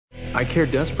I care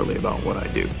desperately about what I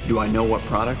do. Do I know what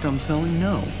product I'm selling?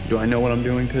 No. Do I know what I'm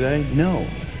doing today? No.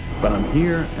 But I'm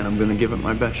here, and I'm going to give it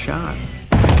my best shot.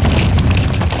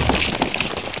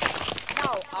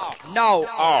 No.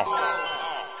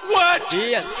 What?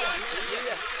 Yes.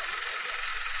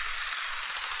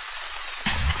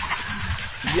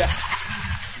 Yeah.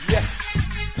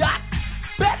 That's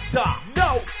better.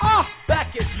 No.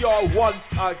 Back at y'all once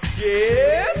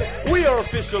again. We are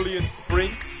officially in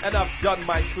spring, and I've done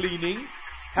my cleaning.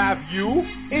 Have you?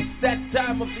 It's that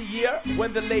time of the year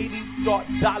when the ladies start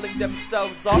dialing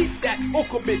themselves up. Keep that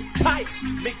hook a bit tight,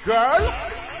 me girl.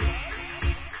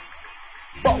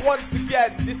 But once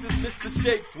again, this is Mr.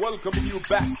 Shakes welcoming you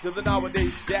back to the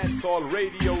Nowadayz Dancehall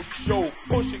radio show,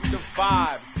 pushing the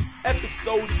vibes.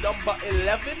 Episode number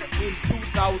 11 in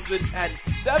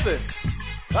 2007.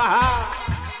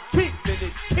 Keeping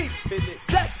it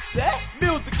sexy.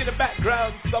 Music in the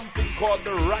background, something called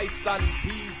the Rice and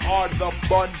Peas or the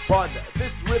Bun.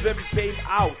 This rhythm came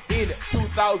out in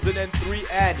 2003,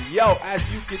 and yo, as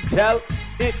you can tell,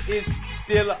 it is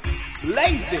still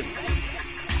blazing.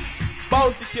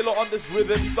 Bounty Killer on this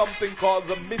rhythm, something called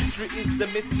the mystery is the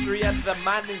mystery and the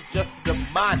man is just the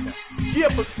man.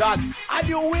 Careful, son, and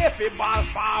you wave a ball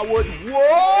forward,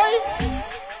 boy.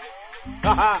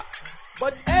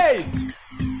 But hey,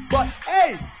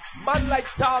 man like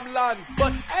Tom Land,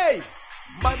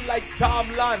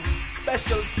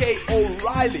 Special K.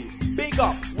 O'Reilly, big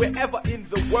up wherever in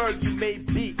the world you may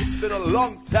be. It's been a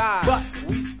long time, but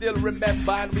we still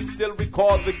remember and we still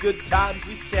recall the good times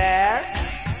we share.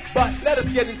 But let us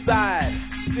get inside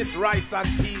this rice and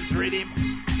peas rhythm.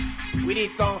 We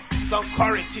need some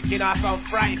curry chicken or some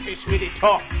fried fish with it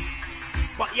up.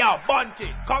 But yo,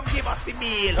 Bunty, come give us the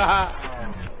meal.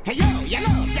 Hey yo,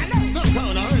 Snow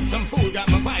Cone, I heard some fool got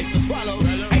my vice to swallow.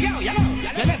 Hey yo,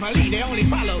 they let my lead, they only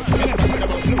follow. They never heard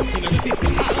about Lucy and the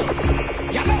Dixie Hollow.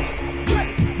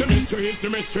 The mystery is the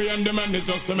mystery and the man is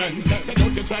just the man. So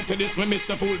don't you try to diss me,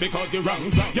 Mr. Fool, because you're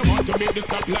wrong. You want to be the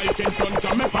stoplight in front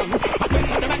of me fun. I guess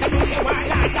I'm the man that knows you are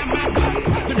like the man.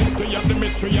 The mystery of the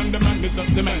mystery and the man is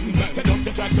just the man. So don't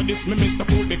you try to diss me, Mr.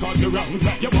 Fool, because you're wrong.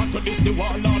 You want to diss the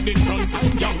warlord in front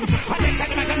of young. I guess I'm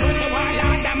the man that knows you are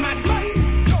like the man.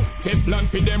 Teflon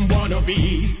for them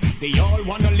wannabes. They all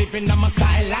wanna live in my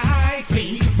style like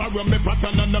please. Borrow me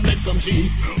pattern and I make some cheese.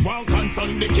 Won't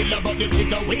confront the killer but the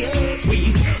chicken will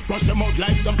squeeze. Crush them out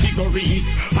like some piggeries.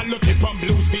 I look it from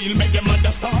blue steel, make them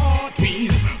understand please.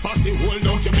 Pass the hole,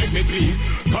 don't you make me please.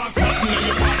 Cause nothing in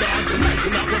your father and tonight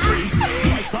in our trees.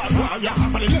 I start warrior,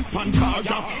 and the left hand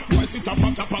charger. Boy sit up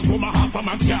and tap and come a half a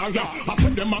man's carrier. I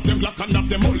set them up, them black and up,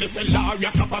 them only stellaria.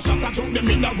 Cap a shot and shoot them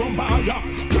in the rumbaria.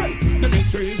 The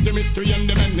mystery is the mystery and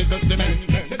the man is just the man.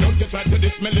 So don't you try to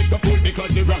diss me like a fool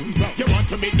because you're wrong. You want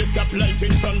to make the stoplight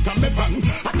in front of me fun.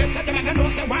 I said the man that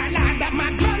knows the wild and the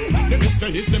man run. The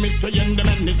mystery is the mystery and the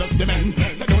man is just the man.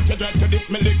 So don't you try to diss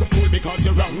me like a fool because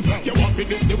you're wrong. You want to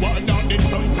diss the world down in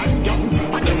front and young.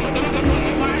 I said the man that knows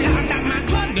the wild and the man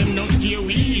run. Them no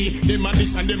scary. Them a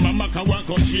diss and them a maca walk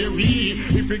out cheery.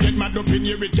 If you get mad up in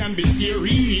here it can be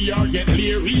scary or get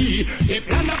leery. If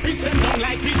land up it's them down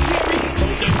like it's cherry. So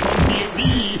them come here.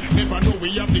 Never know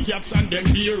we have the gaps and them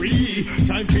theory.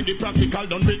 Time for the practical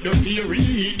done with the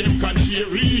theory. Them can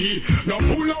cheery. No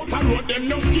pull out and road them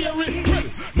no scary. Well,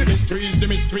 the mystery is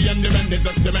the mystery and the man is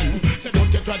just the man. So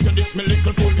don't you try to diss me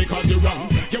little fool because you're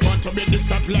wrong. You want to be the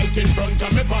stoplight in front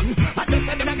of me fun. I just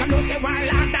said the man can know say while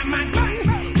I'm the man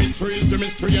fun. Mystery is the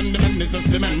mystery and the man is just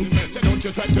the man. So don't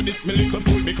you try to diss me little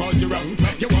fool because you're wrong.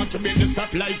 You want to be the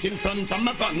stoplight in front of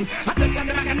me fun. I just said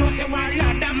the man can know say while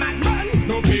I'm the man fun.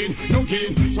 No pain.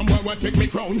 Some boy want take me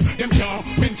crown. Them can't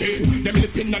maintain. Them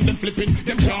lipping and them flipping.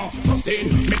 Them can't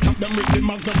sustain. Make up them with the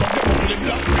magnum of the ugly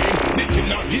black rain. They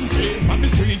killer insane on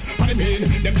the street. On the main.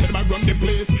 Them say them a run the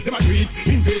place. Them a treat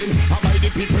in vain. I buy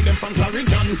the people them from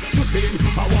Clarendon to Spain.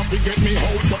 I want to get me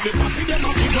out of the passy. Them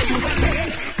a people use a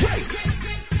pain.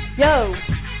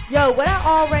 Yo, what I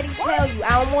already tell you,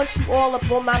 I don't want you all up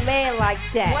on my man like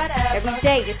that. Whatever. Every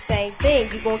day the same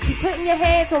thing. You're gonna keep putting your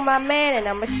hands on my man and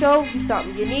I'ma show you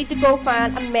something. You need to go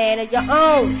find a man of your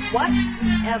own.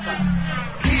 Whatever.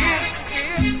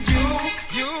 If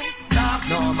you not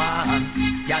no man,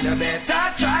 yeah, you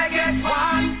better try get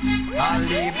one. I'll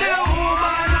leave the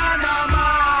woman and a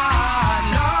man.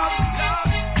 Love,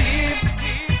 deep,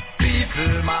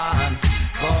 people, man.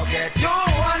 Forget your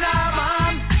one a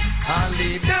man. And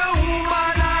leave the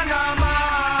woman and a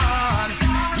man.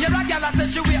 You're a girl that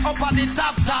says she way up at the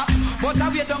top, but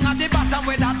I way down at the bottom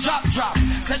with a drop.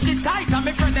 Say she tight and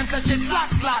my friend them say she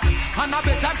slack. And I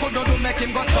bet I could do make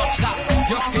him go touch that.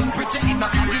 Your skin pretty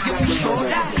enough, you show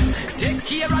that. Take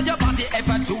care of your body,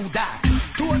 ever do that.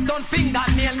 Toes down round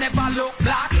fingernail never look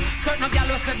black. Certain girl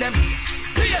will say them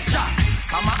picture.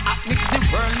 Mama act mix the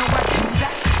world, know what you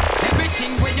that.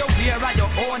 Everything when you wear are your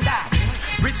own that.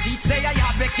 Receipts say I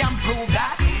have, they can prove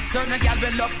that. Certain girl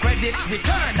will love credits,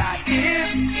 return that.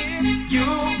 If you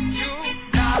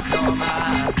not no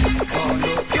man, oh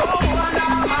look you and a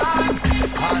man,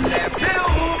 and left the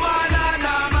woman and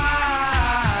a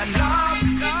man.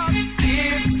 Love,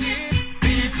 if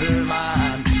people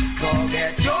man, go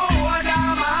get you and a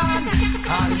man,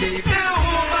 and leave the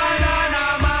woman and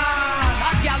a man.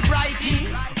 A girl brighty.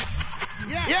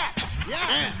 Yeah.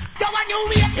 You want you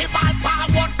wait the ball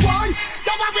forward, boy.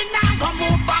 You want we now go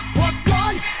move backward,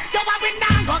 boy. You want we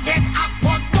now go get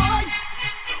upward, boy.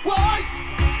 Boy.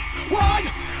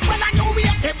 When I you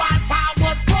wait the ball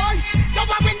forward, boy. You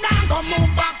want we now go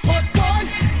move backward, boy.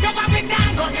 You want we now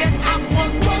go get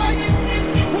upward, boy.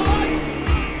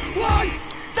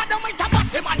 So don't wait about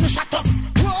him and you shut up,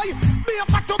 boy. Be a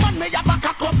fat man, me a back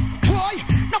a cup, boy.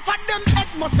 No for them head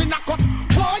must in a cup,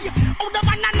 boy. Oh the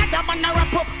man another man a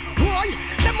wrap up, boy.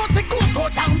 Them must go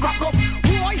down, crack up,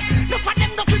 boy. No for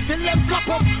them go fit till them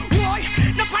flop up, boy.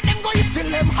 No for them go eat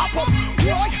till them hop up,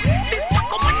 boy. This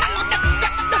taco man I know them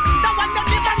the one that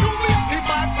never knew we have the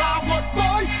ball forward,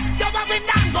 boy. You want we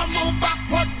now go move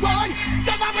backward, boy.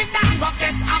 You want we now go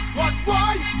get upward,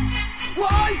 boy.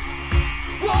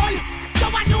 You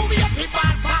want you we have the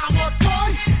ball forward, boy.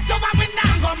 You want we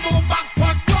now go move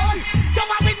backward, boy. You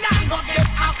want we now go get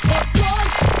upward, boy.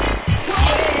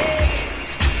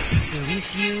 So if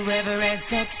you ever had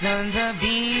sex on the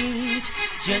beach,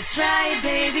 just try it,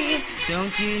 baby.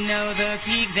 Don't you know the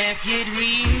peak that you'd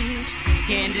reach?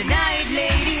 Can't deny it,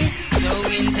 lady. So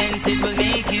intense it will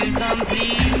make you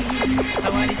complete. I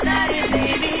want it started,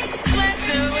 baby. Swept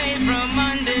away from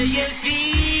under your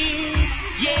feet.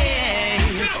 Yeah.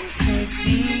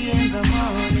 Sexy in the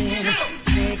morning,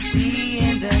 sexy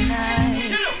in the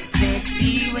night,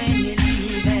 sexy when you're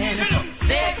leaving,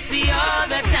 sexy all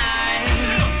the time.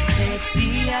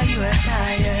 Sexy how you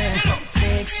attire,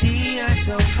 sexy you're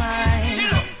so fine,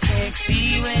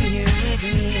 sexy when you're with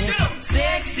me,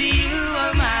 sexy you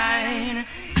are mine.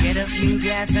 Get a few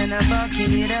glass and a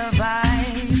bucket of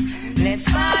ice. Let's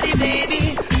party,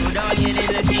 baby. Put on your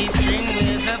little G-string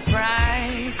with a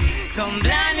prize. Come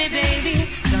blind me, baby.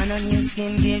 Sun on your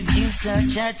skin gives you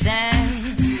such a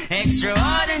tan.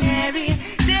 Extraordinary.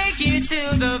 Take you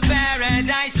to the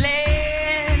paradise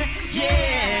land.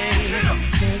 Yeah.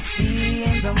 Sexy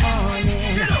in the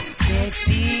morning,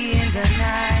 sexy in the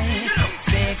night,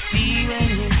 sexy when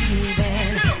you're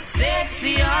leaving,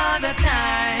 sexy all the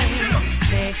time,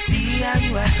 sexy how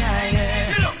you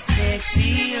attire,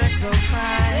 sexy you're so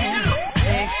fine,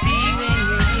 sexy when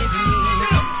you're with me,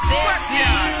 sexy you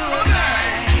are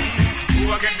mine.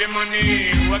 Who get the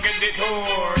money, who get the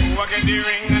tour, who get the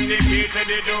ring and the key to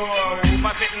the door, who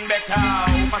for sitting better,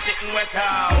 who for sitting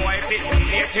wetter, wipe it,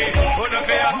 hit it, who the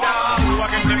better, who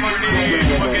get the money,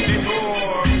 who get the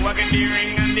tour, who get the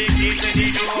ring and the key to the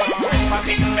door, who for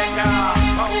sitting better,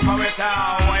 who for wetter,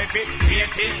 wipe it,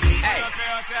 hit it, hey.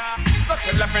 Go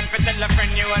tell a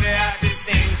friend you are the artist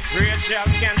thing. Real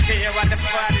jobs can't say you are the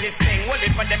farthest thing. What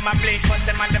if for them a bleach, but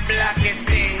them are the blackest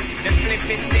thing. The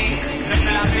flippest thing, the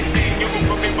blackest thing. You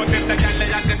go big but them the girl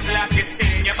they are the slackest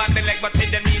thing. You band the leg but they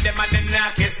need them are the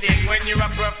knockest thing. When you're a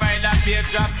profiler, be a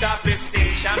drop topest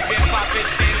thing. Champagne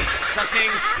popest thing. So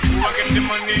sing, who a get the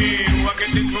money, who a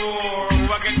get the tour, who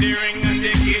a get the ring and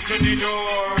the key to the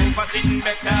door. Who for sitting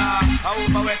better, who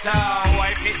for wetter,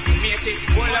 wipe it, mate it,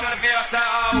 hold on the theater.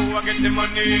 Who a get the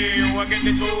money, who a get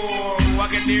the tour, who a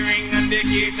get the ring and the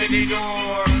key to the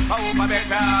door. Who for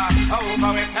better, who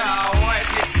for wetter,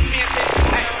 wipe it, mate it,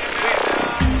 hey,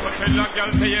 but tell a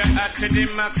girl say you're hot to the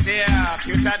max here.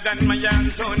 Cuter than my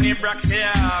Anthony Brax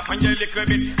here. Find your little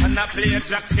bit and I play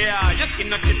jacks here. Your skin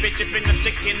not chippy in the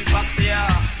chicken box here.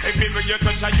 Every way you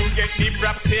touch her you get the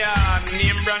braps here.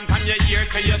 Name brand from your ear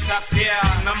to your socks here.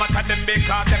 No matter them big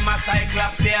cause them a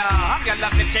cyclops here. A girl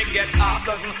have the check get half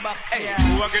dozen bucks here.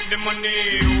 Who a get the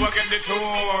money, who a get the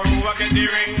tour, who a get the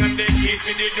ring and the key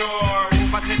to the door. Who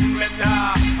for sitting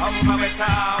better, who for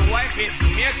better, wipe it,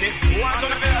 mate it, who a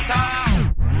gonna better.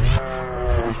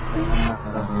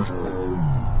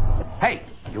 Hey,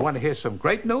 you want to hear some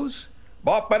great news?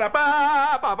 On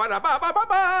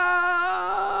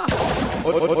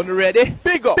ready?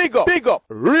 Big up,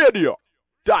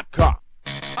 radio.com.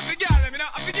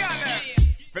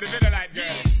 For the video light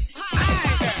girls.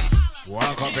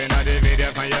 Walk up in the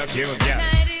video for your cute girl.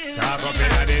 Talk up in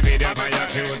the video for your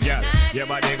cute girl. Your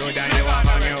body go down, you walk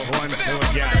on your own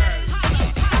foot, girl.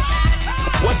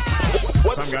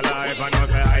 Some girl life and no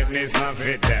say hypeness not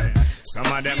fit them. Some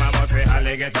of them a bust the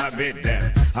alley get a bit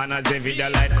them. And as the video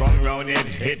light come round it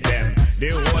hit them.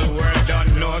 The whole world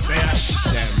don't know say I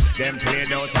them. Them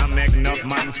played out and make enough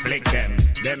man flick them.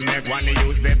 Them make one to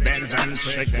use the bends and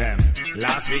trick them.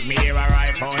 Last week me hear a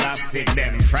rifle and stick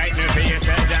them. Frighten for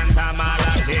yourself and time all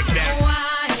I take them.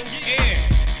 Why?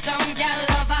 Yeah. Some gal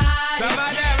love I. Some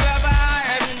of them love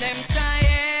I. And them try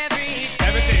everything.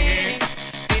 Everything,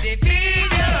 For the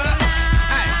video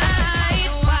light.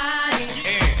 Why?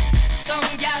 Yeah.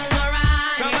 Some gal no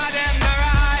right. Some of them no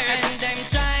right. And them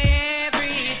try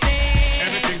everything.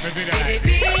 Everything for video For the light.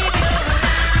 video light.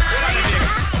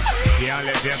 Can't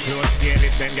let your clothes scale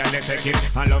this, them girl let take it.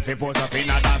 And love to post up in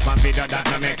a dance man video that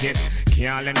no make it.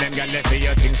 Can't let them girl let for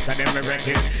your things cause them will wreck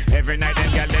it. Every night them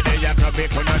girl let your club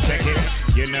if you no check it.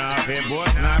 You know if it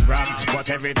boast not brag, but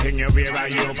everything you wear are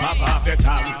you pop off the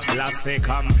top. Plastic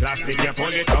and plastic you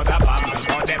pull it out the bag.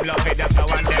 All them love it just so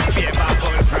one them paper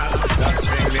full frog. Just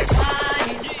sing this.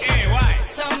 Why? Yeah, why?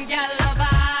 Some gal love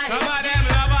I. Some of them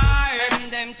love I.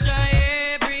 And them try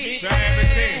everything. Try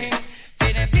everything.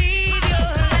 For the video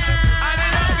light. And I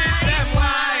love it them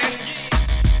why.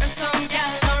 And some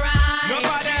gal no right. None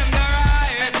of them no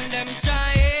right. And them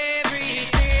try everything.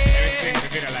 Everything for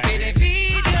video light. For the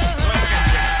video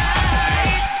light.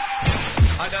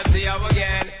 I don't see how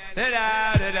again.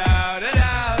 Da-da, da-da,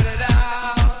 da-da, da-da.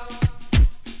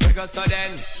 Because so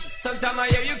then, sometimes I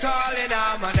hear you calling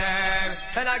out my name,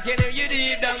 and I can hear you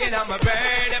deep down in my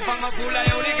brain. If I'm a fool, I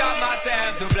only got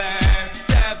myself to blame.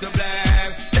 Self to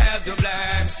blame, self to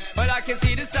blame. But I can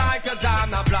see the sign cause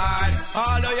I'm not blind.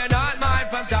 Although you're not mine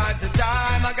from time to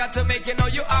time, I got to make you know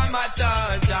you are my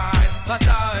sunshine. My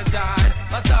sunshine,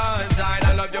 my sunshine.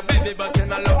 I love you baby, but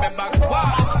then I love me back.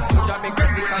 Wow, you drive me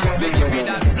crazy cause you make me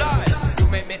that fly. You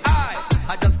make me high,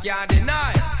 I just can't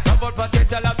deny. Double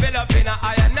potential, I fill up in a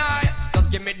eye and eye.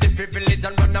 Just give me the privilege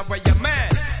and run away your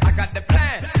man. I got the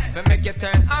plan, to make you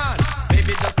turn on.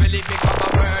 Baby, just believe me cause my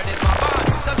word is my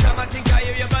bond. Sometimes I think I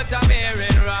hear you but I'm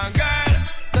hearing wrong, girl.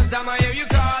 Sometimes I hear you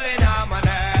calling out my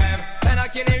name, and I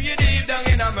can hear you deep down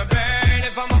in my brain.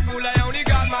 If I'm a fool, I only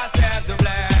got myself to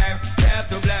blame. Self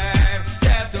to blame,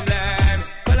 self to blame.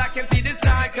 Well, I can see the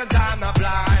sign cause I'm not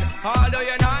blind. Although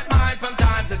you're not mine from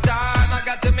time to time, I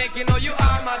got to make you know you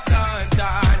are my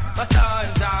sunshine. My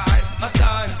sunshine, my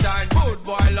sunshine. Good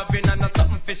boy loving and not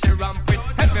something fishy ramp with.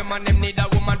 Every man them need a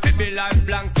woman to be like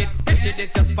blanket. If she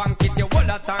this just spank it, you hold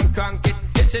that and crank it.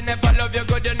 If she never love you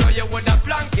good, you know you woulda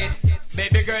flank it.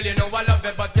 Baby girl, you know I love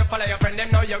it, but you follow your friend,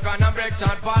 them know you're gonna break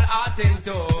Sean Paul out in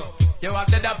two. You have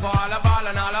to the ball, a ball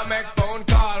and all I make phone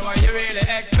call. What you really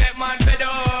expect man to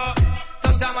do?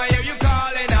 Sometimes I hear you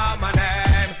calling out my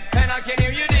name, and I can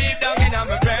hear you deep down in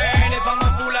my brain. If I'm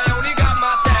a fool, I only got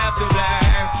myself to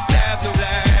blame. Self to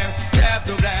blame, self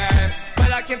to blame.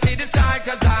 Well, I can see the sign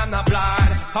cause I'm not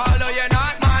blind. Although you're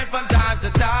not mine from time to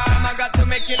time, I got to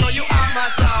make you know you are my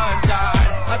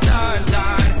sunshine. My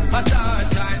sunshine, my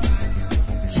sunshine.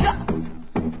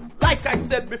 Like I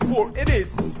said before, it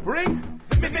is spring.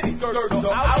 The mini skirts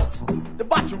are out. The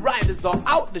bottom riders are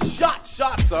out. The shots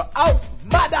are out.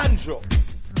 Mad Andrew.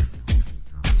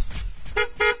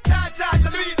 Cha-cha, the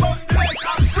beat on the legs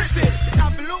are pretty. It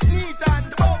have to look neat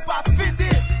and the bumper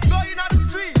fitted. Going on the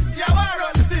streets, yeah, we're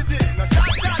on the city. Now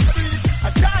cha-cha, the beat, a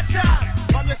cha-cha.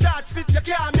 From your shot fit, you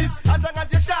can't miss. As long as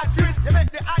your shot fit, you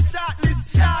make the hot shot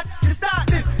list. Shot, you start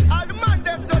this. All the man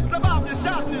them just love off your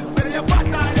shot list. Whether you fat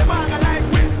or you bag like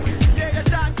this. Yeah, your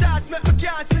shots make me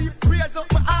can't sleep. Raise up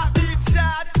my heartbeat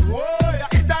shot. Whoa, you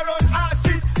hit around our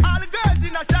street. All the girls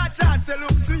in a shot they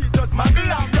look sweet. Just my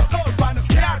glam, rock out on the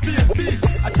scarpian beat.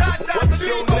 A shot the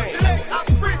beat, but the legs are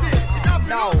pretty. It have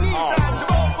to look neat and the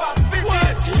bumper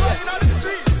fitted. Going on the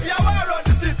street, yeah, we're on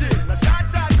the city. A shot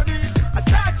the beat, a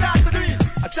shot the beat,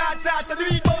 a shot the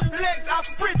beat, but the legs are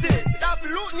pretty. It have to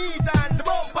look neat and the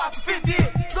bumper fitted.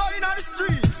 Going on the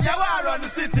street, yeah, we're on the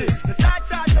city. The shot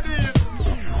the beat.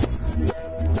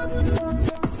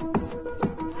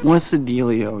 What's the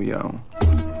dealio, yo?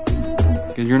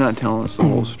 Because you're not telling us the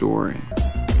whole story.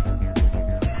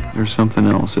 There's something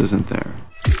else, isn't there?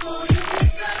 You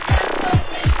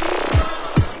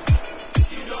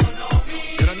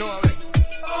don't know it.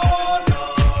 Oh no.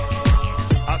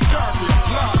 A scorpion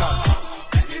slaughter.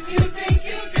 And if you think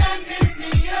you can miss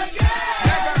me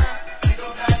again, you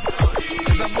know that's no need.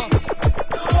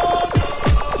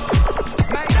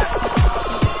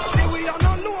 See, we are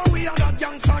not know we are not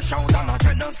gangster shout and not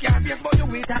no scarpions, but do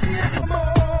it at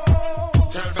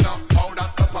tell me now, how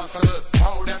that's possible?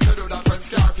 How them to do that when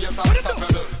scarpions are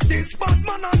unstoppable? This bad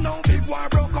man and now big war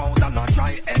broke out and I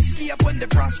try escape when the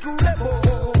brass screw level.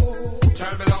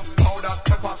 Tell me now, how that's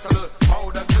possible?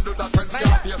 How them to do that when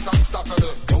scarpions are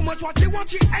unstoppable? Too much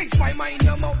watch it, X by my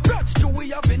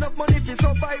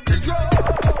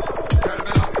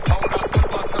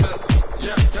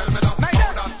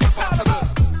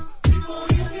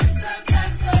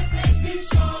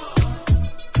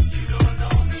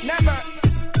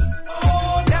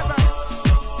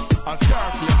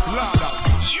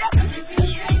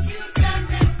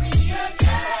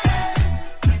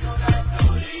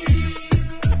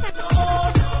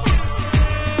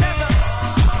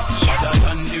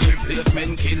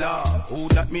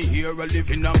a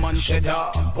living a man cheddar.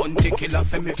 Bounty killer,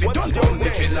 say me fi done bounty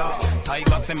killer.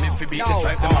 Tiger, say me fi beat the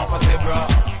stripe them off a zebra.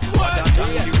 Mother John,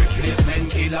 the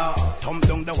replacement killer. Thumb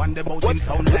down the one, the bout him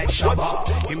sound like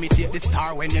Shabba. Imitate the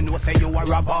star when you know say you a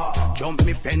robber. Jump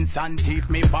me fence and thief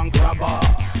me bank robber.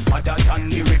 Mother John,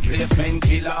 the replacement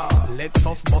killer. Let's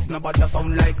us bust nobody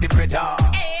sound like the predator.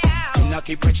 In a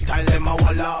keep rich style them a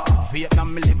walla.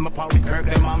 Vietnam me live my power with Kirk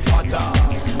them and fatter.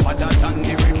 Mother John,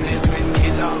 the replacement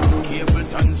killer.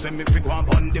 Cableton say me fi go and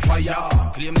burn the fire.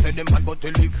 Claim say them hot but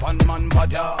they live and man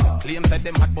mother. Claim say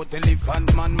them hot but they live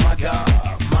and man mother.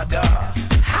 Mother,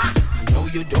 ha! No,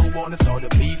 you don't wanna start a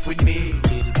beef with me.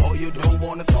 Little boy, you don't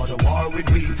wanna start a war with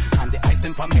me. And the ice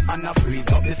them for me and I freeze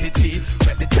up the city.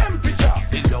 Check the temperature,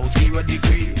 below 0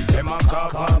 degrees. Them a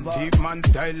carbon, deep man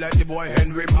style like the boy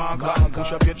Henry Morgan.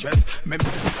 Push up your chest, me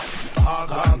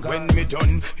organ. When me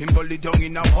done, him bully down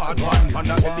in a hard one. Man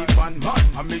a elephant man,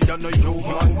 and me done a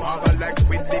human. Organ like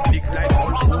Whitley, big like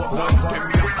Hulk Hogan.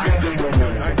 Them me a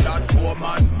still like that 4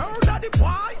 man. Murder the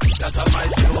boy, that's a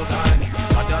my slogan.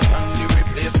 Other than the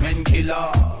replacement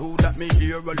killer. Who that me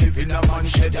hear a live in a man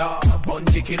cheddar.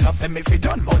 Bounty killer say me fi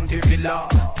done bounty killer.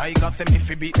 Tiger say me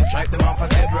fi beat the stripe them off a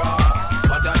zebra.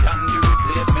 Other than the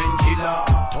replacement killer.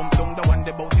 Thumb down the one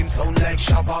the bout him sound like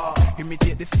Shabba.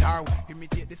 Imitate the star,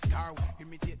 imitate the star,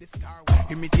 imitate the star,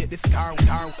 imitate the star.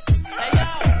 Hey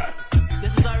yo,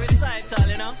 this is our recital,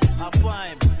 you know, a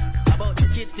poem about the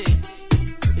kitty.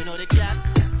 You know the cat.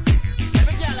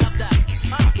 Every girl have that.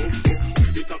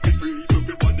 It up be free,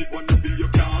 everybody wanna be a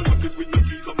girl. What if we no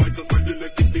keys, I might as well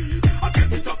let it be. I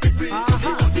get it up be free,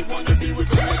 everybody wanna be with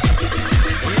me.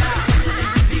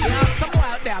 Yeah, someone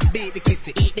out there beat the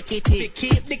kitty, eat the kitty,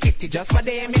 keep the kitty. Just for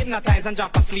them hypnotize and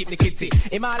drop asleep the kitty.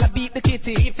 Him all a beat the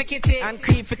kitty, beat for kitty, and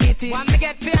creep for kitty. Want to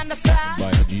get free, understand?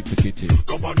 Buy a Jeep for kitty.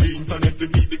 Come on the internet to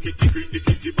meet the kitty, greet the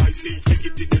kitty, buy seed for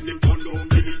kitty, then them turn down,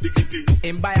 delete the kitty.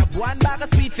 Him buy up 1 bag of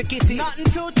sweet for kitty, nothing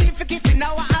too cheap for kitty.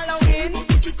 Now I Halloween.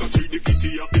 The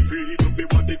kitty up the free, to be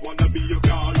what they wanna be a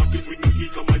girl. Up it with no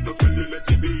keys, I might as well let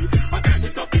it be. I get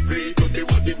it up the free, to be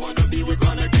what they wanna be. We're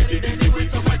gonna get it anyway,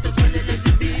 so might as well let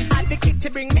it be. And the kitty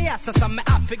bring me ass, so some me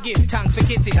have to give thanks for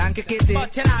kitty. Thank you, kitty.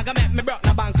 But you not gonna make me broke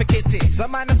no bank for kitty.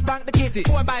 Some man spank the kitty,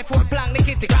 4x4 plank the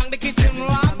kitty, crank the kitty.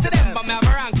 Up to them, but me have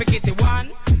a rank for kitty.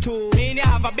 1, 2, mean you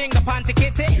have a bingo panty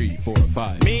kitty. 3, 4,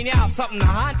 5. Mean you have something to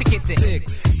haunt the kitty.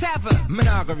 6, 7. Me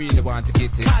not gonna really want to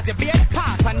kitty. Cause you be a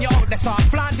pass and you out there so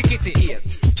plant the kitty. 8.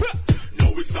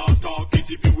 Now we start talk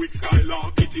kitty, be with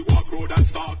Skylark kitty, walk road and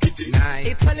start kitty. 9.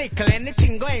 It's a little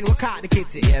anything going, we caught the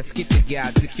kitty. Yes, kitty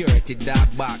guard, security, dog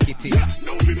bar kitty.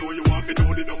 Now we know you want to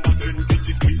know the number 10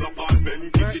 kitty, squeeze up on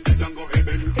Ben kitty, dead and go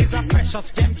heaven. It's a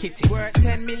precious gem kitty, worth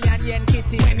 10 million yen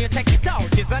kitty. When you check it out,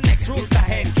 it's the next rooster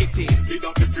hen kitty. It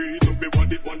up the free, to be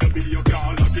what it wanna be a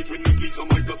girl. Lock it with no keys, so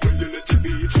might as well let it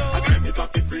be. Again, it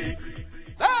up the free.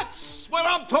 That's what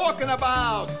I'm talking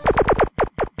about.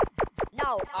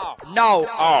 No. Oh. No.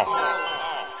 Oh.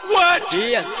 What?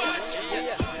 Yes.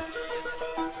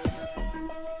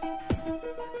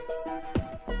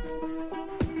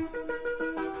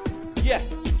 Yes.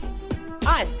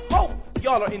 I hope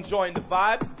y'all are enjoying the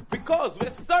vibes, because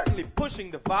we're certainly pushing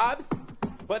the vibes,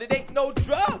 but it ain't no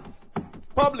drugs.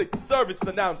 Public service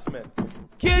announcement.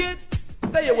 Kids,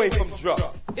 stay away from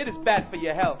drugs. It is bad for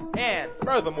your health, and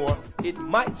furthermore, it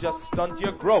might just stunt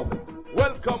your growth.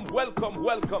 Welcome, welcome,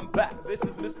 welcome back. This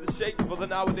is Mr. Shakes for the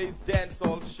Nowadayz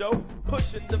Dancehall show,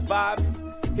 pushing the vibes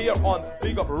here on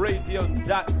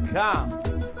BigUpRadio.com.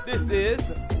 This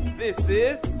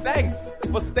is, thanks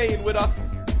for staying with us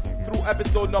through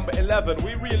episode number 11.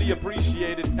 We really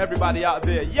appreciate it, everybody out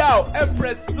there. Yo,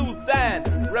 Empress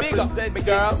Suzanne, represent me,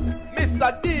 girl. Miss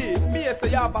D, me say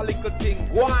you have a little thing.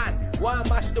 One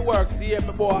mash the works here,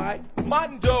 my boy.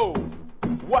 Mando,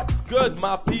 what's good,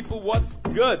 my people? What's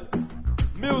good?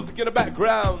 Music in the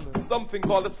background, something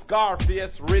called a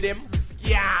Scarface rhythm.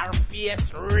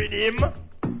 Scarface rhythm.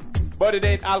 But it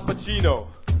ain't Al Pacino.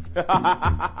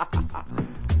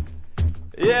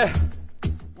 Yeah.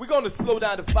 We're going to slow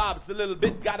down the vibes a little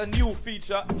bit. Got a new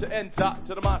feature to enter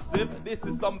to the massive. This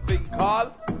is something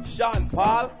called Sean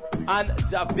Paul and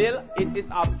Davil. It is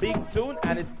a big tune,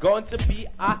 and it's going to be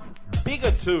a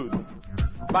bigger tune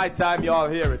by the time y'all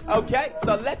hear it. Okay,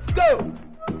 so let's go.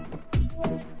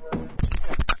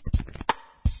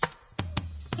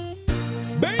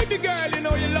 Baby girl, you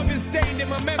know your love is stained in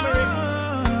my memory.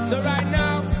 So right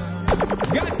now,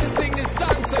 got to sing this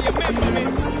song so you remember me.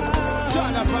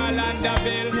 Sean Paul and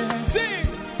Davil. Sing!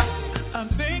 I'm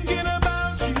thinking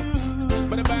about you.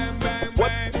 Bang, bang,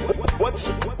 bang. What?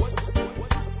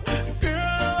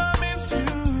 Girl, I miss you.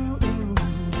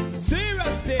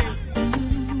 Serious thing.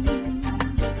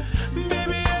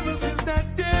 Baby, ever since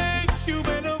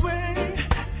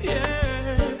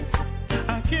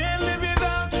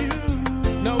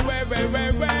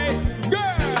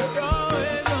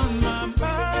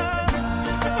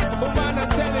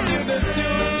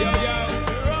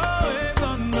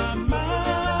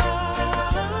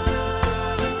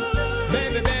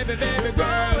baby, baby girl.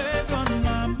 Always on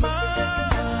my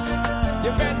mind.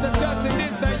 You better trust in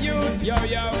this and you, yo,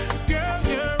 yo. Girl,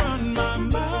 you're on my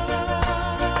mind.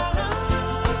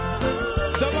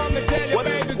 So let me tell you,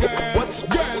 baby girl.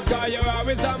 Girl, cause you're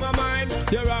always on my mind.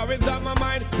 You're always on my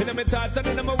mind. In my thoughts and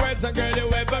in my words, and girl, you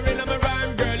ever in my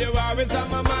rhyme. Girl, you're always on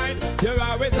my mind. You're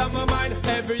always on my mind.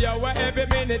 Every hour, every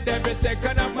minute, every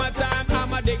second of my time.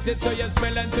 I'm addicted to your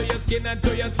smell and to your skin and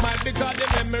to your smile. Because the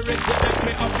memories you make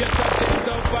me of your touch is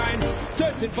so fine.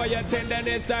 Searching for your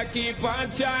tenderness, I keep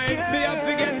on trying. Me, I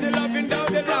forget to loving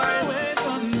down the line. Always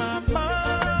on my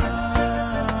mind.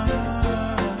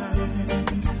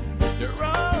 You're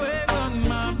always on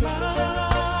my mind.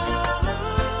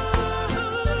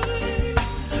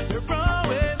 You're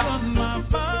always on my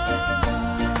mind.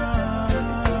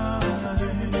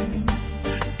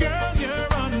 Girl,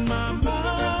 you're on my mind.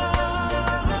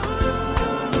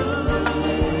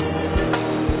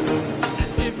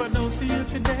 If I don't see you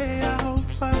today, I hope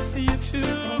I see you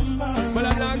tomorrow. But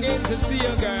I'm not getting to see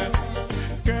you, girl.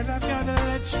 Girl, I've gotta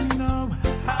let you know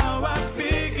how I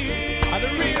feel. I'm the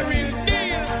real, real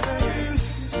deal.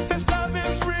 This love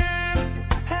is real,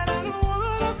 and I don't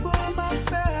wanna fool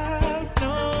myself.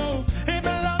 No, it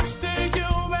belongs to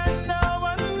you and no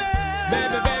one else.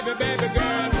 Baby, baby, baby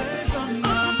girl. Always on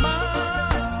my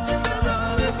mind. You're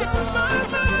always on my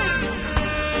mind.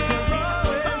 You're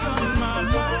always on my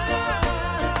mind.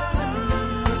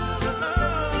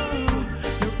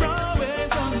 You're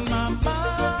always on my mind.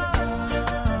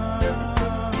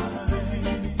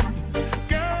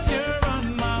 Girl, you're on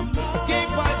my mind.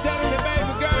 Keep on telling me,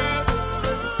 baby girl.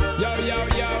 Yo, yo,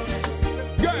 yo.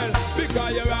 Girl,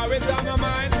 because you're always on my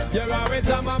mind. You're always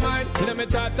on my mind. In my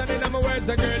thoughts and in my words,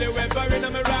 and girl, you ever in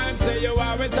my rhyme. Say you're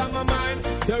always on my mind.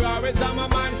 You're always on my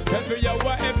mind. Every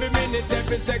hour, every minute,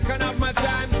 every second of my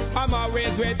time. I'm always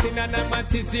waiting and I'm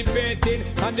anticipating.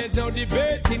 And there's no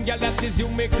debating, girl, that is you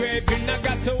me craving. I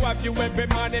got to have you every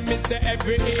morning, mister,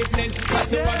 every evening. Got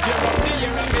to have you up the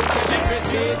year and mister every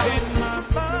season.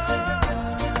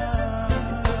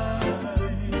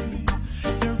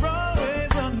 You're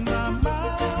always on my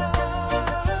mind.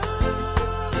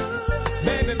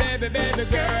 Baby, baby, baby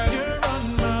girl. You're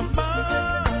on my mind.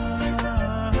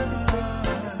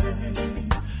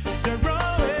 You're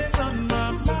always on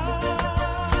my mind.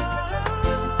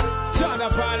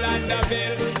 Jonathan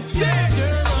Landaville. Yeah,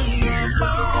 you're on my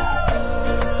mind.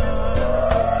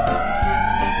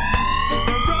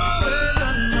 You're always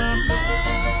on my mind.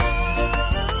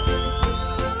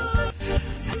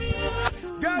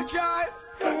 Girl, child.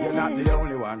 You're not the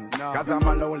only one, cause I'm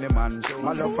a lonely man.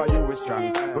 My love for you is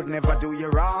strong, could never do you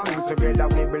wrong. Together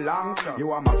we belong,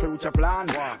 you are my future plan.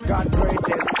 God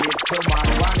greatest gift to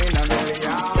man, one in a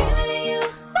million.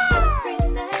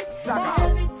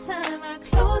 Every time I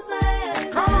close my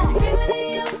eyes, I'm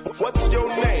dreaming of you. What's your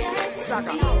name?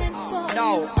 Saka. No.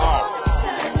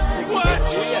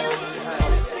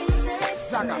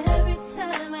 Saka. Every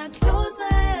time I close my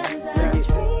eyes, I'm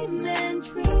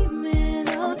dreaming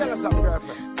of Tell us something,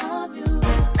 girlfriend. you.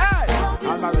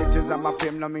 All my riches and my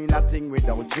fame no mean nothing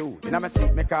without you. In my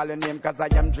seat me call your name cause I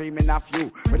am dreaming of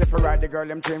you. Ready for ride the girl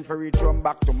them train for reach home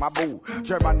back to my boo.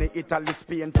 Germany, Italy,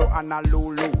 Spain to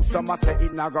Honolulu. Some a say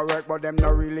it not go work but them no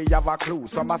really have a clue.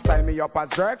 Some a style me up as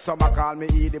jerk, some a call me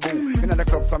Edie Boo. In the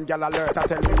club some gal alert I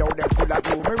tell me how them feel a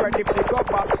do. Me ready to go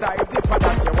baptize if for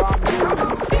that you want me.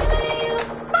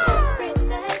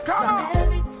 Come on.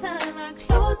 Every time I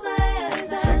close my eyes,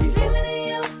 I'm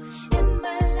dreaming of you in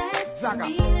my life. Zaga.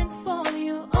 Needing for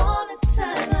you all the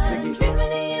time. I'm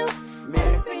dreaming of you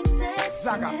every night.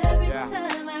 Zaga. Every Yeah.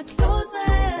 time I close my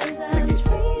eyes, I'm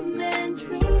dreaming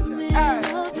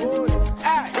of you.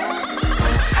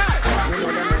 You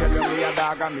know them tell you me a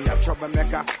dog and me a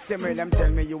troublemaker. Same way them tell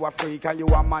me you a freak and you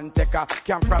a man taker.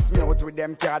 Can't cross me out with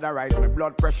them card and rise my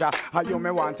blood pressure. And you me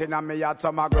wanting and me had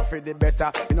some I go for the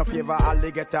better. You no favor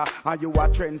alligator and you a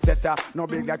trendsetter. No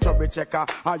big a trouble checker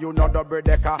and you no double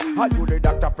decker. And you the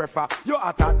doctor prefer. You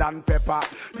hotter than pepper.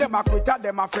 Them a quitter,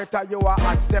 them a fretter, you a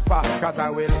hot stepper. Cause I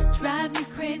will Drive me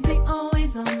crazy,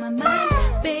 always on my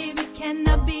mind. Baby, can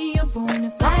I be your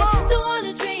bona fide? Don't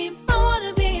wanna dream, I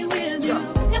wanna be with you.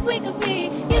 If we could be,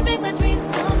 you'd make my dreams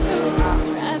come true.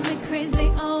 Drive me crazy,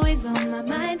 always on my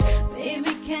mind.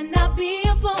 Baby, can I be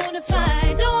your bona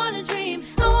fide? Don't wanna dream,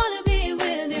 I wanna be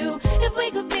with you. If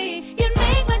we could be, you'd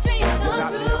make my dreams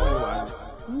come true.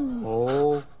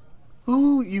 Oh.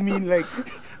 Ooh, you mean like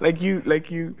you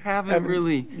Haven't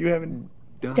really you haven't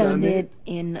Done it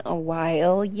in a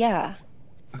while, yeah.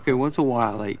 Okay, what's a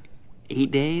while? Like 8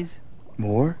 days?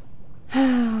 More?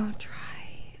 Oh, try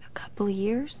a couple of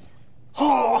years.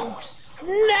 Oh,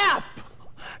 snap!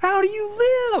 How do you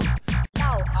live?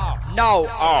 No.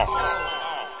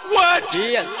 What?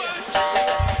 Yes.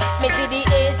 Me see the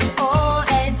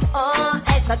SOS.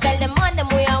 I tell them on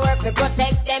them we are work to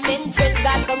protect them interests.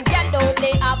 Got some girl don't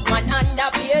they have man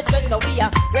under piercing. So we are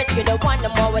rescue the one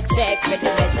them more check with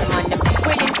the best man. Them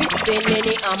willing to spend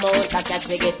any amount I can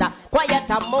take it. Quiet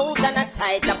amount and a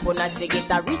tight up on a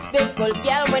cigarette. Respectful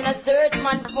girl when I search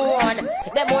man phone.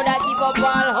 Them woulda give up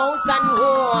all house and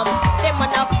home. Them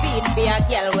wanna feel for a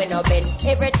girl when I bend.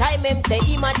 Every time him say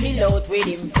him a chill out with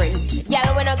him friend.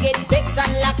 Girl when I get vexed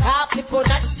and lock off the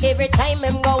punach. Every time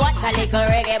him go watch a little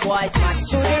reggae boy smash.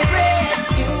 To the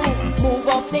rescue, move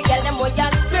up the girl them boy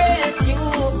just stress you.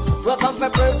 We come for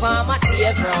perform a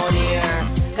safe round here.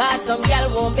 Cause some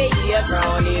girl won't be here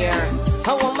round here.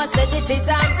 I want my say this is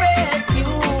a rescue.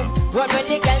 Run with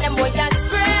the girl them boy just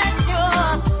stress you.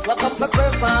 We come for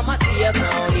perform a safe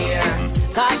round here.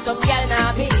 Cause some girl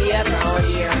now be here round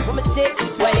here. Come say,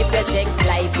 well if your sex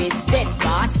life is dead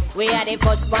fast, we are the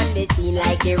first one they seen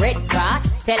like a red cross.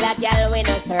 Tell a girl when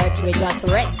I search we just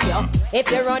wreck you. If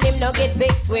you run him no get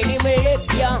fixed when him lift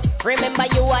you. Remember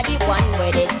you are the one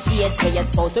where they chase for your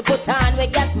supposed to put on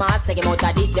with gas mask. Take him out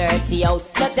of the dirty house.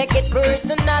 So take it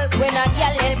personal when a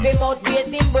girl help him out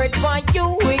raising bird for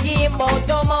you. We give him out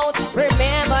to mouth.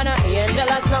 Remember the angel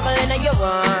is snuggling in your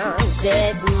arms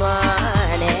this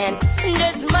morning.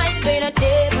 This might be the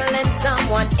devil in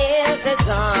someone else's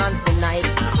arms tonight.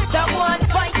 Someone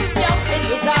fight you, this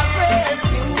is our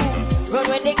rescue. Run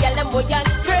with the girl and boy and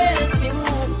stress you.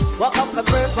 Walk up for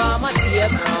perform a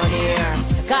safe round here.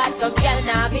 Cause some girl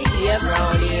now be here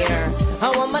round here. I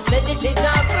want my say this is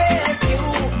our rescue.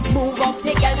 Move up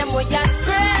the girl and boy and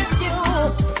stress you.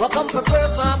 Walk up for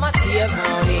perform a safe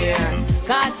round here.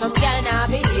 Cause some girl now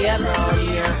be here round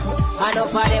here. I know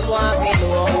for them want me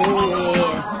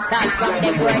know. That's from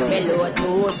them work below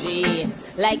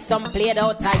 2G. Like some played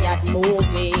out tired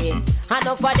movie. I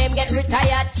know for them get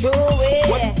retired true way.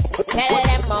 Tell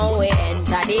them how we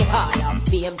enter the hall of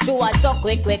fame. True us so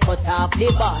quick we cut off the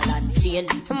ball and chain.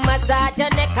 Massage your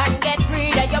neck and get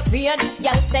rid of your pain.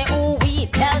 Y'all say ooh we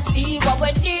tell she what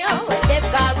we do. When they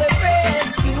call we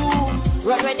rescue.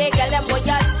 Run with the girl them boy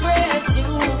just stress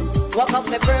you. Walk up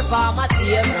me perform a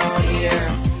safe round here.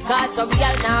 Cause some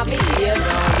girl now be here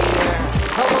round here.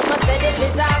 I want my say this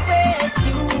is a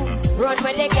rescue. Run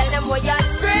when they girl them boy just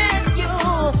stress you.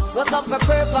 We come for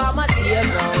perform a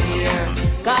safe round here.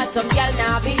 Cause some girl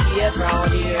now be here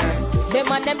round here. Them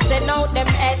and them send out them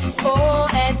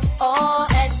SOS.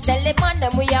 Tell them and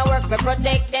them we a work for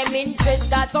protect them interests.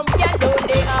 Cause some girl don't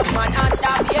they have man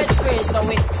under beer straight. So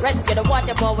we rescue the one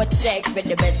them over check for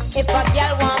the best. If a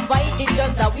girl want fight it's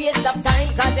just a waste of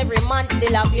time. Cause every man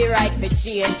still have the right to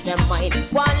change their mind.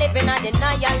 One living in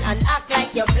denial and act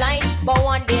like you're blind. But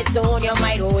one day soon you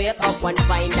might wake up and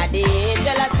find that the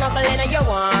angel is snuggling in your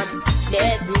arms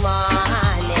this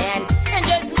morning. And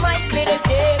just might be the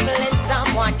devil in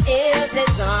someone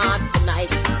else's arms tonight.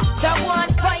 Someone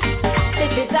fight,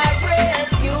 this is a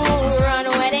rescue. Run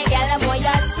away the girl and boy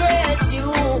that stress you.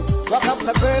 Walk up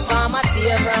for perform a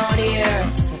safe round here.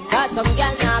 Cause some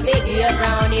girl now be here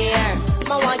round here.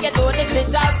 I want you to know this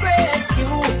is a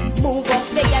rescue. Move up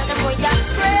the girl and boy that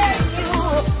stress you.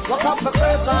 Walk up for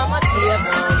perform a safe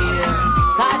round here.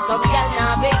 Cause some girl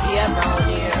now be here round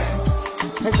here.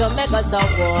 So make us a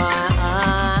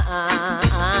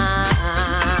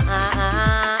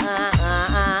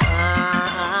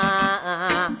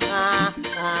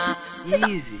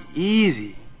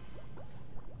Easy.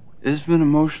 It's been an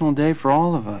emotional day for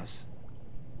all of us.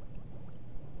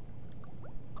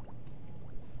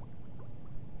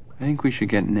 I think we should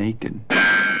get naked.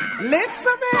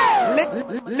 Listener!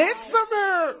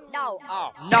 Listener!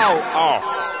 No.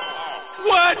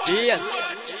 What? Yes.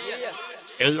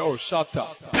 Hello, shut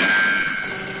up.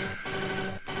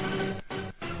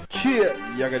 Cheer,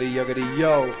 yuggity,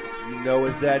 yo. You know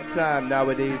it's that time.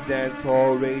 Nowadayz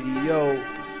Dancehall Radio.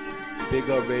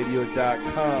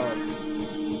 BigUpRadio.com.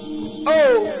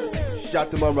 Oh! Shot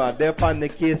to Mumra. They're on the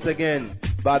case again.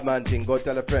 Bad man thing. Go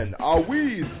tell a friend. Are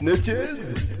we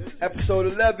snitches? Episode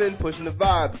 11. Pushing the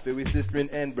vibes. For we sister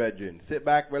and brethren. Sit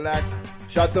back, relax.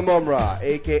 Shot to Mumra.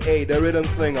 A.K.A. the Rhythm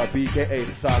Slinger. B.K.A.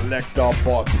 the Selector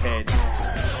Boss Head.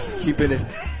 Keeping it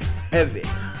heavy.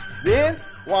 Then,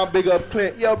 one big up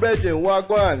Clint. Yo, brethren, what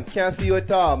going? Can't see you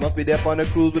at all. Must be there on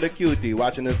a cruise with a cutie,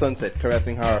 watching the sunset,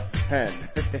 caressing her hand.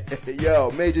 Yo,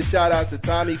 major shout out to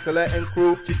Tommy, Colette, and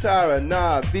crew. Chitara,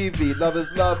 Nah, Vivi, love is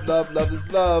love, love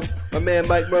is love. My man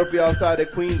Mike Murphy outside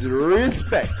of Queens,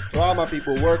 respect. To all my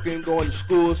people working, going to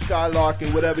school,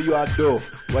 skylarking, whatever you are doing.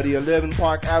 Whether you live in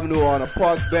Park Avenue or on a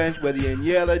park bench, whether you're in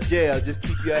Yale or jail, just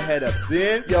keep your head up.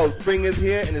 Then, yo, spring is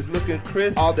here and it's looking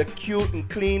crisp. All the cute and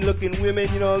clean looking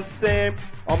women, you know what I'm saying?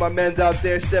 All my men's out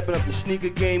there stepping up the sneaker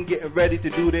game, getting ready to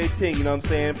do their thing, you know what I'm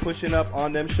saying? Pushing up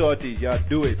on them shorties, y'all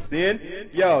do it. Then,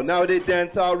 yo, Nowadayz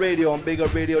Dancehall Radio on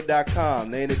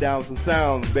BigUpRadio.com, laying it down some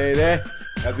sounds, baby.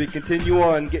 As we continue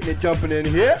on, getting it jumping in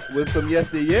here with some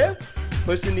yesteryear,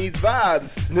 pushing these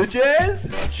vibes. Snitches,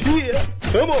 cheer,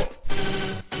 come on.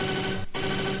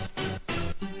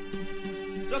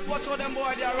 Just watch how them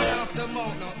boys they are running off the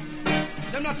mouth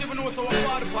now. Them not even know so what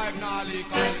 45 now leak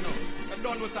on, you know. Them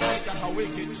don't know so I got a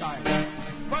wicked child.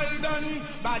 Well done,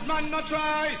 bad man no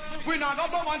try. We not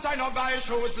go but one time no guy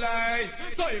shows lies.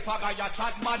 So if a guy a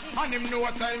chat bad and him know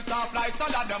same stuff like so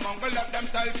let them uncle left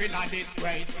themselves in a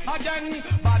disgrace. Again,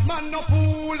 bad man no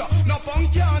fool, no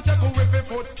punk can't take away for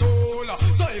footstool.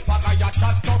 So if a guy a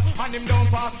chat tough and him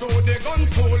don't pass through the gun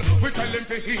school, we tell him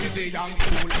to easy and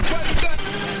cool. Well done.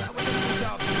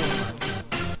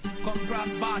 Come cross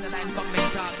borderline, come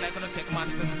make talk like gonna take man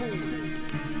for fool.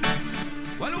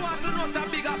 Well, you want to know some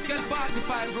big upscale party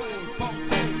file rule, pop,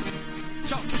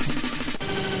 chop.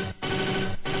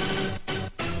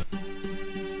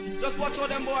 Just watch how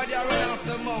them boys they are running off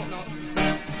the mouth now.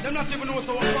 Them not even know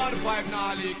so what 45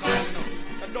 now leak on, you know.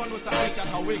 Them don't know so I got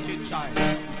a wicked child.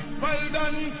 Well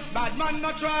done, bad man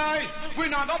no try. We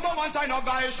not go but one time no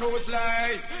guy shows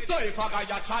lies. So if a guy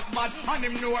a chat bad and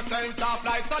him know same stuff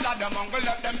like so let them uncle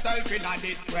left themselves in a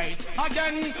disgrace.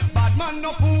 Again, bad man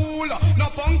no fool, no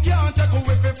punk can't take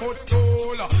away for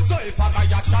footstool. So if a guy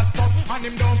a chat tough and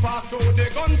him don't pass through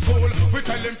the gun school, we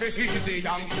tell him to easy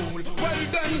and cool. Well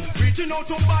then, reaching out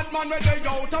to bad man when they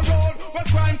out a road, where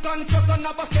crime conscious and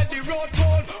never steady road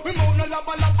cold. We move no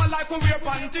lava like we wear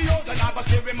pantyhose and never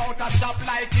see him out a shop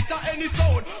like it any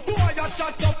soul. Boy, you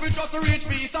chat up, we just reach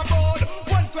piece of road.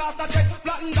 One cross a jet,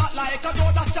 flatten that like a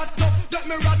road. A chat up, let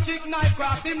me ratchet knife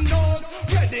cross him nose.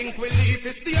 Wedding will leave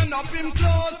his stain up him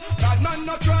clothes. Bad man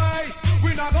no try,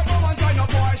 we not go one time no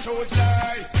boy shows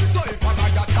lies. So if a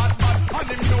guy a chat bad and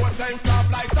him know same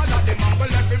stuff like that, the man will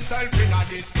left himself in a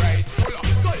disgrace.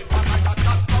 So if a guy a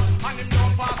chat up and him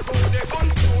don't pass through the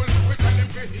gun school, we tell him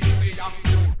to easy and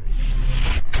cool.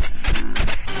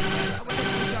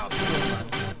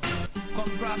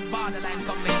 Come cross borderline,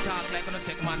 come make talk like gonna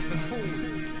take man for fool.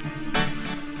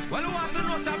 Well, you want to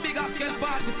know some big upscale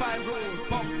party file rule,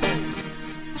 pop,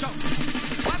 chop.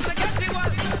 What's the get the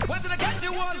one? What's the get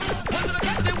the one? What's the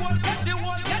get the one? Get the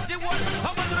one, get the one.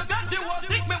 How much the get the one?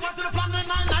 Take me what to the plan the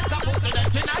nine nights supposed to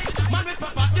them tonight. Man with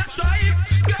papa, get stripe.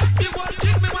 Get the one,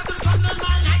 take me what to the plan the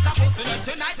nine nights supposed to them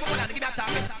tonight. Come on, give me a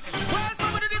target. Well,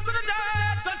 somebody this to the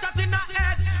dead, don't chat in the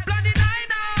head. Bloody nine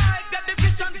night, get the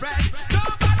fish and bread.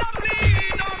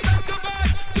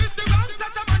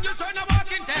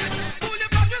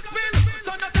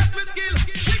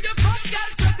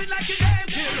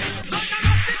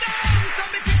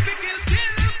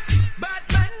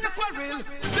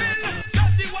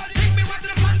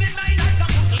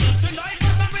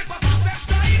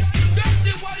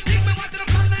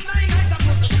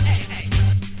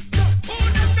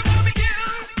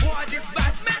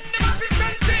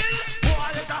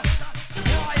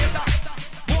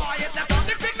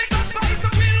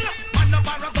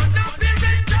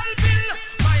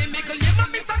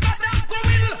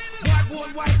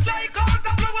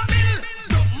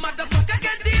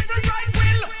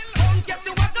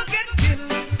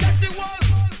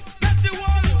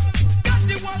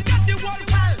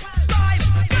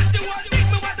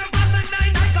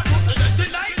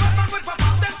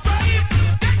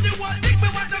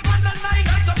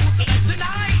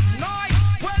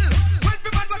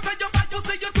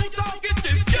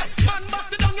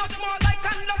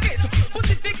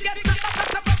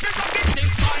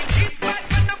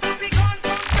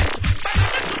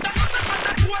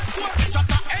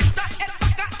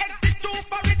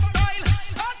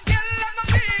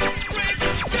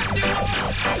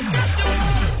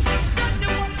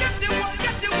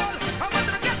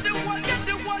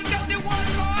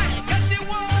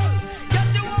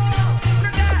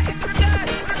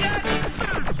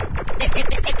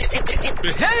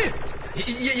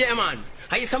 Yeah, man.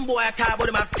 I hear some boy talk about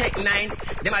them have Tech 9,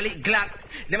 them a lick Glock,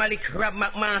 them a lick Rob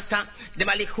McMaster, them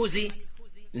a lick Uzi,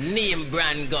 name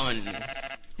brand gun.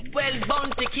 Well,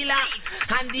 bounty killer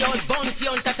and the old bounty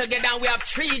hunter together, we have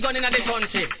 3 guns in the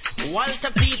country.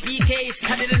 Walter PPK,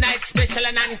 Saturday night special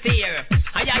and unfair.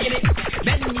 I hear me,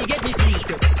 then me get me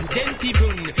feet up, then fi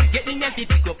gun, get me nephew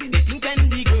pick up, anything can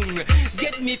be gun,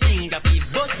 get me finger fi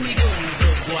bust me gun,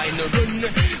 so boy no run.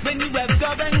 When you have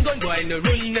gun, boy, no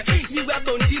run. You have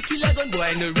bounty killer, gun,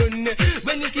 boy, no run.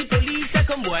 When you see police, I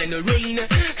come, boy, no run.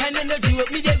 And then you up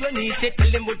me, they run. He said,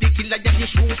 tell them what the killer, that the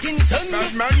shooting son.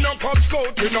 That man no cop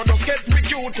scout, we no just get me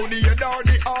cute. To the head or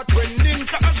the heart when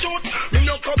ninja shoot. We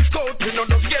no cop scout, we no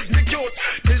just get me cute.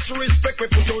 Disrespect, we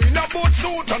put you in a boot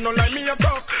suit. And no like me a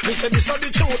talk, me say this is the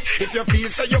truth. If you feel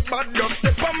say you bad, just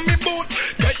step on me boot.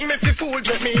 Take me for fool,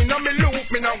 drop me in a me loop.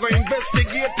 Me now go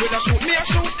investigate with a shoot, me a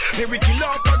shoot. Me we kill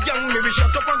out a gang, me we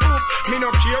shut up a group. Me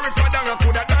no care if a dang a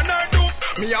coulda done or do.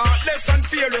 Me heartless and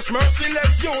fearless,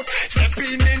 merciless youth. Step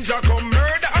in ninja, come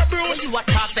murder a brute. When you a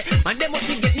talk, say, man, them must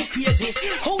get me crazy.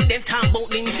 How them talk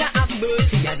about ninja have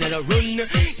mercy, I gotta run.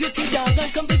 You see dog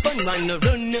and come be fun, man, no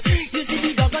run. You see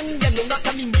the dog and them do not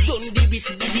come in gun. The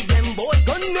busy them boy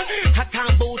gun. I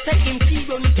talk about say him see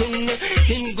run tongue.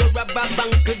 Him go rob a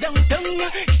bank downtown.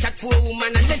 Shot for a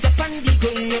woman and then Japan the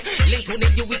gun. Link to the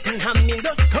you we can have me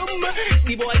just come.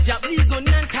 The boy jab the gun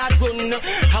and card gun.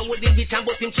 How would the bitch and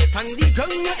both him chip on the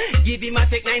gun? Give him a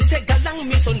take 9 seconds long,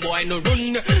 me son boy no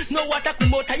run. No what a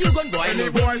come out you gun boy no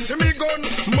run. Boy see me gun,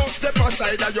 must step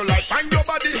aside of your life and your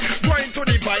body. Going to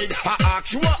divide. I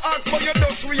ask you a ask but you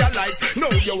just realize. No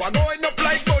you are going up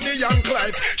like Bonnie and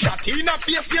Clyde. Shot in a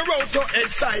face you out your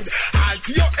head side. Half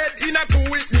your head in a two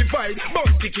it divide.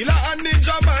 Bounty killer and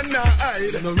ninja man na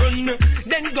hide. No run,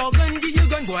 then go gun give you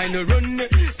gun boy no run.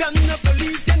 Come no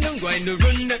police then don't go no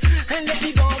run. And let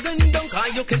me go gun don't call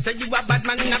you can say you a bad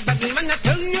man a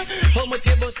tongue. How much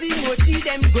you bossy much see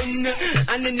them gun.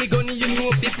 And then the gun you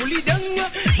know people he done.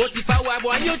 But if I were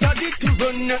boy you taught it to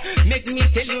run. Make me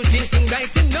tell you this thing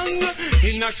right and wrong.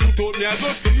 In a shoot out me I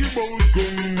go see about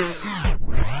gun.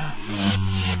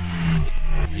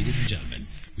 Ladies and gentlemen,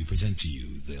 we present to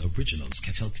you the original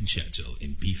Scatel Concerto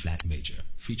in B-flat major,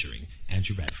 featuring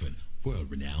Andrew Radford,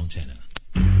 world-renowned tenor.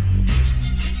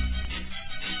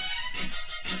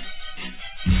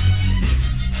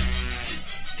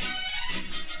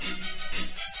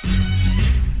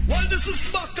 Well, this is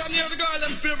Buck and you're the girl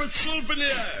and favorite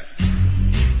souvenir.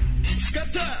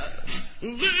 Scatter,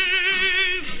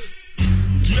 leave.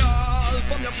 Girl,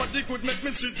 from your body could make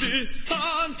me see the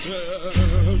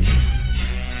anthem.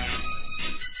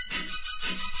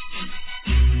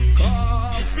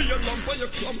 Coffee, your lump and your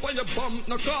clump and your bump,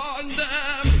 no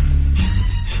condemn.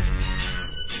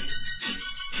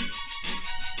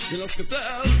 You know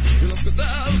Scatter, you know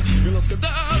Scatter, you know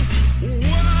Scatter.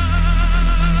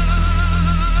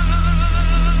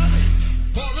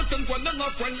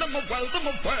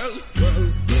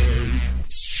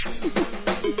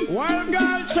 Well,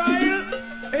 girl, child,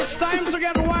 it's time to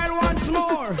get wild once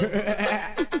more.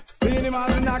 The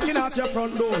animals are knocking at your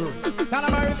front door. Not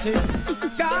a mercy.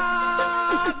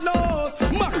 God knows,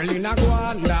 Marlena go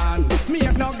on down. Me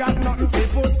have not got nothing to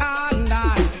put on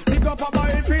down. Pick up a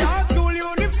boy for your school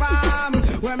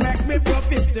uniform. Well, make me for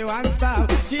 51 star.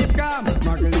 Keep calm,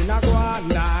 Marlena go on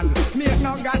down. Me have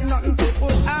not got nothing to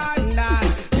put on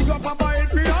down. Pick up a boy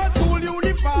for your school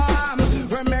uniform.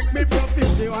 Well, make me for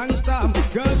 51 star.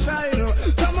 Girl, child,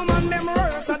 some man them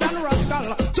worse than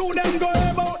rascal. Two them go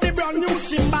about the brand new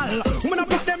symbol. When I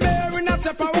put them there in a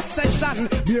separate section.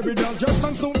 Baby doll just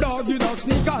some Snoop Dogg without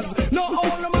sneakers. No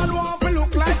all the man want to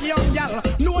look like young gal.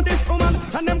 Know this woman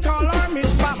and them call her Miss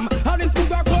Pam. And this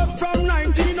book a club from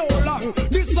 19 oh long.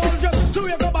 This soldier to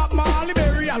go back Marley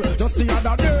burial. Just the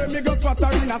other day me go squat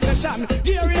her in a session.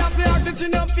 Gary have the artist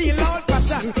in a feel old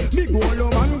fashion. Big old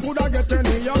woman coulda get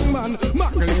any young man.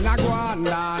 Macarena go on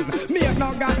down. Me have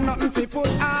not got nothing to put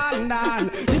on down.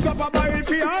 Pick up a boy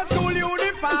for your school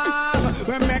uniform.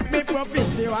 Well make me for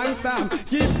 51 stamp.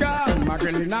 Keep calm,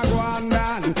 Macarena go on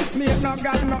down. Me have not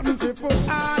got nothing to put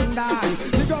on down.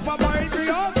 Pick up a boy for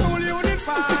your school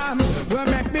uniform. Well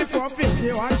make me for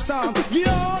 51 stamp. Yo,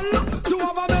 to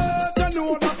have a better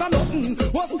know that a nothing.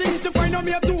 What's things to find out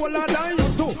me a taller than you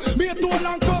two. Me a tall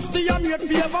and crusty and me a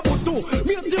favor but two.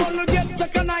 Me a still get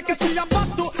check and I can see a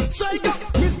battle. Say go,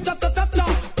 Mr. Tata,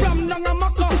 from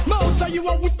Nangamaka. Mouth you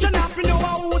a witch and half you know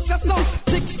how who's so.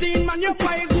 16 man you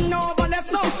poison over left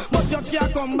so. But you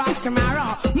can't come back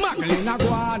tomorrow. Macarena go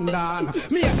on down.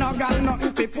 Me ain't no got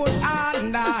nothing to put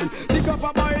on down. Pick up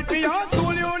a boy for your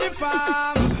school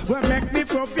uniform. Well make me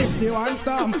for 51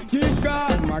 stamp. Keep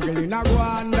calm, Macarena go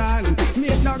on down. Me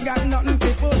ain't no got nothing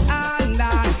to put on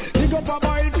down. Pick up a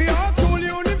boy for your school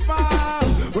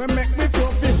uniform. Well make me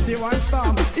for 51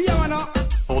 stamp. You wanna?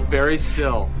 Hold very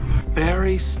still.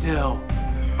 Very still.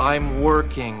 I'm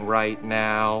working right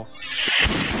now.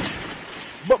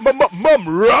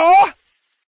 Raw?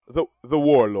 The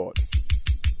warlord.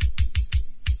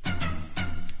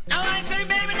 Now I say,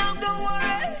 baby, now don't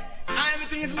worry.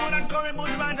 Everything is more than curry,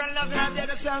 bush, and love, and the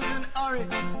other songs and hurry.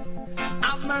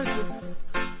 mercy.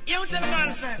 You tell me,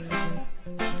 man, say.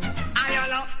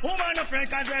 Woman afraid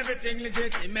cause everything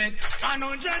legitimate. 100%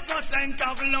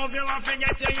 of love you want to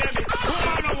get you hear me.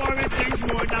 Woman no worry things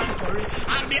more than worry.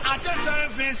 And be at your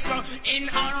service so in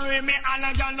hurry me and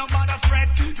I got no bother fret.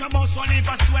 No must one if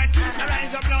I sweat. The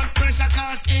rise of blood pressure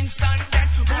cause instant death.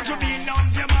 Won't you be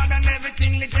love your man and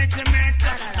everything legitimate.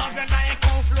 Love the like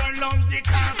on floor, love the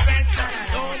carpet.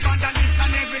 No matter this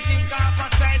and everything carpet.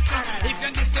 If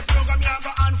you miss the program you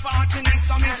go unfortunate.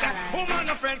 So me say woman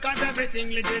afraid cause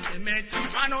everything legitimate.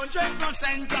 100%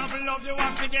 of love you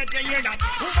want to get to hear that.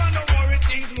 Woman no worry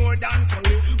things more than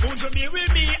worry. Won't you be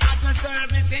with me at the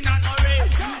service in a hurry?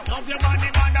 Love your body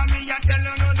bother me I tell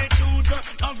you know the truth.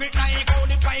 Love it like how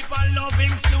the pipe and love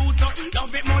him flute.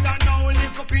 Love it more than now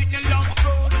live up with the love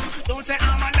fruit. Don't say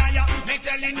I'm a liar, me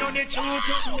telling you the truth.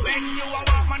 When you a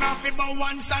walk man off it but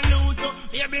one salute.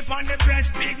 Baby on the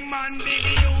breast big man big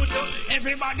youth.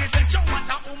 Everybody say show what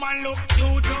a woman look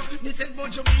cute. This is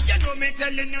what you be you know me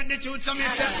telling you the truth. So me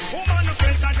say woman no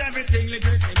friend cause everything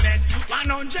legitimate. 100%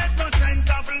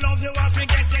 of love you have to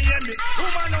get to hear me.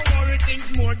 Woman no worry things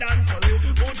more than worry.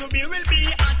 Won't you be will be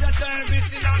at the service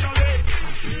in a way.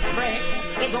 Brings,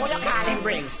 it's all you call them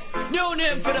brings. New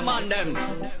name for the man them.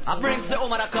 I brings the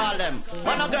woman I call them.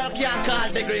 But no girl can't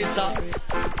call the greaser.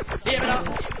 Hear me now.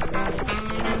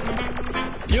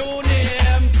 New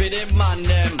name for the man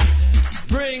them.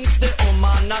 Brings the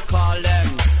woman I call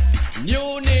them.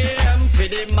 New name for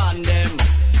the man them.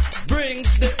 Brings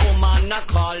the woman I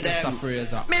call them.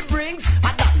 Me brings,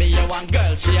 I thought me you one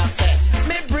girl she a say.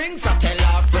 Me brings, I tell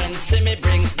her friends see me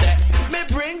brings that. Me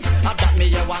brings, I thought me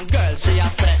you one girl she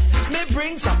a say. Me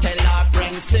brings, I tell her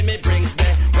friends see me brings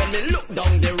that. When me look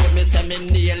down the road me say me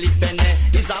nearly penny.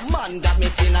 Is a man that me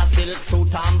seen a silk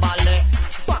suit and ballet.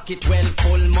 Pocket well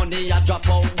full money I drop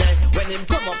out there. When him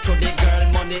come up to the girl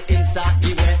money instant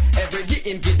give way. Every give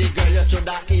him give the girl you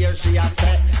shoulda hear she a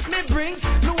say. Me brings,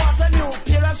 no want a new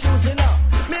pair of shoes in her.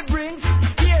 Me brings,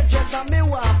 here just a me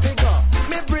want figure.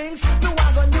 Me brings, me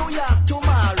want go New York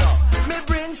tomorrow. Me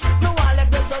brings, me want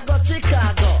left this so go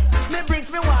Chicago. Me brings,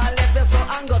 me want left this so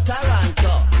and go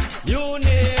Toronto. You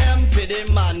name for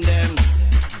the man them.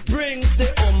 Brings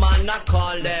the woman I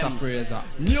call them.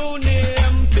 New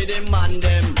name for the man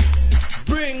them.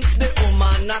 Brings the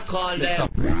woman I call them.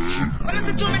 Well,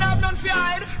 listen to me now, I've done for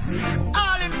hide.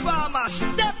 All in farmer,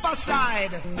 step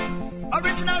aside.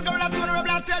 Original girl, I'm doing a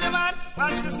rebel, I'll tell you, man.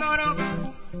 Watch this now.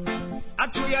 I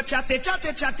chew your chatty,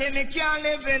 me can't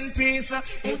live in peace.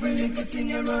 Every little thing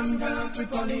you run down to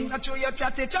police. I chew your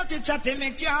chatty,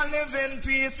 me can't live in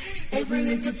peace. Every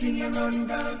little thing you run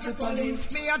down to police.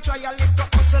 Me I try a little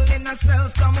hustle in a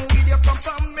sell some weed. You come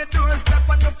from me doorstep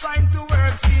and you find to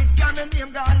work. See, can me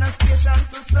name gone a station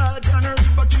to surgeon.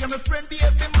 But you my friend, be a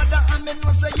mother, and me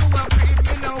know say you a breed.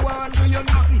 Me no want do you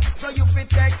nothing, so you fit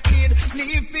take heed.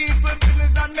 Leave people business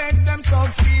and make them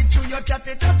succeed. Chew your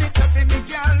chatty, me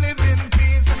can't live in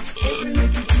peace. Every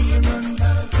little thing you run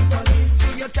down to police.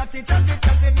 Chew your chatty,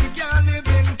 me can't live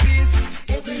in peace.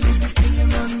 Every little thing you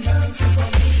run down to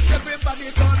police. Everybody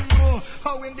don't know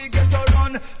how in the ghetto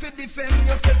run. Fi defend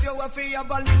yourself, you have to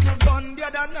have a little gun. The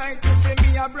other night you see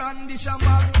me a brandish a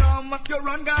magnum. You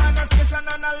run Ghana station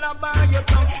and a laba your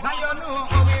tongue. And you know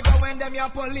how we go when them your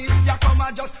police. You come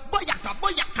and just boyaka,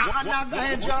 and a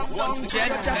guy jump down. Chew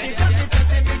your chatty,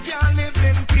 me can't live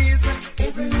in peace.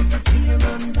 Every little thing you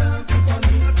run down to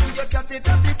police. Chew your chatty,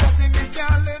 me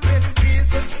can't live in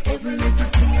peace. Every little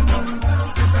thing you run down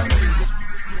to police.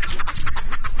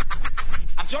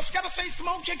 Just gotta say,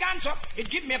 smoke your ganja. It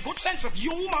give me a good sense of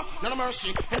humor. None of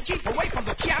mercy. And keep away from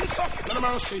the cancer. None of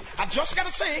mercy. I just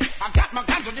gotta say, I got my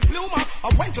ganja diploma.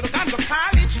 I went to the ganja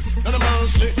college. None of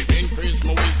mercy. Increase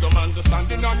my wisdom,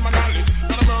 understanding, and my knowledge.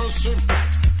 None of mercy.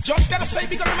 Just gotta say,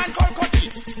 because a man called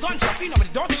Cutty. Ganja, you know, but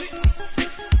don't see.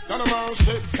 None of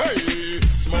mercy. Hey,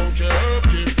 smoke your herb,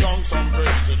 give down some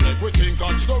praises. Make we think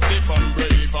constructive and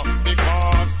brave.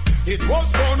 Because it was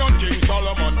born on King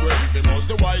Solomon grave. He was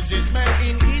the wisest man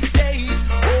in his days.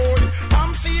 Oh,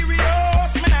 I'm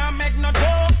serious, man, I make no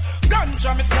joke.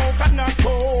 Ganja me smoke and not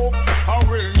coke. I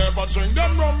will never drink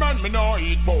them rum and me no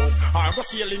eat both. I go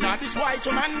sailing on this white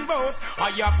man boat.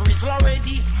 I have reason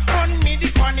already on me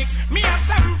the chronic. Me have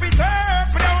some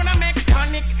preserve, but I wanna make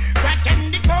tonic. Crack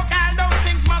and the coke, all those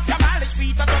things must have all his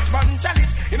feet. A Dutch bun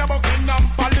chalice in a Buckingham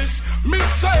Palace. Me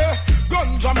say,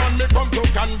 ganja man me come to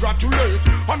congratulate.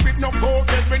 And with no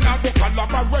coke, we not go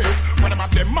collaborate. When them a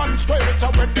demonstrate, or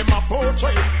when them a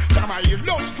portray. Some a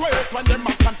illustrate, when them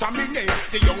a contaminate.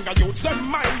 The younger youths, them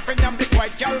mind, when them be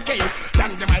quite calculate.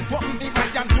 Then them I walk the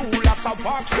iron tool as a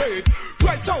fox rate.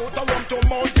 Right out, I want to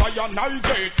Mount Zion,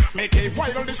 Night. Make it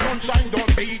while the sunshine, don't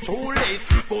be too late.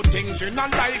 right. Good things in a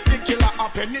life, the killer a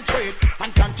penetrate.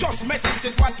 And can just message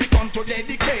is what we come to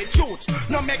dedicate. Youth,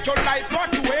 no make your life go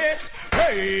to waste.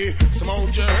 Hey,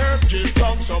 smoke your herb, give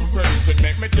down some praise. It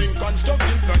make me think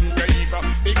constructive and brave.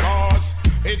 Because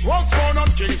it was born on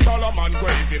King Solomon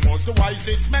grave. He was the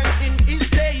wisest man in his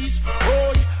days.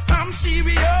 Oh, I'm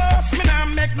serious, me nah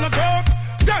make no joke.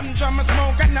 Ganja me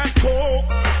smoke and not coke.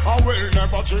 I will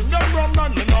never drink the rum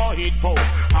and me no eat pork.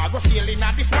 I go sailing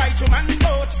at this white human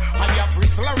boat. I have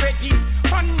bristle already,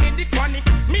 on me the chronic.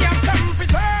 Me have some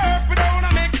preserve, we don't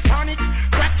make tonic.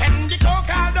 Crack and the coke,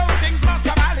 all those things must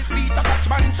have Alice. Peter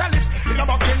Dutchman chalice, in a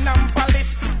Buckingham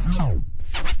Palace.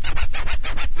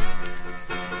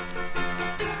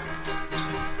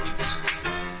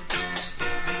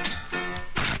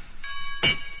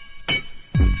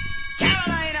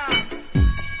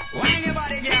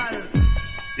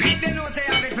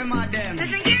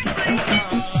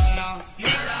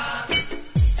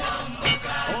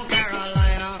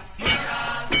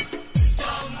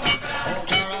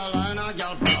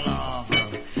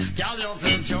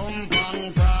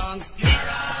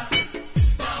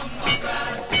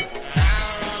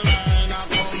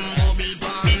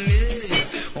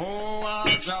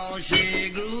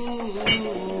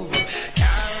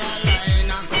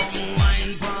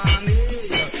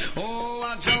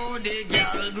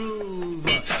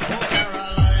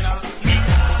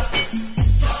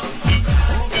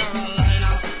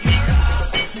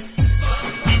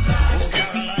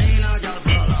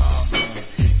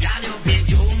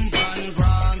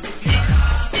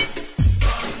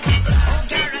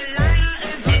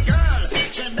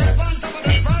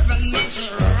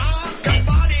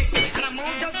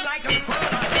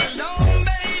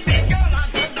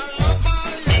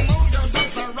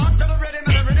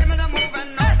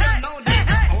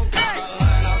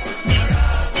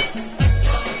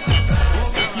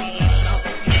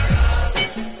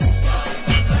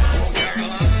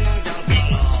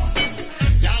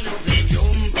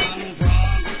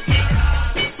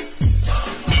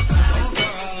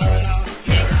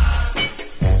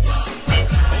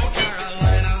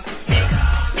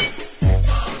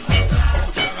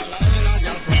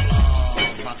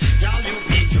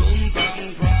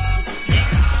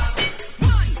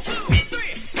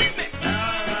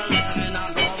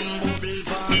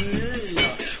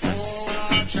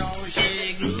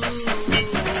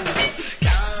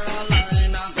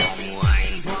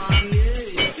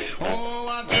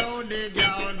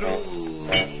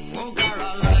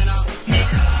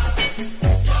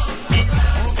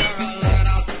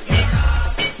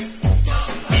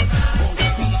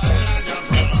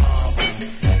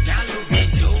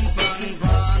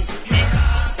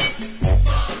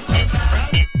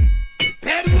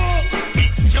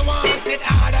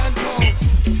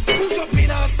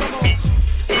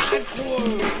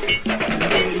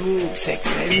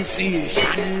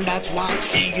 sensation, that's what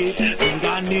she get.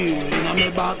 Fingernail in my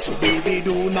back, so baby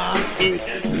do not quit.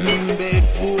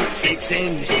 Bedroom sex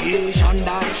sensation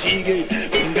that she get.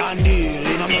 Fingernail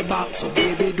in my back, so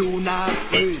baby do not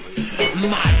quit.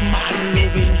 Madman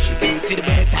loving, she get it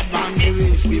better than the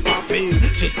rest. We pop in,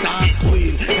 she starts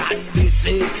queen. Got the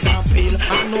sex appeal,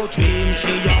 I know train,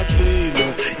 she a train.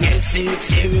 Yes, it's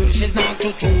real, she's not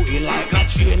too it like a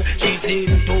train. She's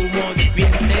in too much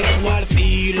pain, sexual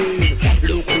feeling.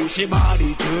 Look how she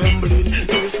body trembling,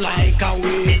 just like a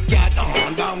wave cat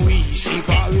on the wheel, she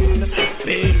falling.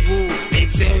 Bedroom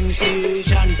sex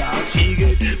sensation that she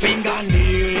get.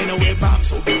 Fingernail in her back,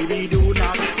 so baby do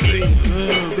not quit.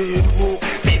 Bedroom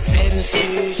sex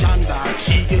sensation that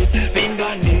she get.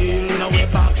 Fingernail in her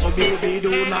back, so baby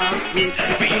do not quit.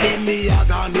 Feeling the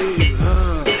agony,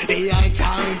 the high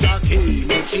time jockey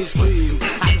make she scream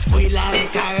and squeal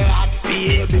like a rat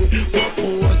baby.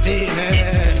 Proposing,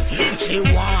 she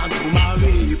want to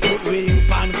marry, put ring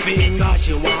pan finger,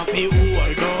 she want to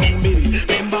hold on me.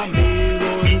 Remember me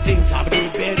run things up the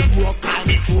bedroom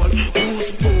control.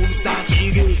 Goosebumps that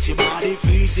she get, she body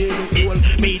freezing cold.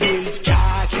 Me this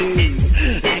catching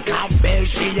like a bell,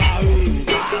 she a ring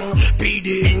bang,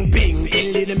 beating ping.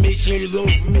 In little me she love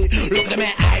me, look at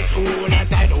my eyes full and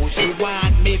tight. Oh, she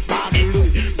want me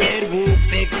badly. Bedroom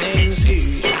sex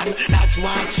sensation, that's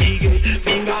what she get.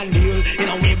 Fingernail in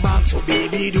a way back, so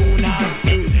baby do not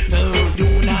do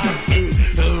not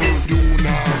do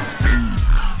not.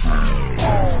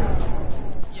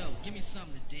 Yo, give me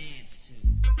something to dance to.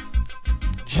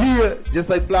 Yeah, just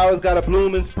like flowers gotta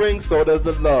bloom in spring, so does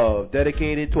the love.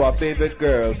 Dedicated to our favorite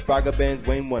girl, Spragga Benz,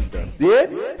 Wayne Wonder. See it?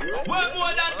 Work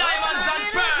more than diamonds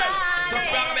and pearls. To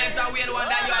Spragga Benz and Wayne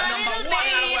Wonder, you are number one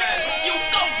in the world. You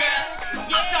go, girl.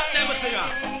 You top never singer.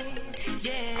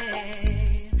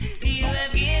 You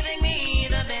have given me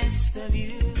the best of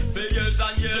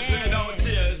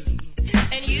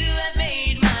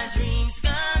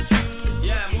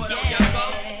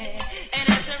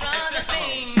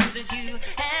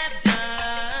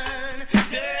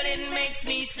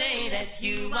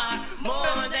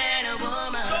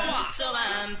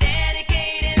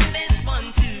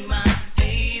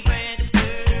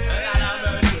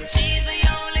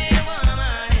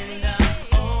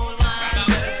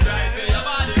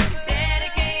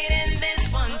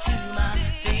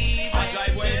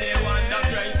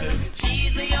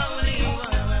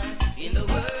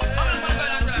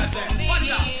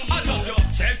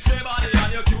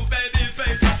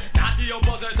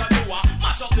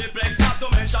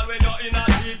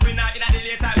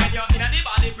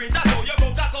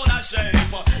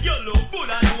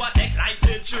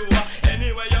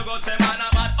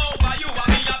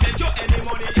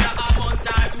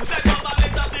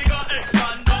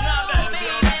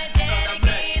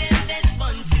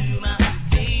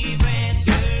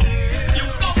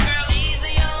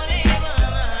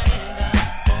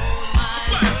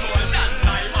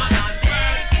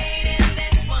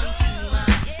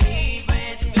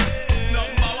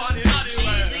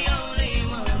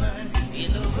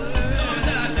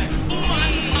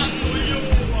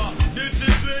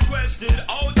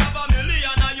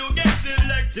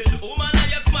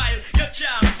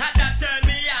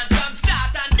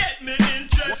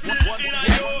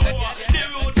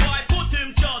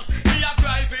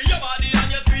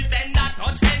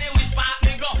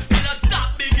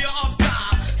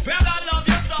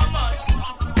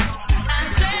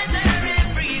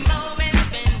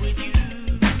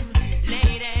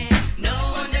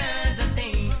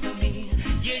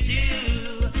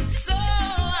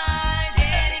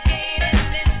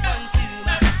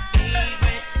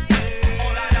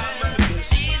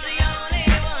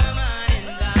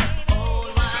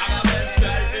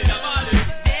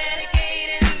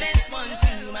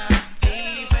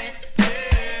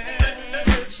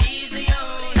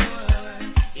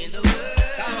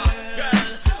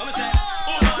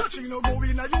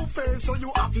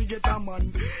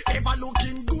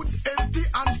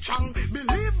strong.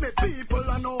 Believe me, people,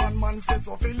 I know one man says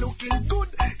so feel looking good.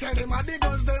 Tell them how the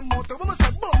girls them motor. We must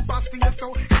have bumper space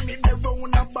so I need them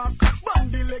round the back.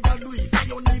 Bandy leg a do it, I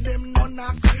don't need them no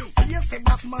knock. We say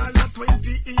that small at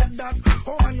 28 that.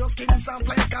 Oh man, your skin soft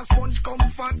like a sponge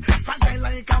comfort. Fragile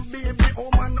like a baby, oh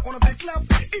man, on the clap.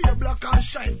 Ear black and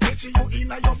shine, catching you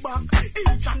in your back.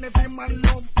 Each and every man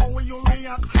love how you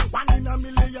react. One in a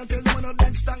million, tell them no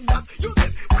dead stand that. You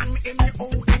get man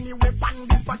anyhow, any weapon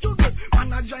this but you get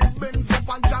man a giant Benz up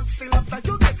and Jack Silver.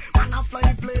 You get man a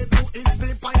fly plane to is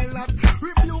the pilot.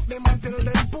 Rebuke them and tell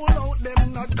them pull out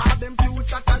them not. Call them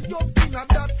future and you in a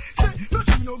that. Say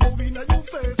nothing no go in a you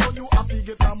face so you happy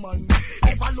get a man.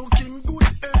 Ever looking good,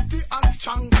 healthy and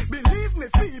strong. Believe me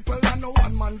people, I know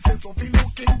one man says so feel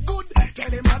looking good. Tell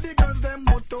them how the girls them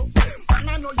motto. Man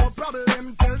I know your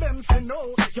problem, tell them say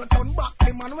no. You turn back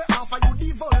the man we offer you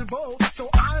the Volvo. So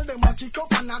all them a kick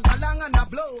up and a galang and a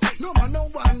blow. No man no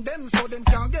want them so them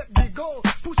can't get the go.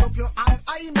 Push up your hand,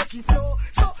 I make it flow.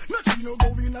 So nothing no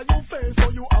go in a your face so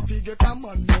you happy get a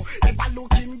man no. If I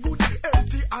looking good,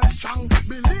 healthy and strong.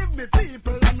 Believe me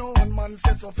people, I know one man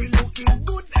says so feel looking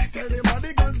good. Tell them how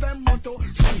the girls them motto.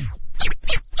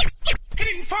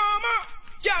 Informer,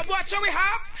 yeah, watch what we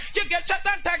have. You get shot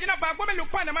and tagging a bag. When me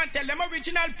look on them and tell them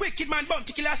original wicked man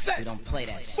bounty killer set. We don't play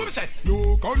that. What me say?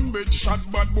 No gun bitch shot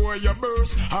bad boy you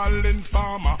burst. All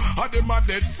informer, a them a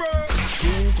dead first.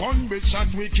 No gun bitch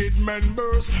shot wicked men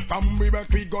burst. From we back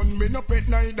we gun me no pet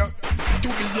neither. To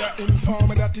be your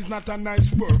informer that is not a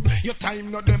nice work. Your time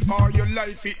not there for your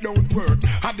life it don't work.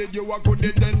 How did you a go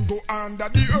dead then go under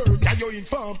the earth? Are you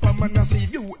informer man I see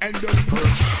you and the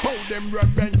perch. How them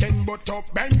red bank and butt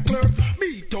up bank clerk.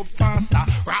 Beat up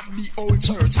faster. The old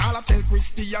church, all I tell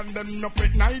Christian, them no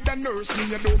pet neither nurse,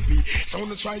 me a dopey. So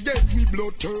no try get we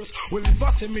blood thirst. We live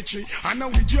a cemetery, and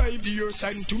now we drive the earth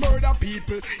and to murder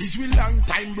people. Is we long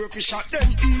time work, we shot them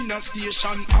in a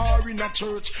station or in a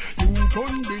church. You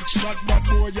gun bitch shot that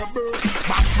boy your birth.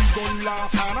 Back we gun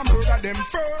last and I murder them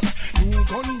first. You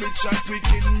gun bitch shot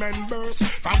wicked members.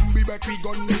 From we back we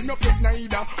gun, me no pet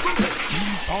neither.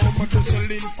 Informer to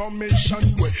sell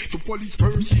information way to police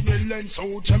personnel and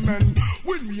soldier men.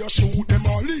 When we a shoot them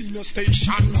all in a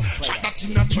station. Shot that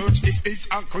in a church if it's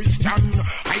a Christian.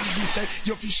 I do say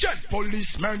you fi shed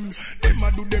policemen. Them a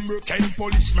do them work and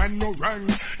policemen no run.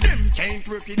 Them can't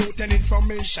work without any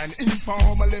information.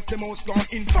 Informer left them house gone.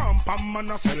 Inform Pam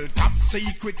and a sell top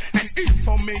secret and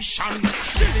information.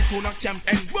 Sell it on a camp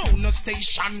and round a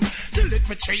station. Sell it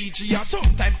for 3G or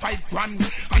sometime 5 grand.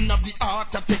 And have the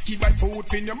art of take it by food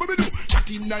finger. Me do shot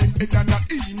in 9 head and a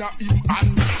in a him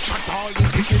hand. Shot all the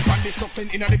wicked and the suffering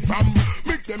in the pram.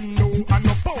 Make them know and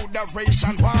no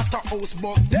powderation. Waterhouse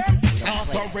but them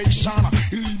alteration,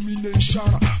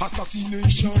 elimination,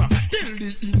 assassination. Tell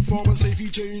the informer say he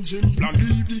change him plan.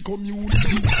 Leave the community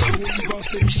to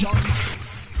station.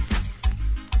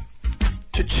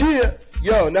 Cheer.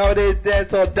 Yo,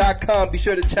 NowadayzDancehall.com. Be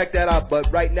sure to check that out.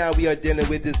 But right now we are dealing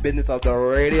with this business of the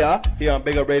radio here on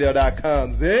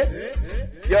BigUpRadio.com.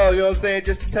 Yo, you know what I'm saying?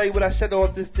 Just to tell you what I shut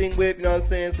off this thing with, you know what I'm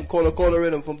saying? Some Cola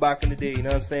rhythm from back in the day, you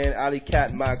know what I'm saying? Ali Cat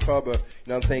and Mike Carver, you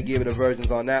know what I'm saying? Gave it the versions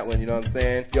on that one, you know what I'm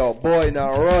saying? Yo, boy,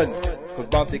 now run, because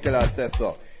Bounty Killer says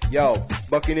so. Yo,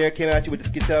 Buccaneer came at you with the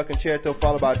Guitar Concerto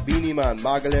followed by Beanie Man,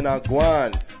 Magdalena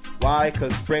Guan. Why?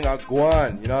 Because spring are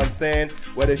gone, you know what I'm saying?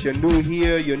 Whether it's your new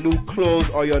hair, your new clothes,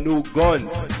 or your new gun,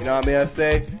 you know what I mean? I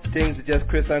say, things are just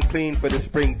crisp and clean for the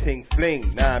spring ting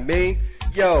fling, know what I mean?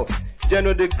 Yo,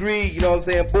 General Degree, you know what I'm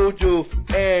saying? Boju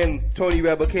and Tony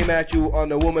Rebel came at you on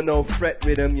the Woman No Fret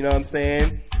rhythm, you know what I'm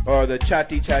saying? Or the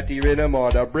Chatty rhythm,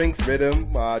 or the Brinks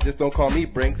rhythm, just don't call me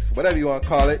Brinks, whatever you want to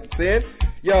call it, see?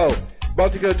 Yo,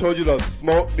 Bounty Killer told you to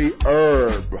smoke the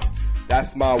herb,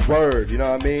 that's my word, you know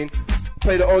what I mean?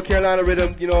 Play the old Carolina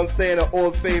rhythm, you know what I'm saying, an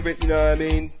old favorite, you know what I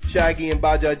mean? Shaggy and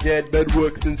Baja Jet,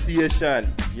 Bedwork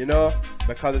Sensation, you know?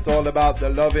 Because it's all about the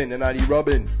loving and not the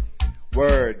rubbing.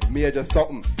 Word, me are just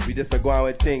something, we just are going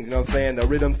with things, you know what I'm saying? The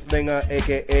rhythm slinger,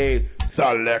 aka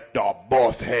Selector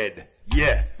Boss Head,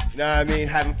 yeah. You know what I mean?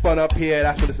 Having fun up here,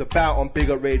 that's what it's about on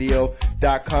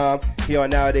BigUpRadio.com, here on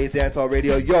Nowadayz Dancehall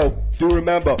Radio. Yo, do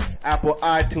remember, Apple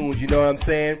iTunes, you know what I'm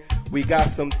saying? We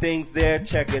got some things there,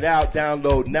 check it out,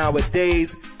 download Nowadayz,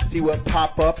 see what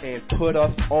pop up and put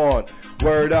us on.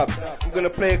 Word up. I'm gonna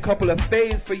play a couple of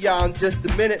faves for y'all in just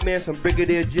a minute, man. Some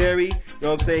Brigadier Jerry, you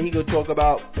know what I'm saying? He gonna talk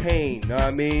about pain, you know what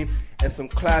I mean? And some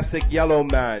classic Yellow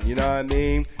Man, you know what I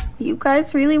mean? You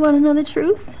guys really want to know the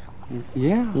truth?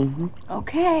 Yeah. Mm-hmm.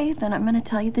 Okay, then I'm gonna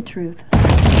tell you the truth.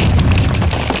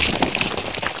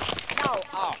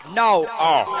 No.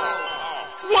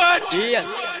 What? Yes.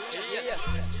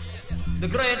 The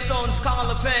great sounds call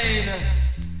the pain.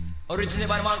 Originally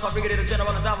by the man called Brigadier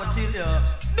General of Davantilia.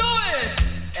 Do it!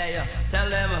 Hey, tell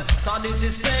them, cause this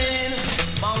is pain.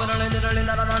 Bang with a little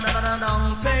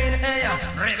down pain. Hey,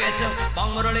 ribbit.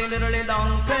 Bang with a little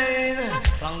down pain.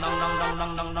 Dong, dong, dong, dong,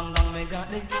 dong, dong, dong, dong. Me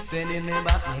got the pain in me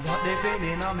back. Me got the pain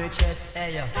in my chest.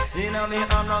 Hey, in me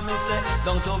arm, me say,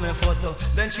 down to me foot.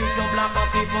 Then shoot some black up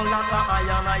people like a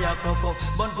iron, I cocoa.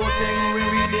 But good thing we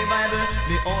read the Bible,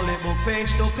 the only book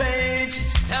page to page.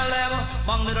 Tell them,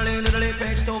 bang little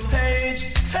page to page.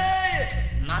 Hey!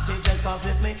 Nothing can cause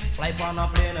it me. Fly on a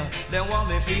plane, they want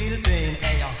me feel pain.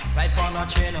 Hey, fly on a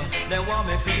train, they want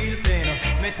me feel pain.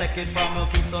 Me take it from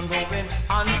Kingston going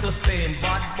on to Spain.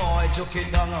 Bad boy, joke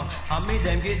it down, and me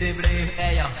them give the blame.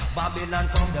 Hey, Babylon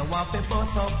come, they want me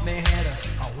bust up me head.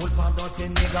 A whole pan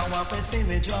dirty nigga want me see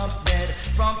me drop dead.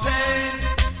 From pain.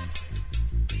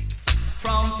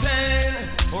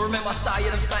 Oh, remember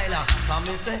style of styler. Come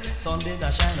me say, sun did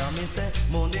a shine, and me say,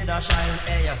 moon did a shine,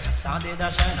 hey. Star did a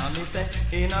shine, and me say,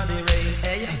 inna the rain,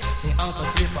 hey. The ankle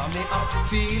slip on me up,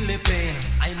 feel the pain.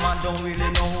 I man don't really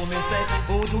know who me say,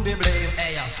 who to be blame,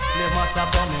 hey. Slave master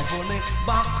come and pull me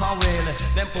back away.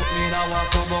 Them put me in a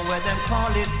cover where them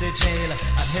call it the jail.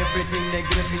 And everything they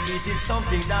give me, it is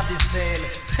something that is stale.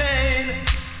 Pain,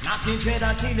 nothing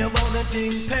better tell you about the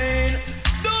thing, pain.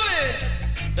 Do it!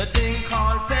 The thing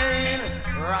called pain,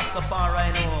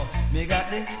 Rastafari know. Me got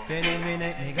the pain in me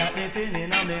neck, me got the pain in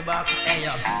me back. Hey,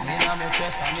 inna me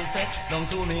chest, and me say,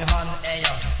 down to me hand. Hey,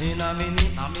 inna me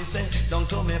knee, and me say, down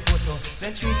to me foot.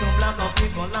 Then treat them black up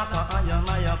people like a iron,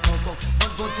 a cocoa.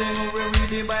 But good thing we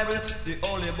read the Bible, the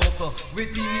holy book.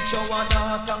 We teach our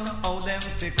daughter how them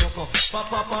fi cocoa.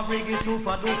 Papa bring it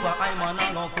super duper, I'm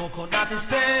a no cocoa. That is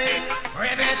pain.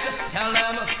 Ribbit, tell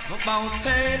them about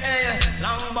pain. Hey,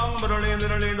 slang bang, but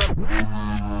little.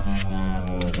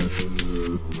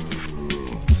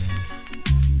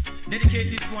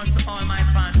 Dedicate this one to all my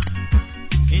fans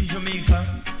in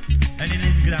Jamaica and in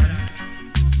England,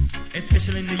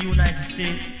 especially in the United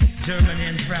States, Germany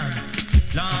and France.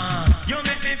 Lord, you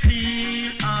make me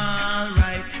feel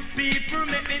alright. People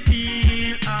make me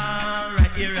feel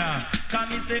alright. Era,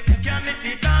 come and say, who can make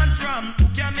the dance from? Who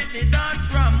can make the dance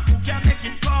from? Who can make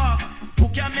it pop? Who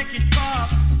can make it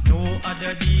pop? No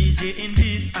other DJ in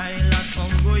this island.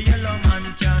 Go yellow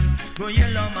man can. Go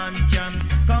yellow man can.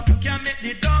 Come, who can make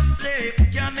the dub play? Who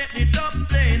can make the dub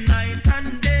play? Night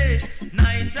and day.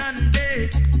 Night and day.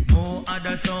 No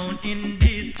other sound in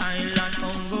this island.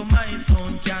 Go my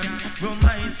sound can. Go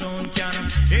my sound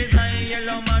can. Is I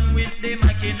yellow man with the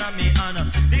mic in a me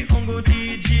hand. The Congo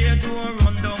DJ do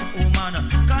run down woman.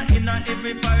 Cause in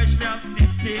every parish me have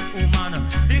 60 woman.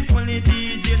 The only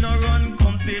DJ no run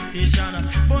competition.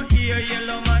 But here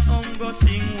yellow man go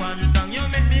sing one song. You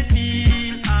make me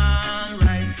feel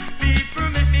alright. People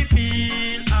make me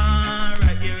feel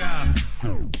alright.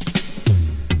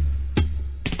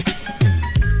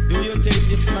 Do you take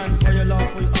this man for your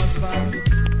lawful husband?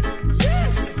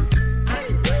 Yes, I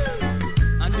do.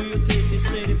 And do you take this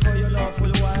lady for your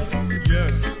lawful wife?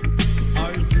 Yes, I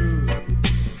do.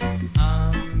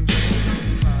 I'm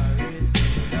getting married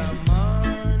in the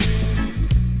morning.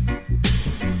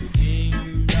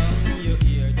 Ding dong, you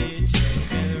hear the church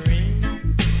bell ring.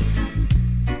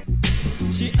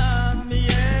 She asked me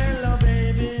yellow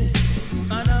baby,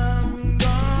 and I'm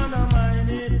gonna mind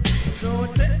it. So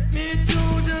take me to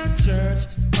the church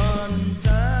on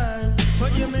time.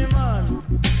 But you me man,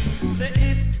 say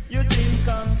if you think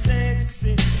I'm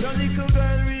sexy, your little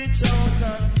girl reach out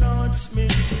and touch me.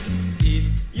 If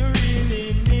you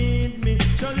really need me,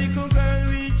 your little girl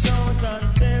reach out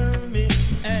and tell me.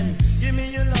 And give me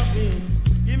your loving,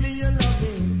 give me your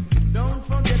loving. Don't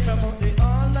forget about the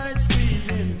all night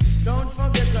squeezing. Don't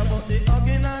forget about the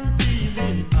hugging and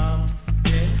teasing. I'm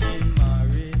getting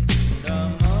married in the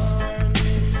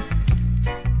morning.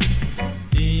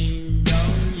 Ding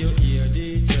dong, you hear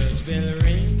the church bell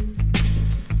ring.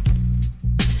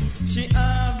 She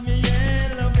have me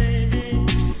yellow baby,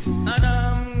 and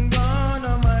I'm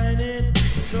gonna mind it.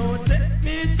 So take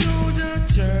me to the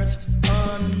church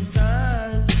on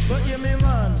time. But you me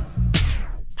man.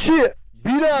 Shit,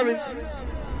 beat Armin.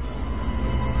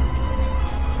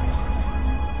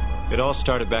 It all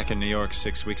started back in New York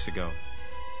 6 weeks ago.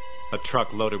 A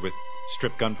truck loaded with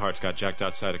stripped gun parts got jacked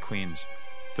outside of Queens.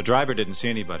 The driver didn't see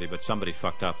anybody, but somebody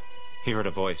fucked up. He heard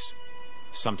a voice.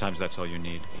 Sometimes that's all you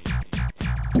need.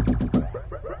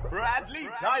 Bradley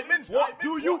Diamonds, what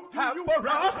do you have for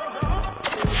us?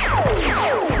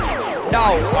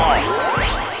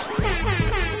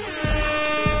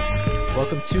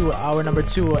 Welcome to hour number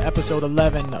 2, episode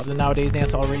 11 of the Nowadayz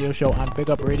Dancehall radio show on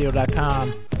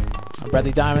BigUpRadio.com. I'm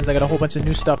Bradley Diamonds. I got a whole bunch of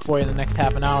new stuff for you in the next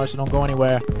half an hour, so don't go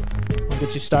anywhere. We're going to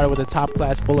get you started with a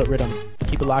top-class bullet rhythm.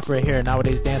 Keep it locked right here.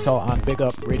 Nowadayz Dancehall on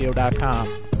BigUpRadio.com.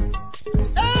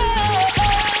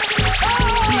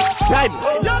 Time.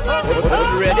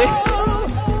 Ready?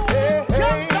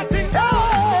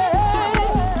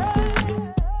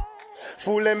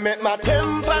 Fully make my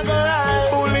temper go right.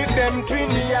 Fully them twin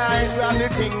the eyes. Grab the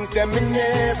things them in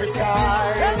every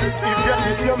side.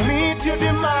 If you meet your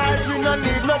demise, we no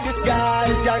need no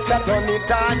disguise. Just a turn it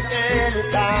on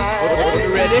anytime.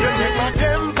 Ready? Make my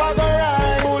temper go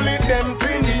right. Fully them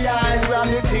twin the eyes. Grab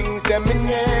the things them in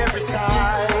every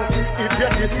side.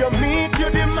 If you meet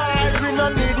your demise, we no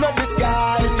need no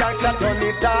disguise. Just a turn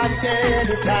it on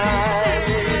anytime.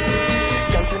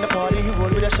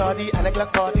 With a shawty and a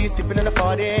Glock party, sipping in the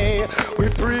party. We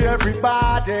free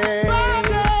everybody.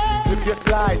 Slip your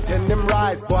slide, send them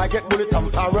rise. Boy, get bullet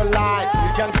and paralyzed.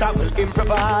 We can't stop, we'll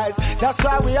improvise. That's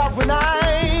why we have a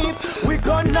knife. We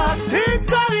gonna stick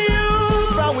on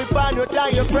you. From we find you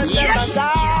down your friends and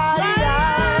die.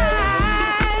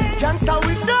 Can't stop,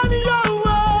 we done your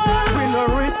work. We no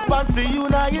response to you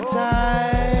now your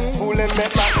time. Fully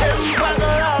make my temper go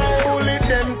right. Fully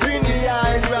them between the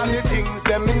eyes. Grab the things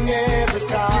them in every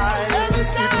time.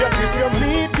 If you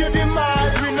meet your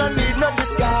demise, we no need no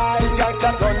disguise. Just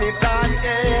a turn it on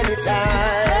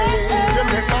anytime. You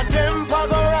make my temper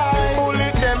go right.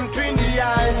 Fully them between the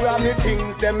eyes. Grab the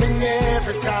things them in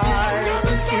every time.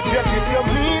 If you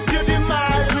meet your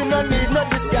demise, we no need no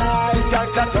disguise.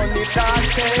 Just a turn it on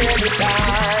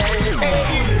anytime.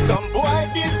 Hey, some boy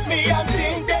diss me and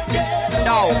think they get away.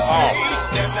 No.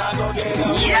 Them not gonna get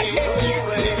away.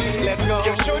 Let's go.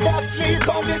 You should have sleep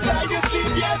on the side you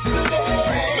sleep yesterday.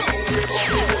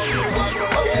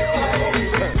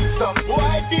 Some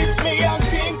boy diss me and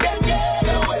think they get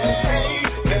away.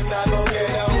 Them not gonna get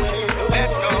away.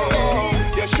 Let's go.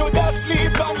 You should have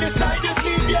sleep on the side you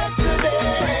sleep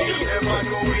yesterday. Never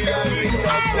know we are in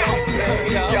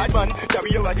the yard man,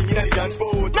 carry your body in a dance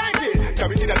boat. 90,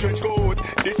 carry it in a trench coat.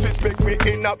 Disrespect me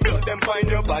in a blood, them find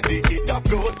your body in a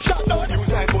float. Shut down, use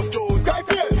time for toes. Cry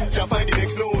fear, you find the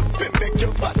next note. Make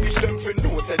your fatish them for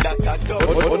no, say that's a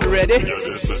dog. Ready? You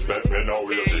disrespect me now,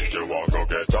 you think you want to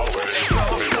get away.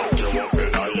 Me don't you up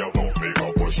in a your mouth, me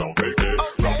go push on biggie.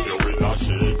 Wrap you in a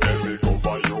sheet, then me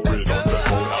cover you with a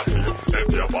team. If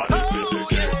your body to the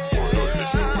game, you don't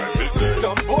listen when me say.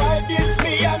 Some boy diss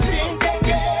me and think they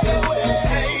get away.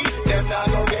 Them not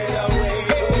gonna get away.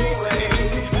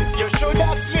 You should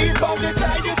have sleep on the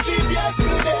side you sleep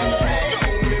yesterday.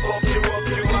 Me buff you up,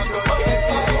 you are gonna get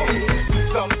away.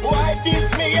 Some boy diss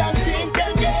me and think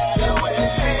they get away.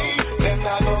 Them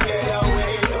not gonna get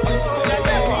away.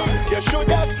 You should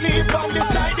have sleep on the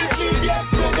side you sleep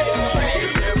yesterday.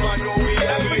 You never know we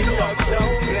have been stuck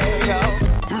down there.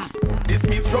 This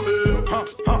means trouble,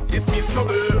 this means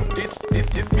trouble. This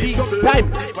means trouble. Time.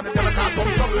 This one is gonna cause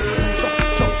some trouble.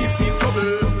 This means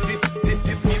trouble.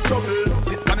 This means trouble.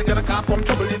 This one is gonna cause some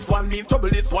trouble. This one means trouble.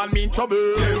 This one means trouble.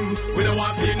 We don't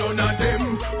want to see none of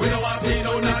them. We don't want to see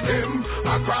none of them.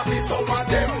 Across this over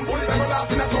them. Bullets are gonna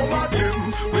laugh in a over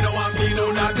them. We don't want to see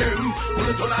none of them.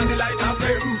 Bullets turn on the light of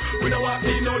them. We don't want to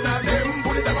see none of them.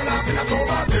 Bullets are gonna laugh in a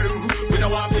over them. We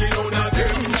don't want to see none of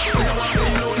them. We don't want to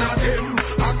see none of them.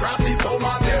 Across this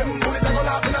over them. Bullets are gonna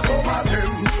laugh in a over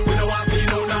them. We don't want to see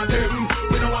none of them.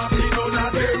 We don't want to see none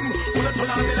of them. Bullets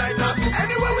turn on the light of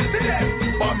anywhere we see them.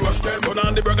 Bomb rush them. Turn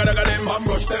on the burger daga them. Bomb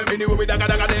rush them. Anywhere we daga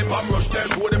them. Bomb rush them.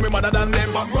 Show them we better than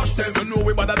them. Bomb rush them. You know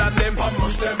we better than them. Bomb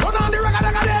rush them. Turn on the burger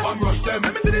daga them. Bomb rush them.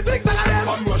 Let me see the six daga them.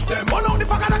 Bomb rush them. Burn out the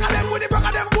fucker daga them. With the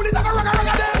burger them. Bullet daga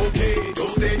raga them. Okay,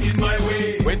 don't stay in my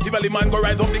way. When Tivoli man go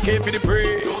rise up the cave for the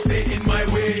prey. Don't stay in my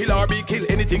way. Kill or be kill.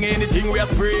 Anything we are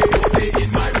spray. Don't stay in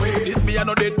my way. This me a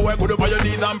no dead boy. Go over your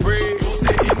knees and pray. Don't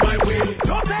stay in my way.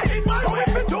 Don't stay in my way.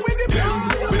 We doing the them.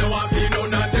 We don't want to see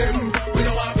none of them. We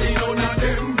don't want to see none of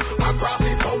them. Across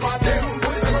this over them.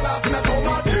 Bullets are gonna laugh in a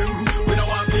over them. We don't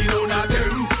want to see none of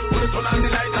them. Bullets turn on the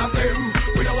light of them.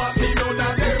 We don't want to see none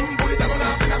of them. Bullets are gonna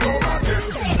laugh in a over them.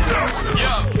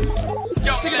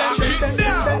 Yo,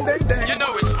 you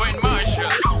know it's Wayne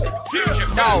Marshall. Future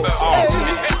No.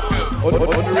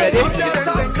 Ready?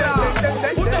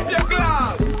 Put up your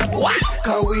glass.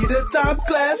 Cause we the top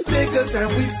class figures and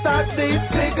we start these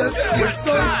figures. It's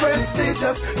so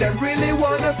prestigious, they really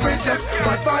wanna fridge us.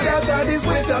 But fire God is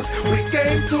with us, we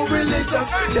came to religious.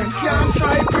 Them can't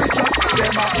try bridge us,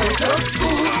 them are put us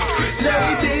school.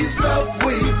 Ladies love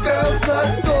we, girls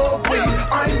adore we.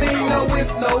 I mean no if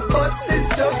no, but it's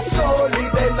just surely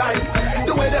they like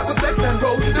the way that we flex and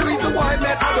roll. The reason why,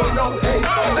 man, I don't know. Hey,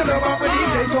 the number of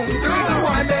DJ Tone. The reason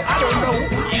why, man, I don't know.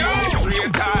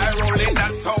 Straight eye rolling,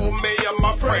 that's how me and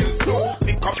my friends do.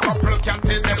 Pick up couple cats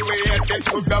and then we headed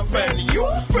to the venue.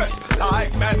 Fresh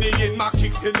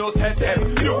You know, said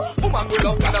them, you, woman will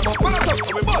love and I'm up and I'm up, so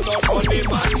we ball out on the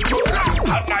man.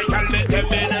 And I can let them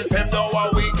in and them know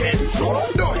what we get through.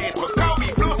 No hate for how we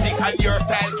floating and your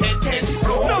style can catch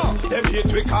flow. No, them hate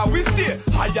we cause we stay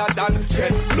higher than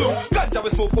jet blue. Ganja we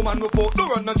smoke, woman we folk,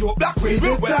 no run no joke, black we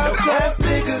will well gas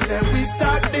figures and we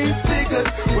stock these figures.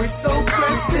 We're so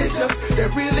prestigious, they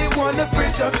really wanna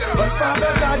bridge us. But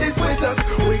Father God is with us,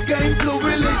 we came to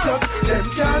religious. Them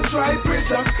can't try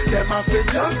bridge us, them have to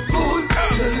just fool.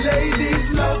 The ladies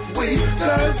love we,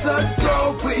 girls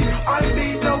adore we. I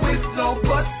mean no it's no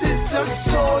but it's just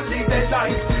surely they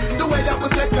like the way that we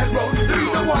flex and roll. The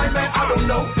reason why man I don't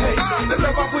know, hey, the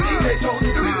love up with the tone.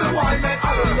 The reason why man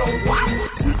I don't know, wow.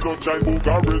 We no giant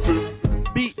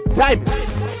boogarism. Beat time.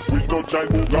 We no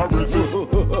giant boogarism.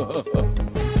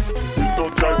 We no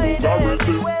giant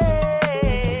boogarism.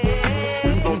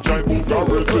 We no giant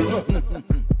boogarism.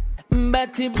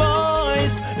 Batty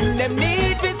boys, them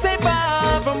need to stay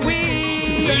far from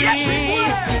we.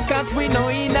 Cause we know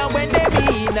inna when they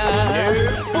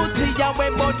inna. Pussy ya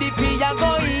when body ya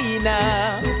go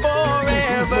inna.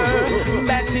 Forever.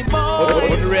 Batty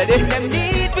boys, ready? them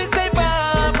need to stay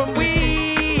far from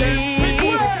we.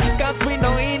 Cause we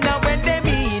know inna when they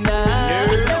inna.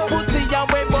 Pussy ya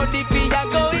when body ya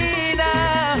go inna.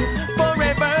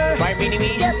 Forever. Why me?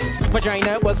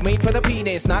 Vagina was made for the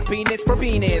penis, not penis for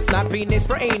penis, not penis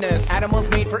for anus. Adam was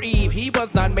made for Eve, he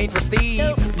was not made for Steve.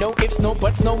 No ifs, no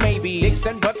buts, no maybe. Dicks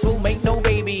and butts will make no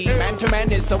baby. Man to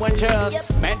man is so unjust.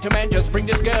 Man to man just bring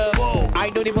disgust. I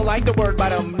don't even like the word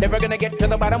bottom. Never gonna get to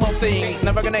the bottom of things.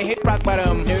 Never gonna hit rock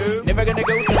bottom. Never gonna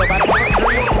go to the bottom of the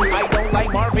street. I don't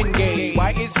like Marvin Gaye.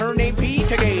 Why is her name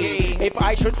Peter Gay? If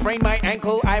I should sprain my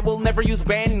ankle, I will never use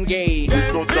Ben Gay.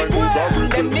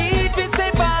 Them need to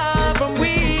stay far from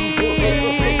we.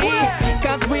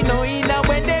 Cause we know inna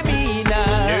when they inna.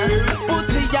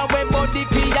 Pussy ya when body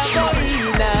ya go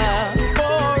inna.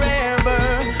 Forever.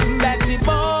 Batty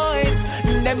boys,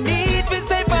 them need to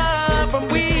stay far from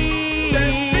we.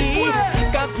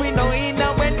 Cause we know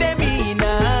inna when they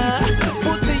inna.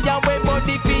 Pussy ya when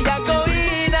body ya go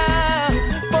inna.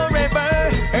 Forever.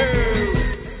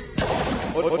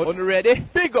 On ready?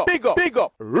 Big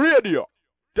up,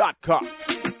 radio.com.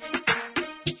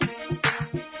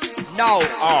 No.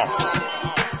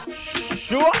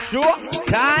 Sure.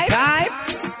 Time.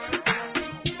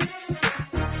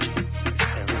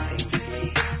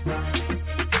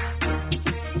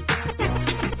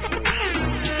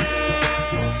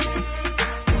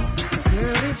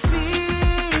 Girl, it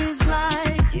feels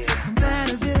like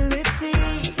compatibility.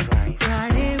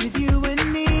 Right here with you and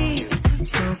me.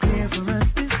 So clear for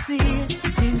us to see.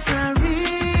 Since I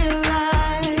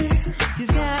realize you've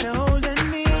got a hold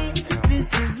on me. This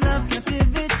is love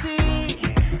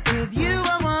captivity. With you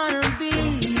I wanna be.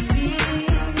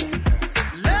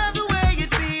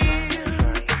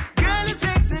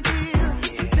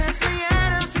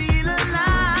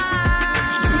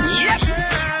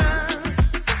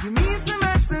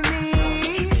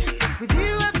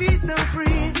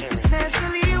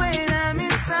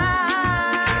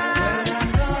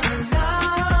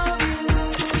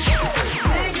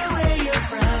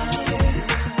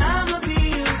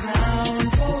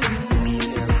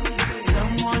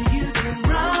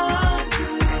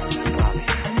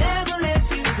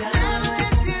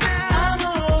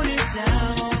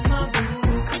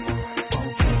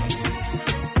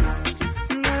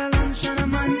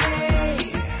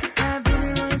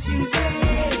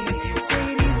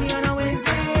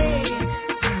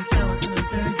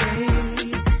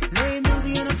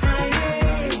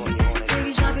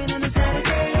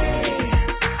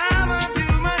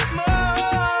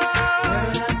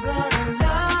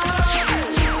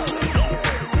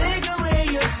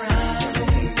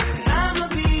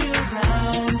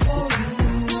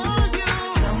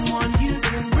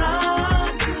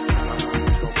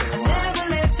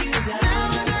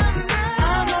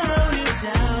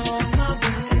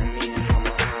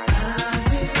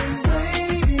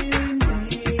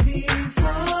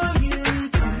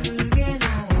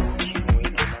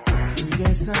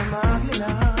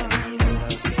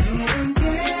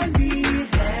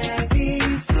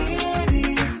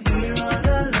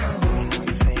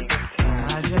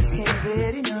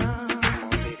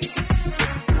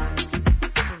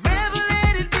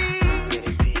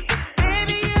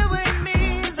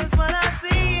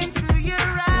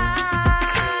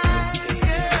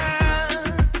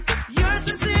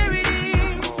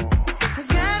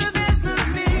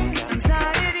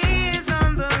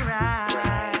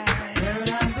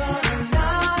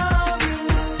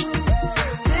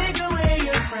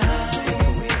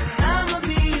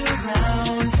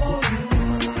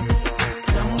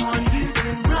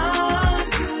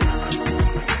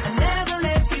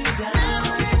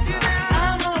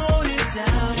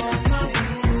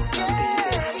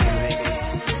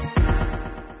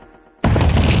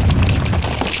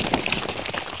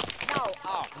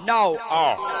 No.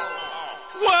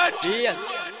 What? Yes.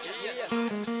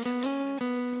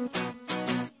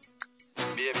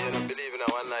 Baby, you don't believe in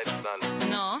a one night stand.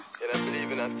 No. You don't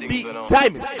believe in a thing, Beat you know.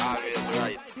 time. Always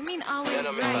right. You mean always You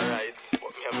know, Mr. right? Right. But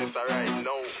me, I'm Mr. Right.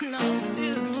 No. No,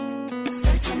 still.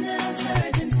 Searching and I'm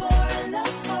searching for a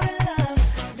love, for a love.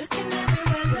 Looking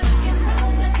everywhere, looking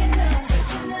round, looking up.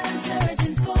 Searching and I'm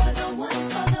searching for the one,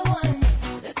 for the one.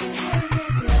 Looking here and there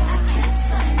till I can't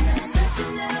find none.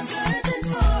 Searching and I'm searching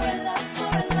for a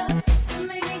love to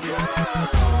make me grow.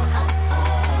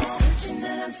 Searching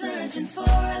and I'm searching for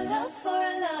a love, for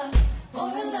a love, for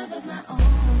a love of my own.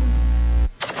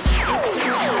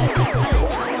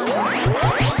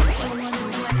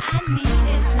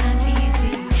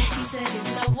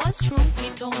 True, he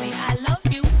told me I love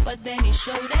you, but then he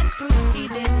showed and proved he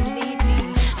didn't need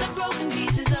me. The broken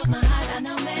pieces of my heart are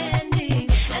now mending,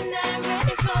 and I'm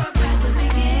ready for a brand new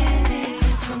beginning.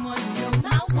 Someone who knows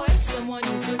my worth, someone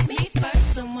who took me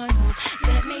first, someone who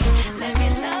let me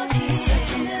love him.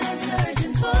 Searching and I'm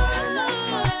searching for a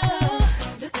love,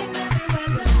 looking everywhere,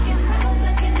 looking round,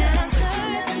 looking and I'm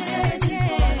searching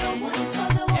for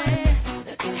the one,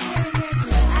 looking here and there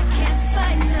till I can't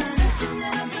find none. Searching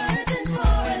and I'm searching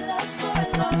for a love, for a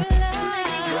love,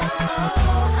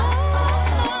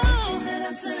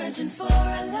 searching for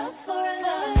a love, for a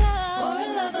love, for a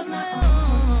love of my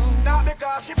own. Not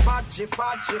because she fat.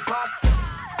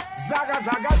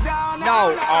 Zaga down.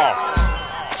 No.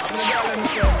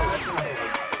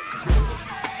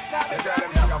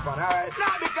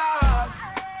 Not because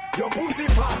your pussy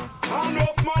fat.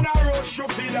 Enough man a rush you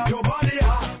feel that your body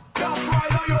hot. That's why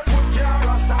now your foot can't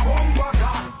rasta home back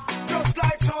up. Just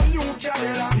like some new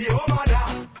Cadillac, the home of that.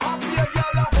 Happy a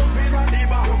girl a put me on the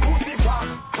back. Your pussy fat.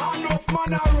 Enough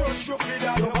man a rush you feel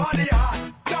that your body hot.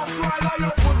 That's why now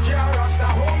your foot can't rasta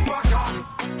home back up.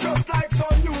 Just like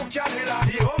some new Cadillac,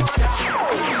 the home of that.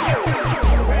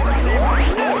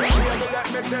 Let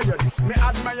me tell you this. Me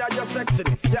admire your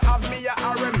sexiness. You have me a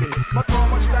R&B. But how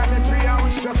much time in prayer I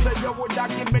wish you said you would have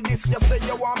give me this. You say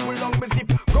you want me long me zip.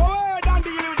 Go ahead and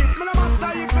deal with it. Me no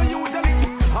matter if you using it.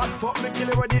 Hot fuck me kill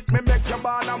it with it. Me make your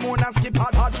bar and moon and skip.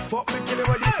 Hot fuck me kill it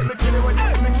with it. Me kill it with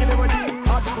it. Me kill it with it.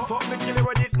 Hot fuck me kill it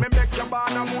with it. Me make your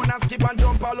bar and moon and skip and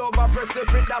jump all over. Press the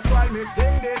fit. That's why me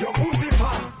sing this. Your pussy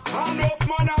fat. Enough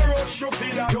man a rush you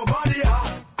feel that your body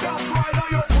hot. That's why now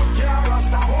your foot can't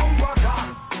rasta home back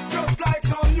up. Just like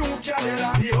some new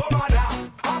Cadillac, the home of that.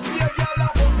 Happy a girl a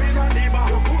put me on the back.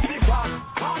 Your pussy fat.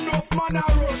 Enough man a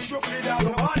rush you feel that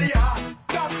your body hot.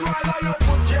 That's why now your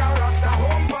foot can't rasta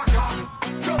home back up.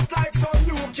 Just like some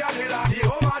new Cadillac, the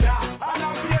home of that. And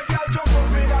happy a girl jump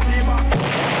up me on the back.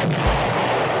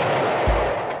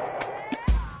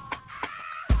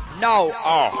 No.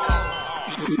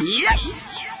 Yes.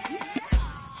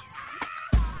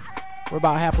 We're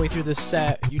about halfway through this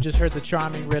set. You just heard the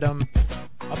charming rhythm.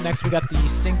 Up next, we got the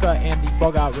Sinka and the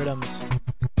Bug Out rhythms.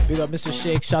 Big up Mr.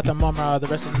 Shake, Shata Mumra, the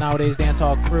rest of the Nowadayz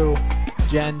Dancehall crew,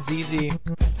 Jen, ZZ,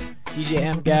 DJ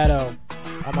M. Gatto,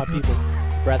 all my people.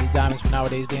 Bradley Diamonds from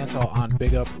Nowadayz Dancehall on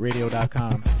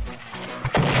BigUpRadio.com.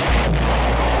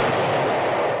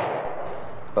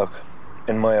 Look,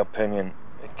 in my opinion,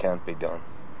 it can't be done.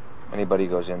 Anybody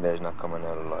who goes in there is not coming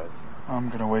out alive. I'm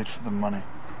gonna wait for the money.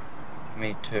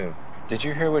 Me too. Did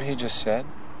you hear what he just said?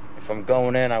 If I'm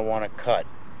going in, I want a cut.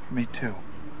 Me too.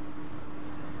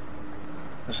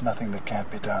 There's nothing that can't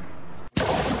be done.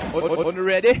 On the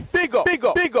ready? Big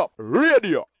up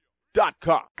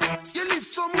radio.com. You live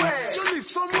somewhere.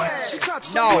 She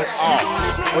touch No.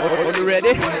 On the ready?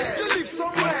 You live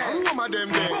somewhere. Who am I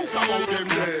them there? Both among them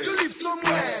there. You live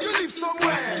somewhere.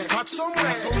 Touch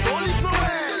somewhere. Don't live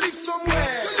nowhere. You live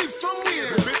somewhere.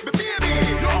 Baby,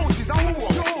 your house is a war.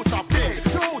 Your house of bed.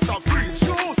 Your house of fridge.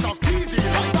 Your house of TV.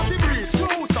 Like that bridge. Your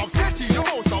house of settee. Your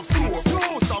house of stove. Your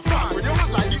house of fan. When you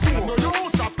hot like the oven. No, your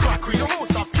house of crackery. Your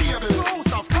house of cable. Your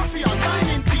house of coffee and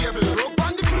dining table. Rug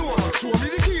on the floor. Show me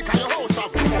the key to your house of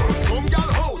door. Some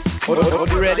girl house. On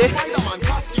the ready? Spider-Man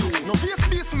costume. No face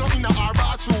space no in our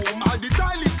bathroom. All the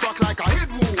tile is back like a head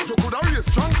wound. You could have raised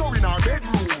Franco in our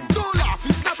bedroom. Don't laugh,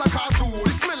 it's not a cartoon.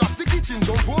 It's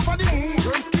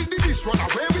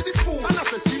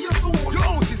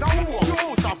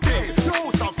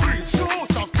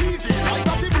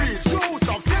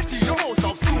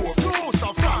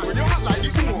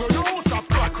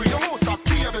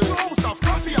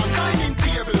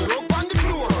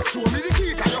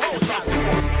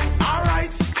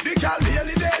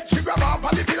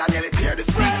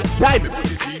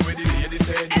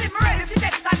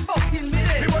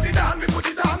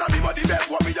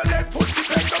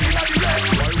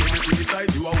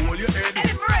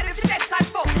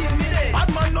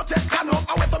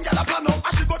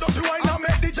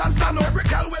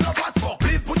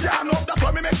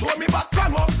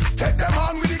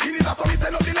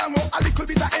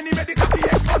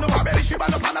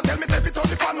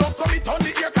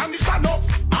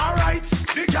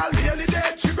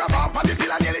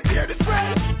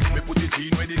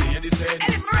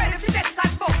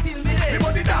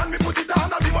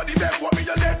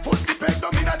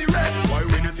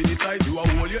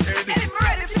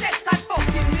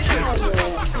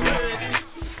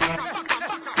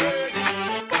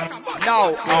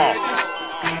Now.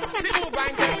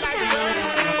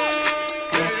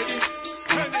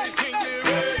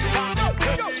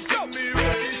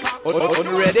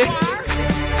 Ready?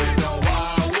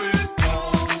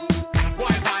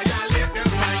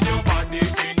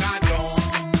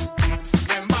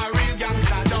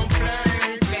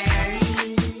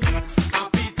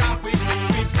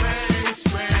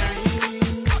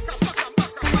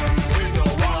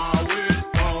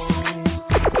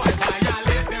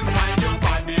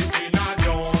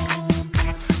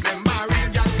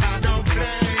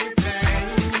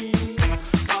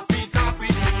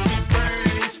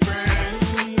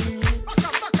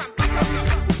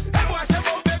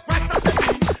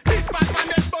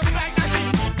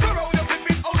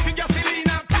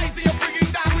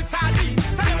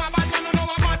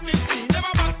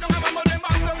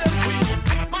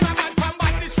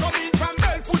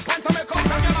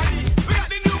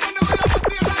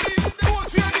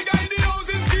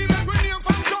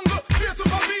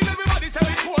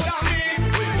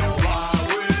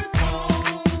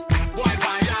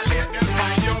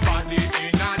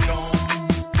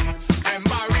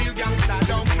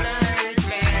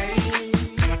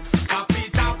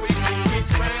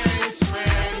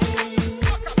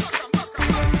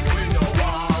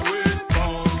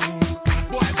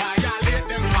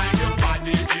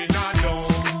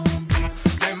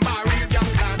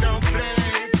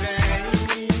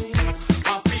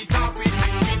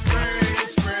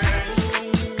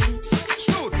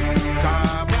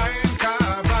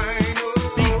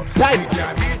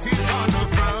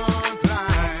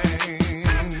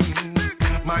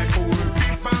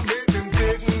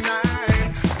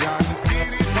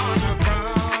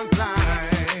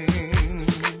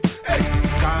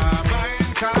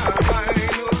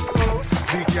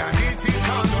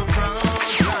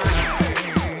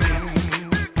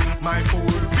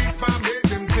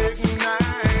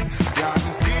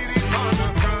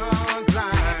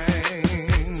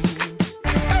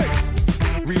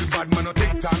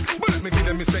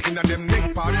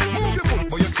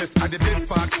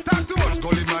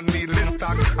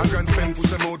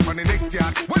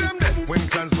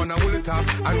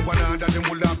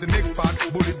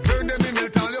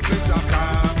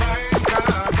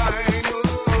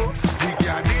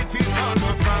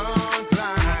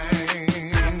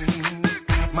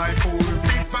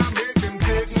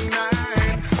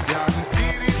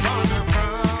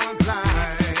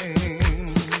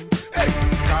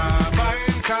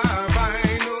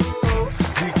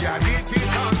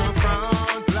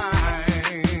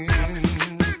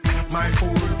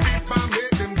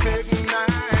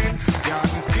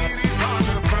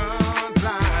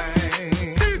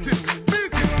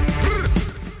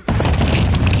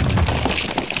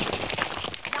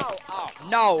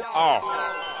 No.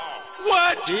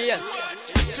 What? Yes.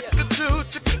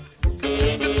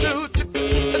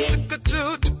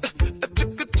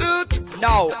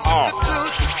 No.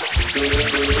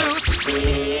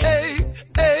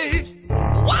 Hey.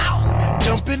 Wow.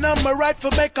 Jumping on my right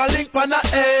for make a link on the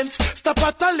ends. Stop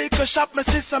at a liquor shop, me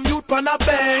see some youth on a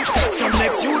bench. Some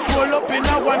next youth roll up in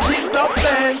a one rigged up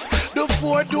Benz. The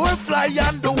 4-door fly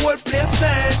and the whole place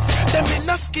sense. Them in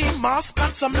a ski mask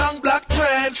and some long black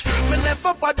trench. Me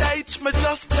never bother itch, me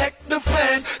just take the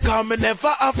fence. Cause me never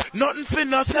have nothing for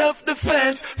no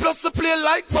self-defense. Plus the play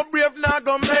like my brave now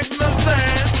gon' make no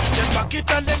sense. Them back it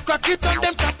and them crack it and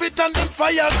them tap it and them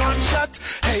fire gunshot.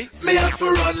 Hey, me have to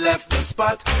run left the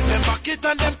spot. Them back it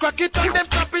and them crack it and them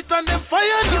tap it and them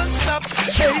fire non-stop.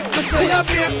 Hey, to say I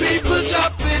hear people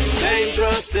drop it.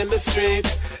 Dangerous in the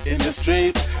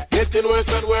street, getting worse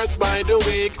and worse by the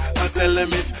week. I tell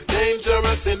them it's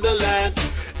dangerous in the land.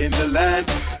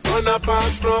 Gonna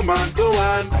pass from man to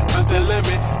one. I tell them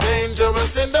it's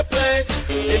dangerous in the place.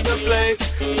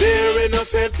 Their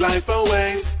innocent life a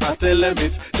waste. I tell them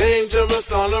it's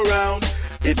dangerous all around.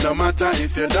 It no matter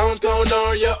if you're downtown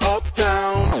or you're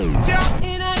uptown.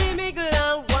 Inna the middle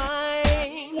and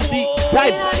wine. Inna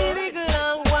the middle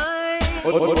and wine.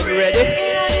 Ready?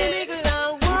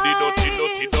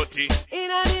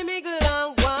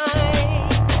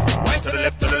 To the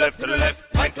left,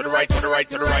 right to the right,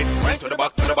 right to the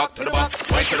back, right to the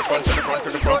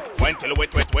front, wine till the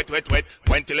wet,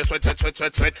 wine till the sweat,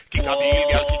 kick off the heel,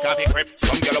 girl, kick off the crepe,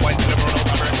 some girl wine till the run out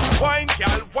of breath. Wine,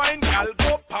 girl,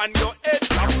 go pan your head,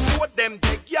 show them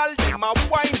the girl, them a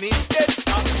whining head,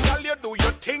 girl, you do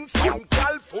your thing, some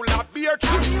girl full of beer,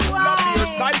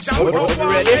 style, jam,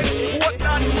 ready?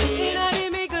 Inna the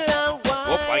middle and wine.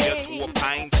 Go find your 2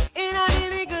 pints. Inna the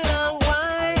middle and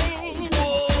wine.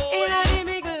 Inna the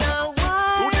middle and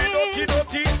wine.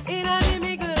 Inna the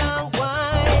middle and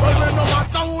wine. Well, no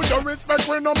matter who you respect,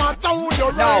 we no matter who you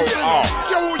raising.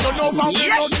 You know how we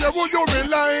don't care who you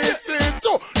relating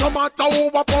to. No matter who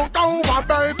a punk or who a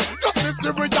babe, just be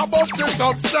serious about this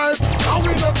upstairs. Now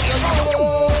we don't care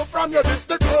how from your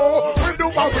district go. We do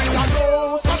what we a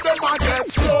know, so them a get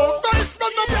slow. They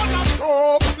spend them on a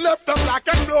scope, left them black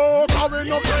and blue. How we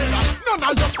no afraid of none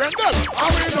of your friends them. How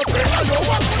we no afraid of you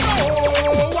want to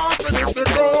know. Want to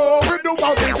district go. We do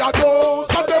what we a know,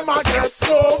 so them a get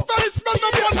slow. They spend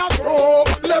them on a scope,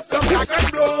 left them black and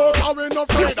blue. How we no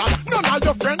afraid of none of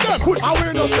your friends them. How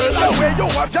we no afraid of. Where you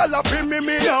have y'all up in me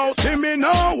now, see me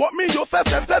now. What me you say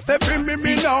in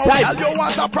me now. Y'all you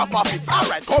want a proper fit.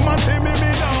 Alright, come and see me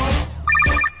now.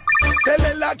 Tell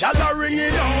it like y'all are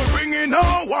ringing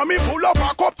out. Want me pull up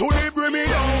a cup to the brimmy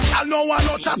now. Y'all no want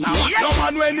no chatter. No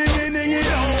man when he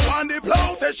now. Want the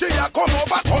blow, say she a come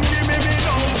over, come give me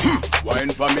now.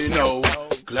 Wine for me now,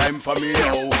 climb for me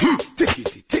now.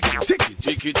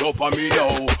 Tick it up for me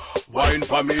now. Wine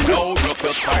for me now, just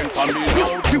a time for me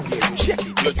now. Shake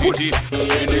it,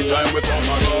 anytime we come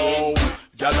around.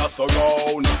 Gather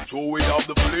surround, chew it up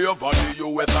the flavor, the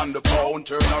US and the pound.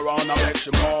 Turn around and make she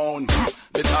moan.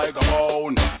 The tiger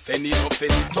bone, send it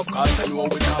up, cause I know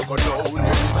we not go down.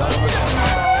 Anytime we come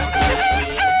around.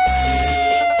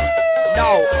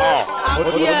 Now,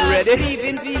 Yeah, ready?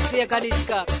 Stephen V. Sake of this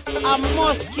cock. I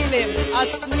must kill him. I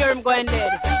swear I'm going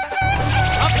dead.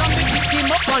 After me pick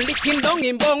him up and lick him down,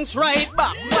 him bounce right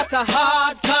back. What a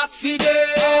hard cock for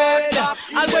dead.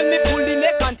 And when me pull the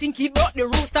neck and think he got the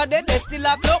rooster dead, they still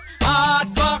a block.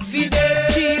 Hard cock for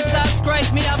dead. Jesus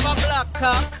Christ, me have a black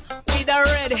cock with a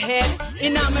red head.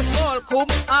 In a me fall cup,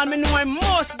 and me know I'm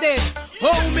most dead.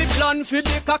 How me plan for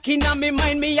the cock in a me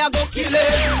mind, me a go kill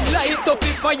it. Light up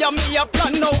the fire, me a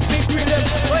plan now fi grill it.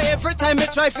 But every time me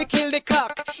try to kill the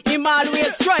cock, him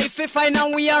always try to find a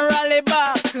way and rally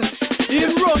back. He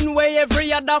run way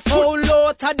every other foul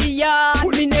out of the yard.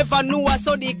 Me never knew I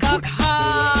saw the cock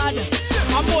hard.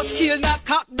 I must kill that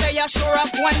cock, they are sure of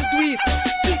one twist.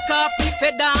 Pick up the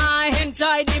feather and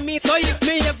enjoy the meat. So if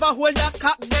me ever hold that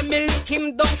cock, then me lick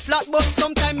him down flat. But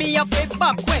sometime me a fake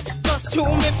back way, just chew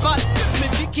me fat. Me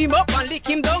pick him up and lick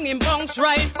him down, him bounce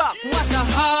right back. What a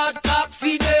hard cock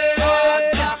for dead.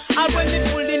 And when me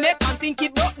pull the neck and think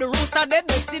it broke, the rooster dead,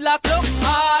 they still a clock.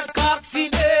 Hard cock for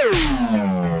dead.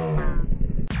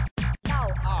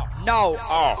 No.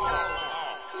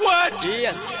 What?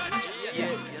 Yes.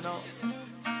 Yeah, you know.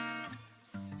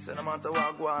 So no matter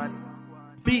what go on.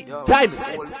 Beat yo, time.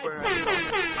 Hold firm.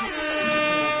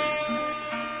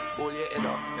 Hold your head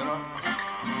up, you know.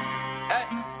 Hey,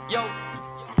 yo.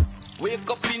 Wake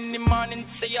up in the morning,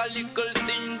 say a little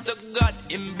thing to God.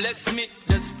 Him bless me,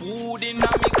 there's food in me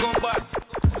cupboard.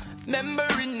 Remember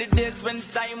in the days when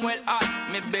time well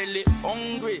hot, me belly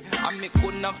hungry, and me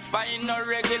could not find a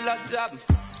regular job.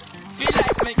 Feel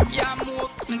like me can't move,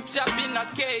 me job in a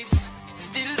cage.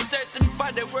 Still searching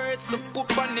for the words to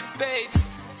put on the page.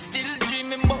 Still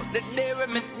dreaming about the day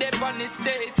when me dead on the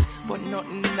stage. But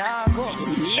nothing now go.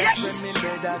 That's when me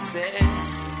brother say,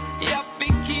 you have to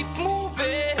keep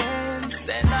moving.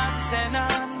 Send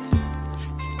on.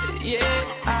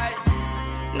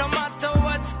 Yeah, no matter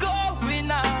what's going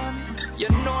on, you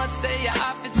know I say you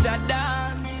have to shut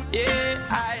down. Yeah,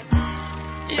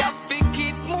 you have to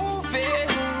keep moving.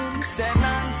 Send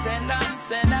on.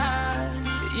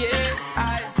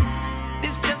 Yeah,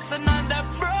 this just another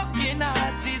broken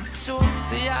hearted truth.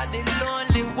 See, I the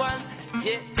lonely one.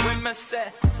 Yeah, when me say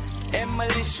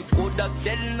Emily, she could have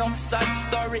tell no sad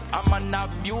story. I'm an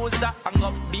abuser, I'm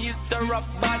gonna beat her up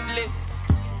badly.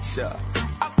 Sure,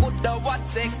 I could have what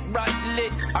take Bradley.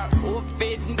 Her hope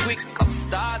fading quick, I'm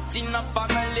starting a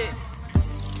family.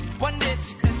 One day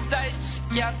she decides she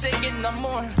can't take it no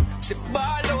more. She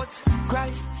ball out,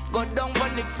 cry, go down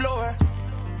on the floor.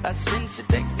 That's when she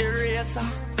take the razor.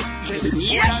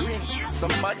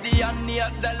 Somebody on the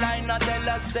other line I tell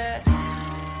her say,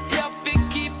 you have to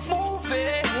keep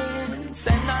moving.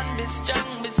 Send on be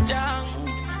strong.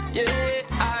 Yeah,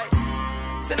 I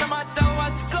say no matter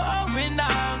what's going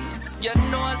on, you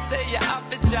know I say you have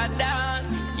to shut down.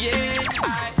 Yeah,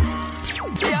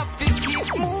 you have to keep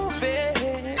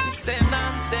moving. Send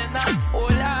on,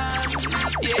 hold on.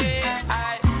 Yeah,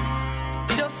 I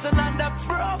just another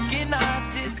broken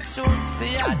hearted truth.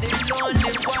 See, I the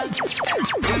only one.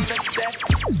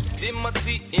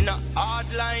 Timothy in a hard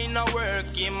line of work.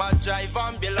 Him a drive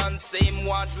ambulance, same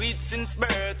one with since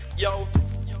birth. Yo,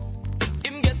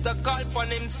 him get a call from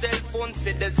him cell phone,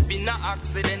 say there's been a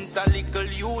accident. A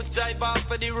little youth drive off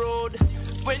of the road.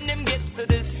 When him get to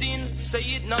the scene, say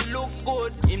it not look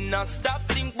good. Him not stop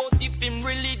think, but if him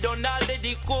really done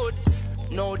already could.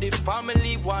 Now the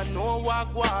family want know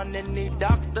what one. And the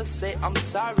doctor say I'm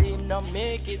sorry, now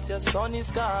make it, your son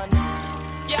is gone.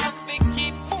 You have to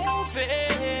keep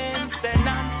moving. Send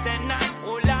on,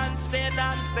 hold on, send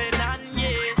on,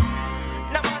 yeah.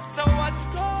 No matter what's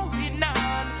going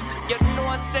on, you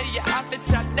know say you have to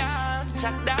chat down,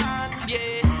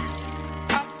 yeah.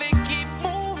 Have to keep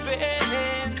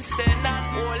moving. Send on,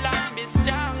 hold on, be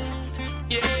strong,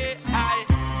 yeah. I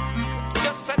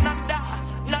just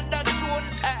another tune,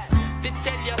 to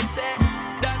tell you say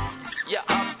that you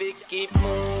have to keep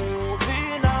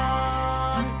moving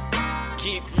on.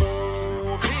 Keep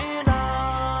moving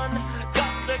on,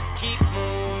 got to keep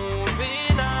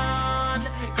moving on.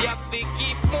 You have to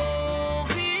keep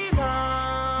moving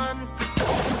on.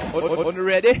 On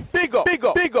ready? Big up,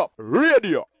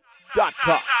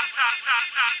 radio.com.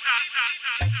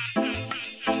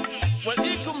 Well,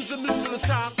 here comes the new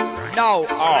song. Now,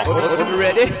 on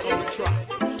ready?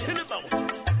 Chill about.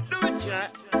 Do it,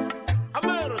 Jack. I'm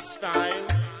out of style.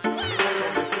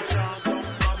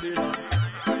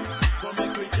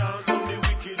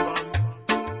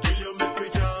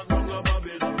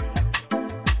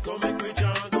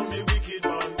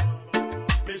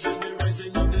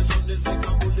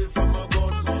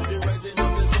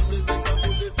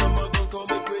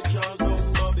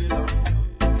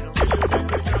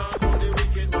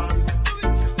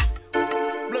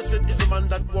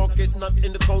 Walketh not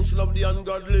in the counsel of the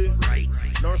ungodly, right.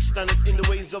 Nor standeth in the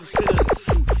ways of sinners,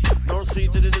 nor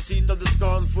seated in the seat of the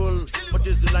scornful, but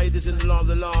his delight is in the law of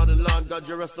the Lord, and Lord God,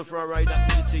 your Rastafari, that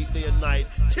meditates day and night.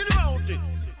 Tell about it,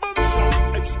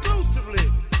 Mummy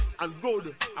exclusively, and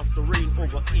good after reign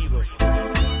over evil.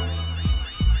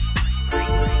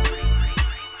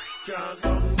 Chant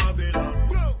on Babylon,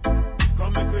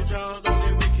 come make we chant on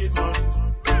the wicked man,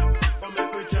 come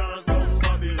make we chant on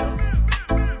Babylon.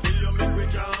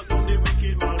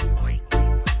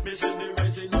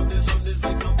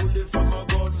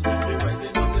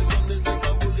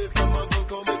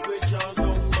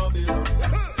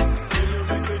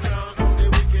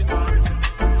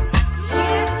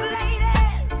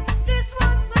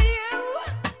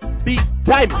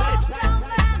 Time.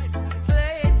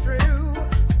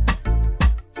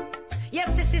 Yes,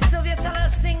 this is Sylvia Teller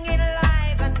singing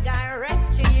live and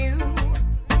direct to you.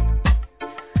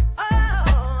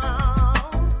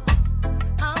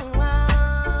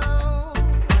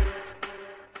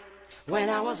 When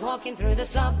I was walking through the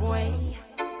subway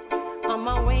on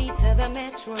my way to the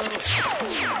metro,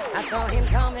 I saw him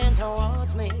coming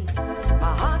towards me.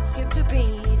 My heart skipped a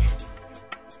beat.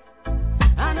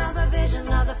 Another vision,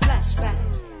 another flashback.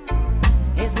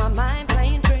 Is my mind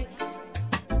playing tricks?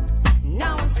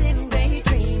 Now I'm sitting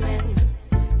daydreaming,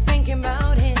 thinking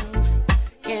about him.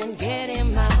 Can't get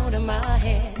him out of my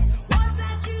head. What's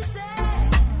that you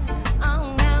said?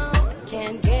 Oh no,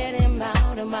 can't get him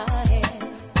out of my head.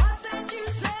 What's that you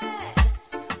said?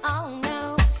 Oh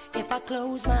no, if I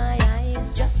close my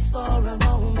eyes just for a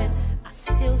moment, I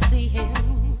still see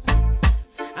him.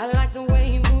 I like the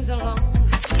way he moves along.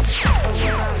 But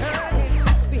when I heard him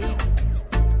speak,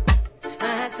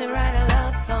 I had to write a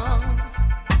love song,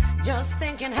 just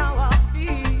thinking how I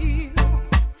feel.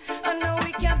 I know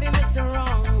we can't be Mr.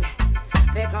 Wrong,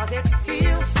 because it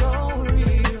feels so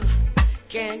real.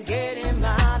 Can't get him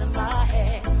out of my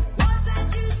head. What's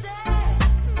that you said?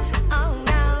 Oh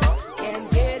no, can't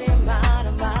get him out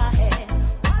of my head.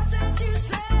 What's that you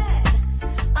said?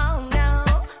 Oh no.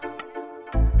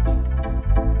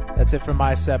 That's it for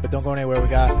my set, but don't go anywhere. We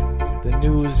got the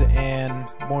news and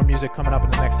more music coming up in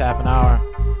the next half an hour.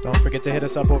 Don't forget to hit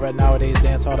us up over at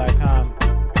NowadayzDancehall.com.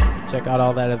 Check out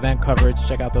all that event coverage.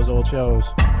 Check out those old shows.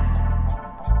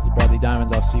 This is Bradley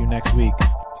Diamonds. I'll see you next week.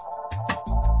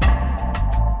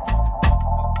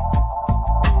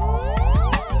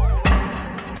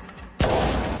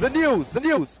 The news in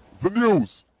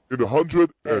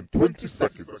 120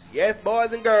 seconds. Yes,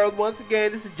 boys and girls, once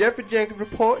again, this is Jeffrey Jenkins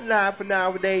reporting live for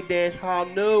Nowadayz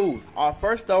Dancehall News. Our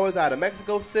first story is out of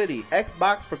Mexico City.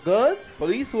 Xbox for guns?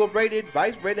 Police who have raided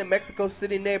vice-raided Mexico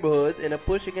City neighborhoods in a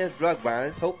push against drug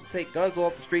violence hope to take guns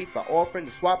off the streets by offering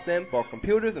to swap them for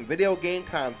computers and video game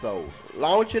consoles.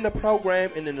 Launching a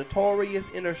program in the notorious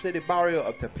inner-city barrio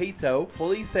of Tepito,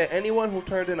 police said anyone who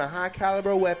turned in a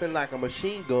high-caliber weapon like a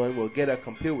machine gun will get a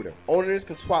computer. Owners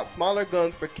can swap smaller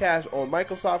guns for cash on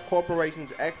Microsoft Corporation's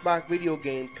Xbox video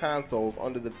game consoles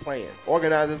under the plan.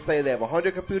 Organizers say they have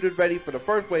 100 computers ready for the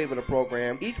first wave of the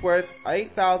program, each worth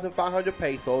 8,500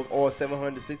 pesos or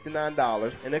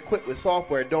 $769 and equipped with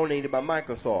software donated by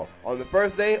Microsoft. On the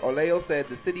first day, Oleo said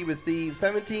the city received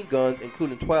 17 guns,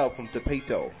 including 12 from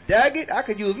Tepito. Dag it, I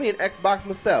could use me an Xbox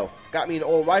myself. Got me an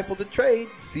old rifle to trade.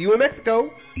 See you in Mexico.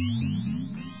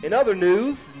 In other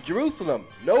news, in Jerusalem,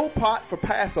 no pot for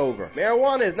Passover.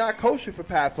 Marijuana is not kosher for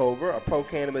Passover, a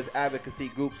pro-cannabis advocacy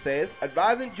group says,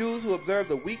 advising Jews who observe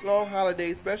the week-long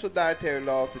holiday special dietary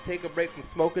laws to take a break from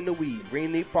smoking the weed.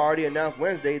 Green Leaf Party announced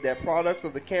Wednesday that products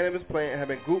of the cannabis plant have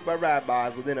been grouped by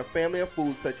rabbis within a family of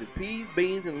foods such as peas,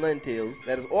 beans, and lentils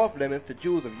that is off-limits to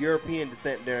Jews of European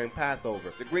descent during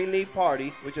Passover. The Green Leaf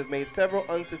Party, which has made several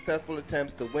unsuccessful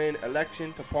attempts to win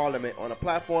election to parliament on a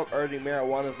platform urging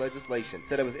marijuana's legislation,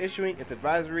 said it was issuing its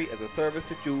advisory as a service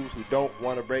to Jews who don't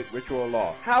want to break ritual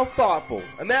law. How thoughtful.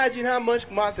 Imagine how much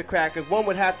monster crackers one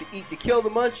would have to eat to kill the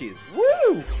munchies.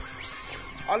 Woo!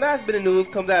 Our last bit of news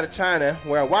comes out of China,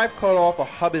 where a wife cut off a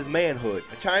hubby's manhood.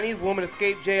 A Chinese woman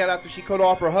escaped jail after she cut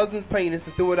off her husband's penis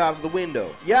and threw it out of the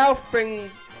window. Yao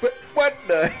Feng... What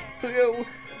the...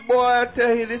 Boy, I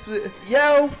tell you, this was...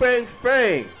 Yao Feng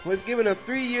Feng was given a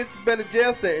 3-year suspended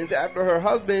jail sentence after her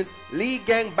husband, Li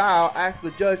Gangbao, asked the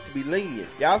judge to be lenient.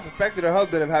 Yao suspected her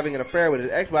husband of having an affair with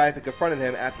his ex-wife and confronted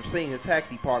him after seeing his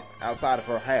taxi parked outside of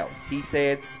her house. He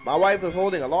said, "My wife was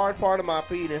holding a large part of my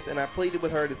penis, and I pleaded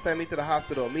with her to send me to the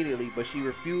hospital immediately, but she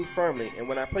refused firmly, and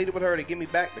when I pleaded with her to give me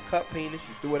back the cut penis,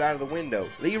 she threw it out of the window."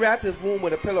 Li wrapped his wound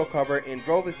with a pillow cover and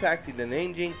drove his taxi to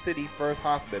Nanjing City First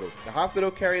Hospital. The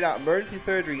hospital carried out emergency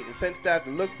surgery and sent staff to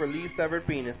look for Lee's severed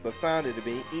penis, but found it to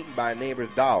be eaten by a neighbor's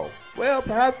dog. Well,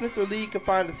 perhaps Mr. Lee can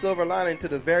find a silver lining to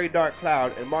this very dark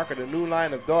cloud and market a new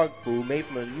line of dog food made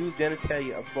from the used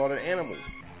genitalia of slaughtered animals.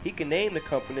 He can name the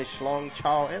company Schlong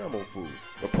Chow Animal Food.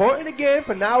 Reporting again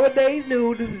for Nowadayz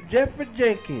News, this is Jeffrey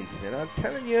Jenkins, and I'm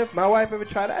telling you, if my wife ever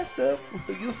try that stuff,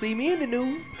 you'll see me in the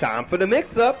news. Time for the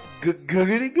mix-up.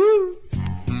 Googity-goo.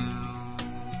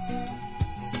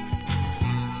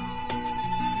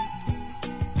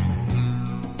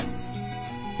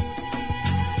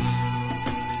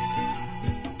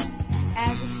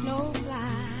 As the snow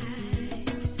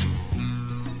flies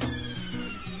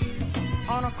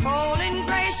on a cold and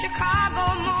gray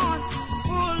Chicago morn,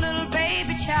 poor little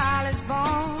baby child is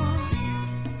born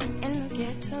in the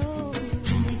ghetto,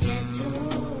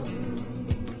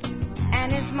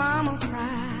 and his mama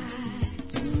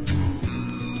cries,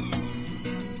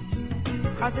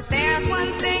 'cause if there's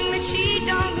one thing that she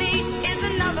don't need is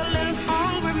another little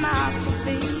hungry mouth to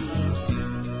feed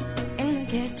in the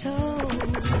ghetto.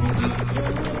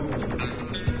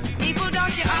 People,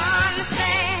 don't you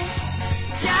understand?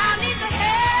 Child needs a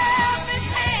helping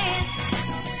hand,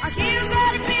 or he'll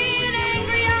gotta be an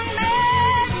angry young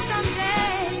man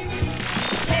someday.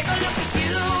 Take a look at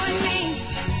you and me.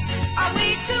 Are we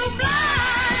too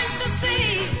blind to see?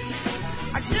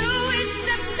 Or do we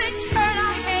simply turn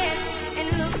our heads and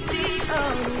look the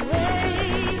other way?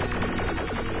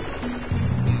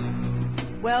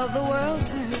 Well, the world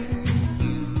turns,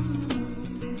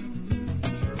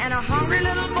 and a hungry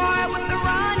little boy with a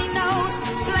runny nose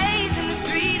plays in the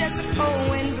street as the cold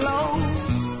wind blows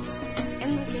in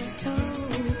the ghetto.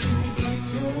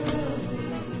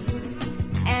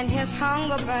 And his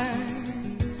hunger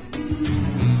burns,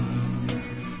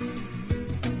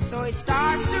 so he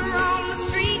starts to roam the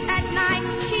street at night.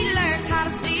 He learns how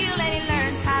to steal and he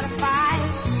learns how to fight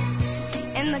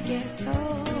in the ghetto.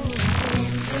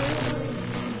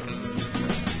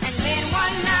 And then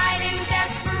one night in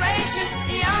desperation,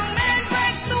 the young man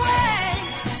breaks away.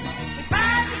 He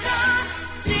buys a gun,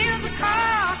 steals a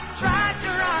car, tries to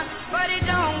run, but he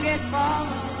don't get far.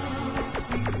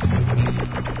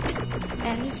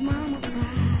 And his mama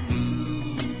cries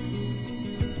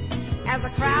as a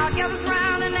crowd gathers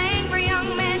round an angry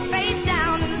young man face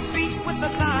down in the street with a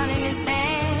gun in his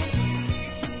hand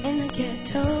in the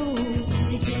ghetto.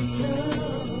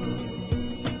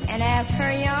 And as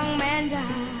her young man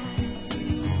dies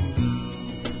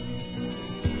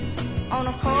on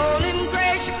a cold and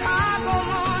gray Chicago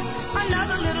morn,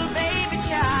 another little baby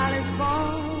child is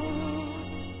born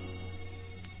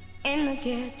in the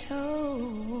ghetto.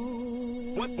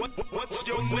 What's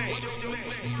your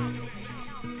name?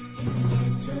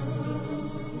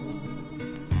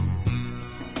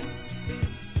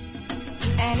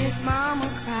 And his mama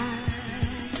cried.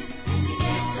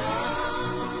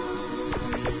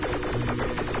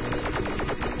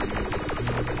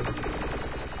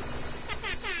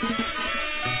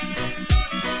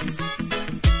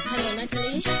 Hello,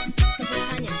 Natalie.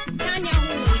 Tanya. Tanya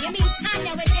who? You mean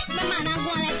Tanya will take my man and go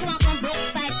and let you walk on broke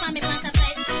side, family pasta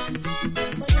side?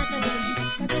 But Natalie,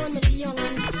 that one with the young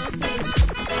and foolish.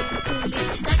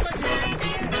 Foolish. That was last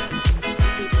year.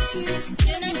 6 years.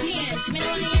 You're not GH. Me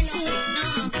don't hear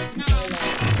no.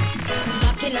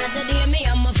 Back in the day, me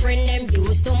and my friend them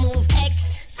used to move X.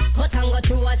 Hot and go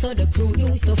through us, so the crew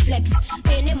used to flex.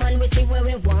 Any man we see where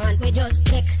we want, we just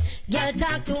click. Girl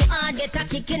talk too hard, get a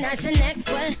kick in her neck.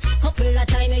 Well, couple of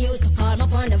time you used to call me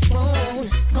up on the phone.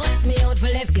 Cuss me out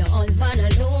for left your husband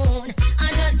alone.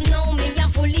 I just know me, I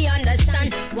fully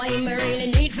understand why me really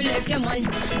need to left your man.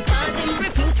 Cause him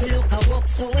refuse to look a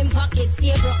walk, so him pocket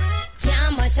stay broke.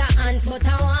 Can't mash a hand, but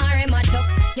I war him a chuck.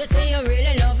 You say you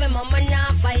really love him, I'ma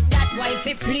not fight that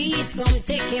wifey. Please come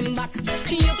take him back.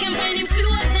 You can find him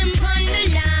close them on the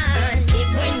land.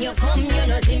 If when you come, you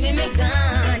know see me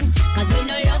gone. Cause me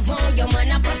no love how your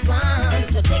man a perform.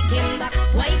 So take him back,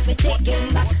 wifey, take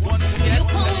him back. You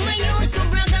come, I used to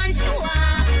brag and show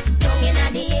off. Down in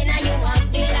the end, you have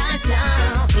the last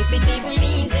laugh. If it even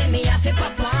means that me have to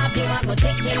pop off, you a go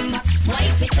take him back,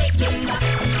 wifey, take him back.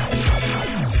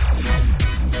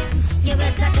 You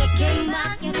better take him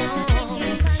back, you know.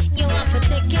 You have to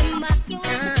take him back, you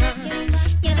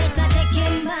better take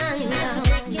him back, you know.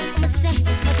 I say,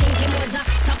 I think him was a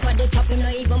top of the top, him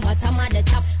not even bottom of the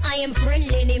top. I am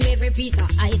friendly, him every piece of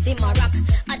ice in my rock.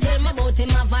 I tell me about him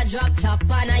have a drop top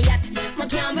and a yacht. I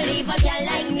can't believe a girl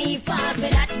like me fall for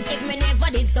that. If me never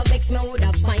did so vex, me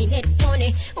woulda find it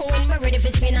funny. When me ready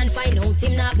for spin and find out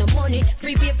him not no money.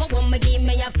 Free paper when me give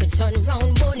me have to turn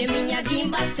round bunny. Me a give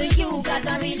back to you, cause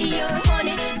I really your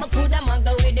money. I coulda mag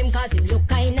with him cause him look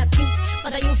kinda cute.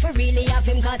 But you for really have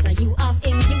him cause you have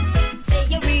him cute.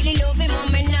 Say you really love him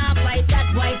and me not fight that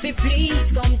wifey.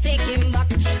 Please come take him back.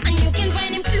 And you can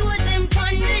find him close them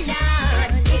on the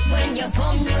land. If when you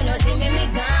come you know see me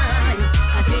gone.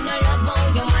 Cause me no love how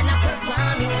your man a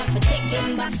perform. You have to take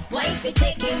him back, wifey,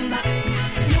 take him back.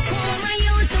 Look how I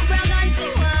used to brag and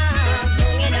show off.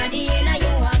 Down in the end you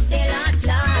have the last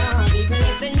laugh. Even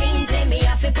if it means that me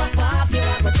have to pop off, you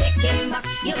have to take him back.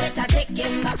 You better take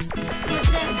him back. You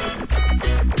say,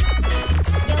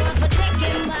 you have to take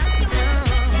him back, you know.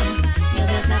 You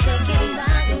better take him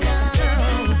back, you know.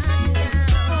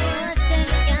 Oh, say,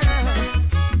 yeah.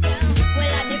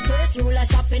 Well, at the first rule of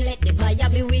shopping, let the buyer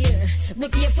beware. Be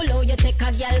careful how you take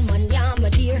a girl, man, yeah, my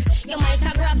dear. You might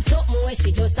have grabbed something where she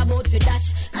just about to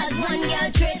dash. As one girl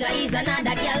treasure is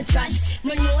another girl trash.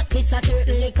 Me notice a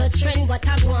certain little trend what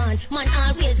I want. Man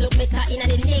always look better in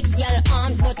the next girl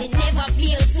arms, but it never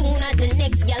feels soon as the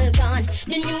next girl gone.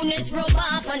 The newness rub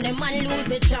off and the man lose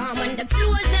the charm, and the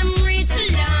clothes them reach the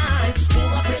land. You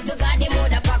are pray to God, them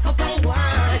woulda back up and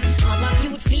one. Have a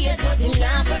cute face, but him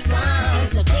not perform.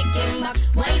 So take him back,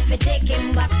 wifey, take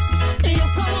him back.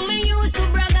 Look how me used to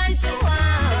brag and show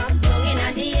off. Down in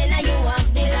the end, you have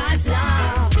the last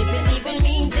laugh. If it even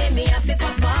means that me have to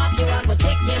pop off, you are go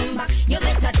take him back. You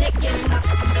better take him back.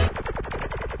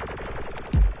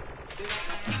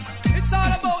 It's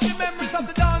all about the memories of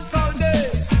the dancehall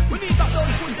days. We need that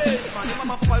those good days, man. The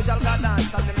mama papa y'all got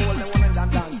dance and them all them women can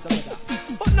dance together.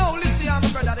 But now listen, I'm a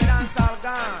brother, the dancehall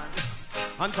gone.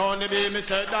 And Tony B, me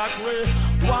said that way.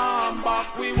 Warm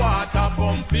back, we water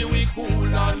bumpy, we cool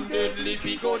and deadly.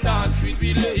 We go dance with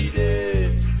we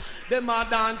lady. Them a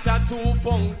dance are too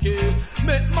funky.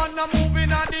 Make man a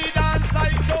moving and the dance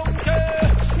like chunky.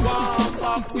 Warm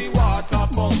back, we water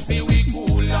bumpy, we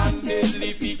cool and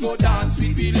deadly. We go dance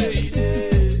with we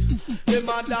lady. Them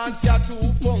a dance are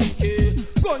too funky.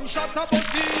 Gunshot about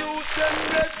the youth, them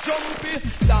get jumpy.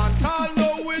 Dance all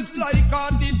now is like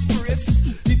a disgrace.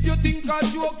 If you think a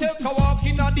joke, take a walk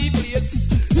in a the place.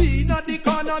 In a the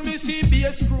corner, me see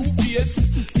bass, screw bass.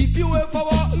 If you ever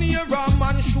walk near a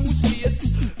man shoe space,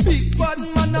 big bad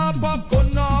man a pop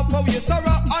gun up a waist, or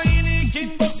a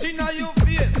Heineken bust in a your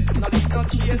face. Now this no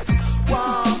chase.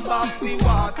 Warm back, we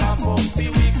water bumpy,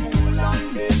 we cool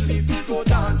and deadly. We go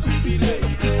dance with the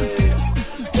lady.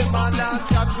 The man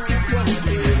dance a true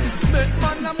funky. Make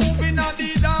man a move in a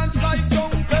the dance like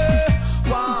donkey.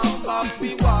 Warm back,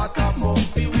 we water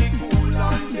bumpy, we cool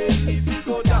and deadly. We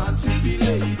go dance with the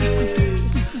lady.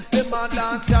 The man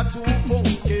dance a too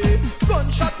funky.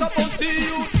 Gunshot about the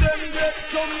youth, them get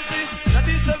jumpy. Now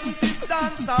the 70s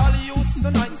dance all used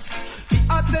to nice. The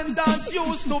attendance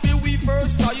used to be we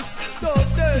first choice. Those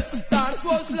days dance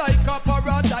was like a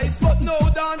paradise, but no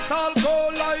dance all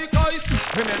go like ice.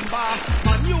 Remember,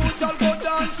 unusual go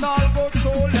dance all go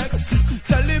through legs.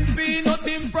 Selling peanut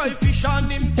in fry fish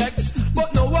and in text.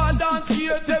 But no one dance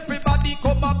here, everybody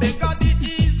come a beg at the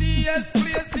easiest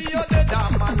place. See you the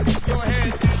damn man with your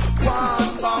head.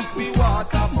 One bump we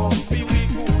water bumpy, we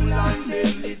cool and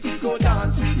deadly. To go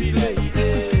dance with the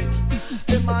lady.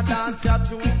 Them a dance are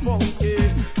too funky.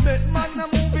 Make man a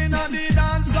moving on the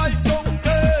dance like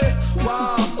donkey.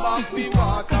 One bump we water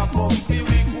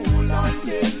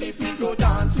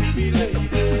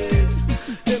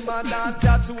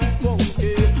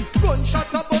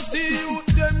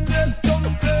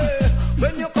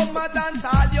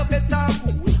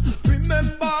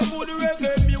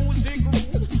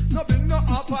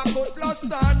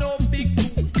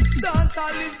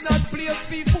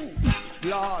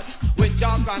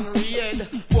and raid.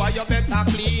 Boy, you better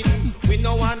clean. We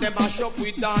no want them mash up,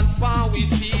 we dance for we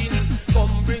scene.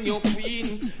 Come bring your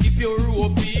queen, if you're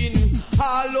roping.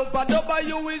 All over double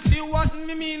you will see what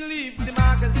me mean. Leave the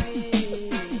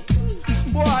magazine.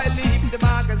 Boy, leave the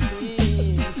magazine.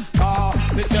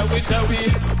 We say we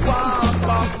walk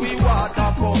back, we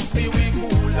water pump, we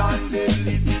cool and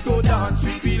deadly. We go dance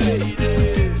with the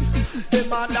ladies.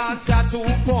 Them a dance are too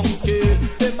funky.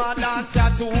 Them a dance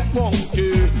are too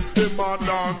funky. Them a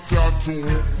dance are too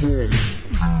funky.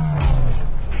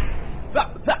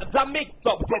 The mix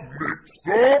up.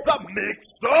 The mix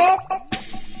up.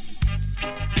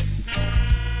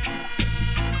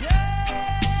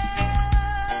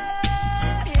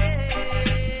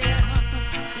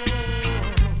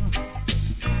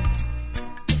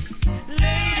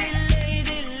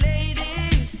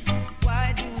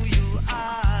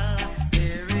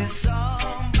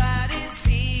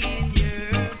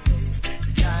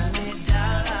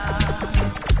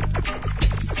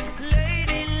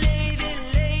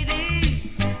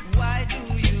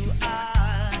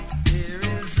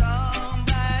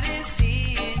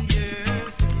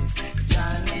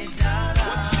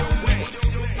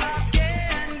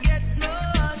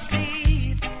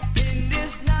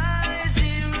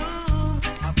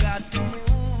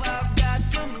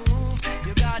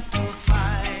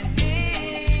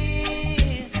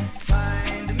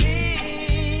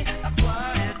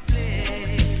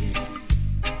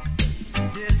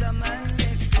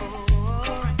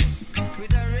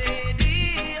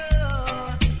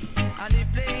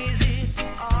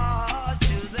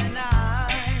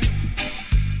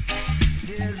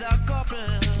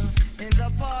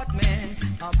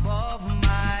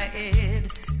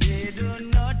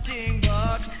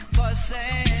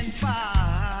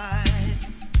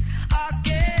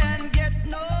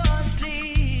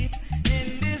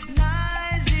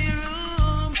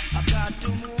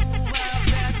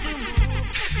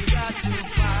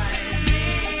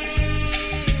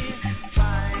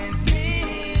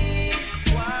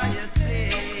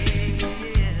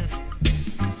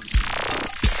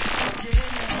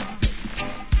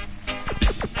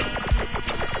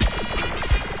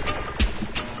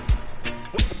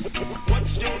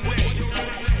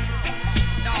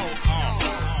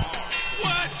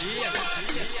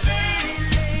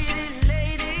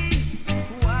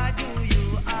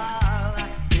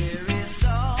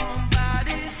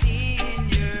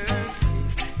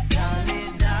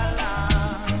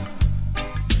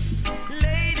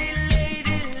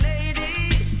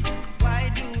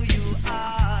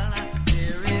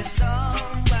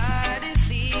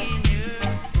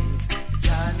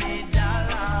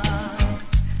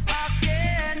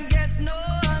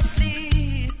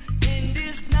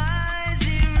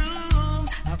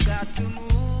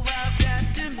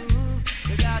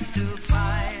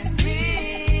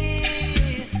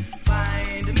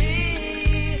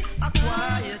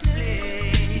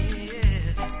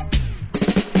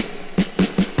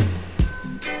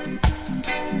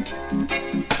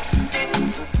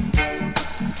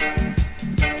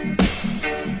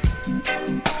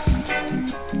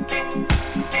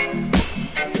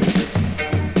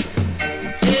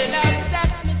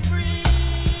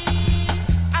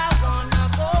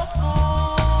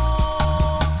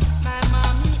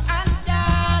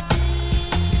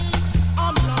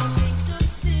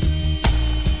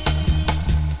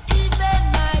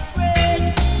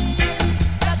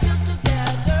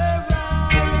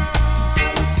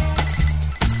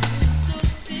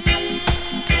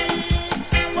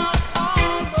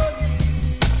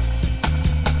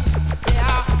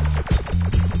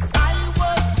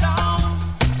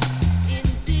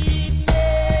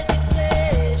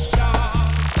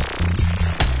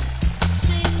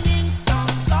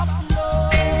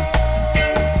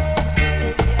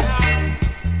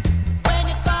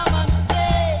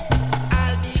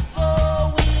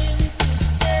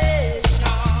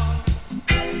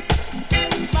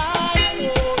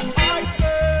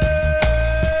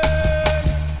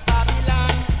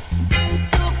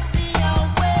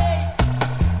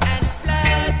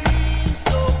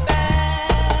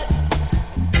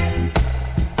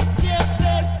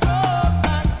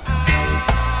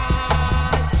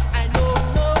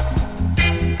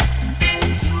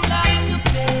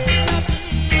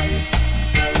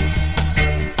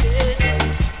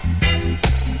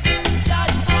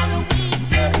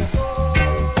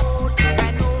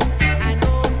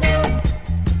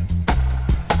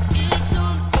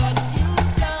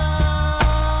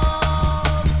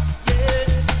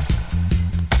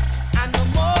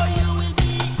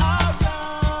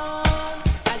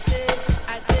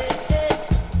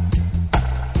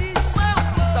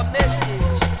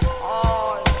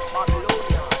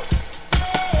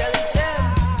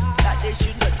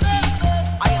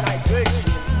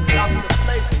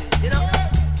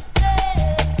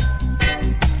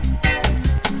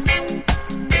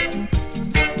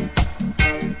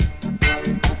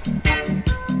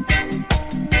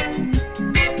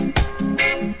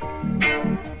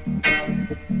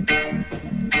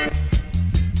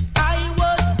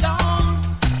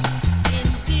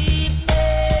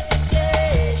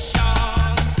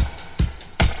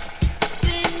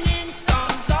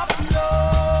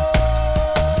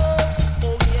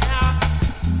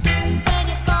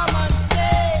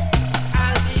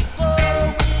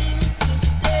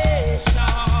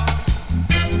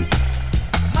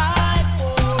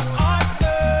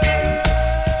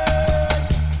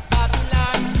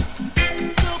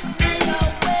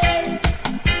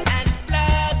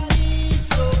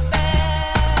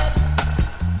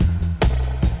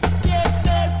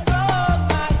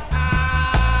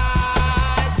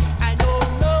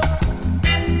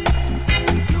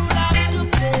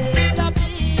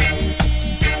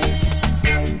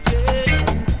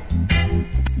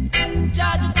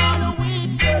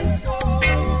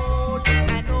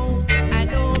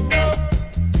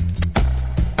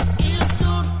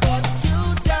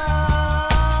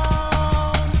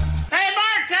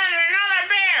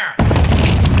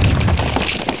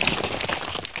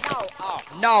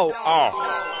 Now.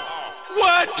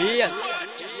 What? Yes.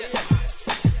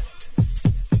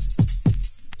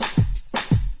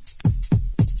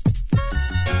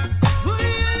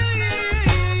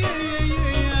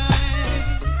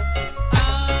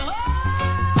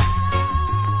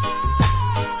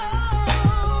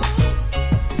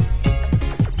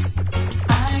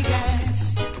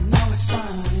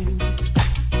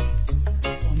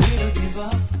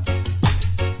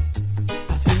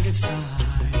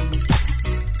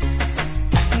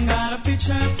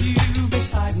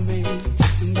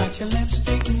 Your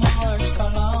lipstick marks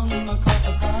along my cup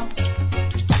cups.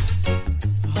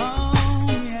 Oh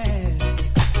yeah.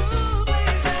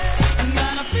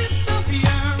 Got a fist of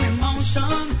your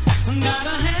emotion. Got a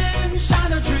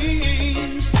handshot of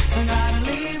dreams. Gotta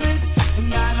leave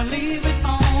it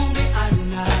on the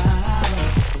island now.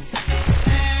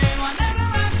 And whatever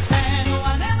I said,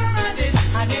 whatever I did,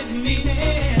 I didn't mean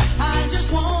it. I just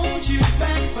want you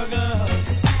back for good.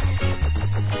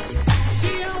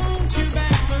 See, I want you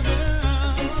back for good.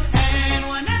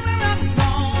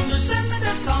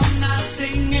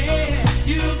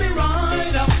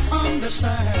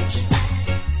 Search.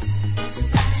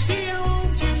 See, I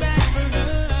want you back for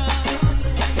good.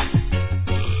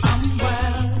 I'm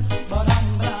well, but I'm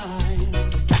blind.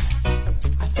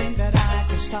 I think that I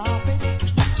could stop it.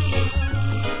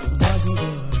 Wasn't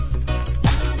good.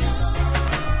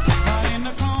 But in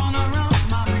the corner of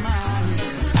my mind,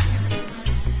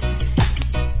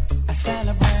 I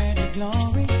celebrated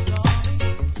glory,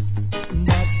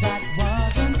 but that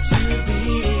wasn't to be.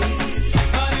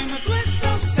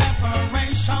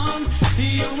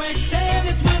 You said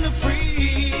it when I'm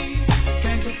free.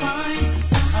 Can't you find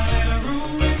a little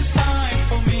room inside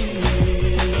for me?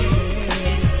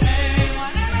 Hey,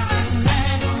 whatever I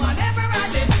said, whatever I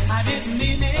did, I didn't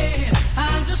mean it.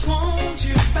 I just want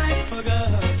you back for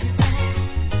good.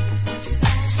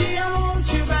 See, I want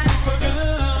you back for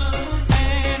good.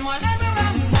 And whatever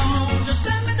I'm wrong, just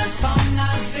send me the song,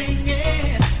 I'll sing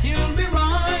it. You'll be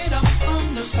right up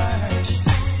on the search.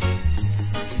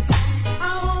 I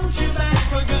want you back.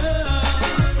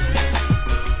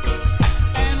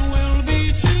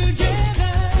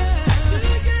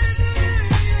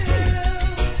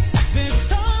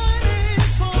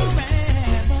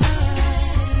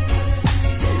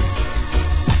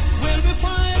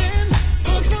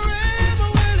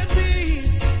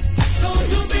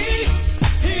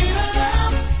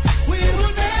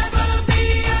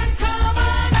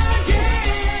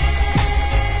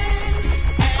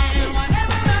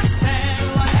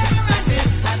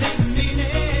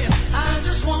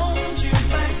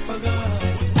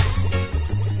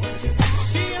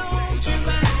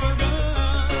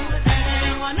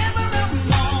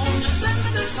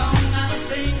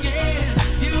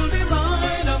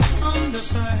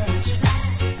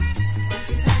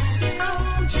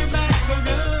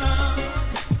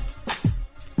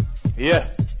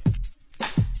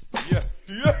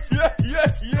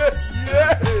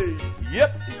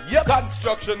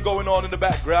 Construction going on in the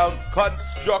background.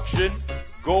 Construction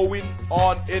going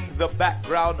on in the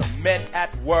background. Men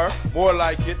at work. More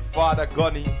like it, Father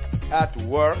Gunny at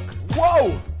work.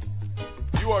 Whoa!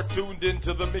 You are tuned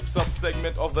into the mix-up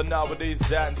segment of the Nowadayz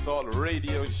Dancehall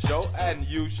radio show, and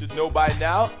you should know by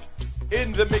now,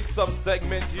 in the mix-up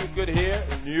segment you could hear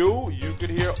new, you could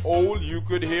hear old, you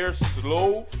could hear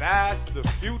slow, fast, the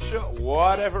future,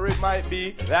 whatever it might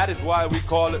be. That is why we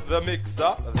call it the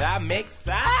mix-up. That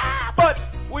mix-up! But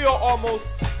we are almost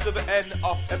to the end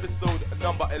of episode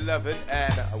number 11,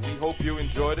 and we hope you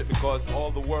enjoyed it, because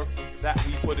all the work that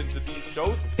we put into these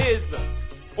shows is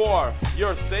for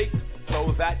your sake,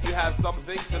 so that you have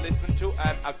something to listen to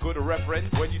and a good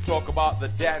reference when you talk about the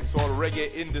dancehall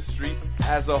reggae industry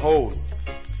as a whole.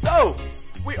 So,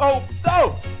 we hope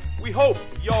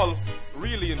y'all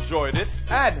really enjoyed it.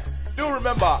 And do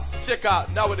remember, check out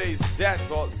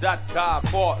NowadayzDancehall.com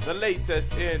for the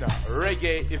latest in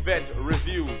reggae event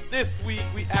reviews. This week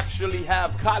we actually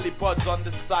have Kali Pods on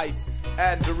the site,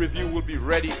 and the review will be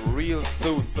ready real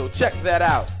soon, so check that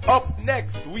out. Up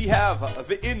next we have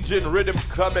the Engine Rhythm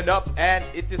coming up, and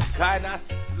it is kinda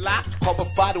slack. Couple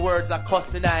bad words are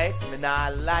cussing out, me nah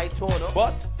lie to no,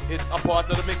 but it's a part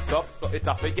of the mix-up, so it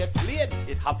have to get played.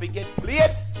 It have to get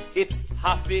played. It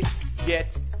have to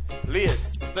get played.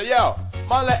 So yo,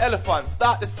 man like elephant,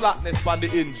 start the slackness on the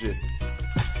engine.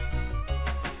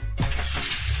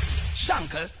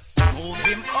 Shankle, move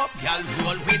him up, y'all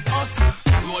roll with us.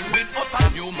 Roll with us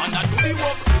and you man a do the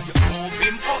work. Move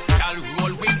him up, y'all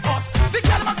roll with us. The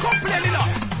girl ma complaining now.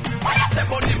 Why you say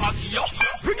bunny Maggie yo?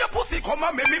 Bring your pussy come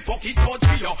and make me fuck it out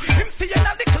for you. Him see you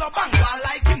at the club and go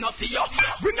like him not see you.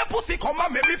 Bring your pussy come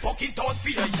and make me fuck it out for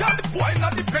you. Y'all the boy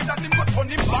not the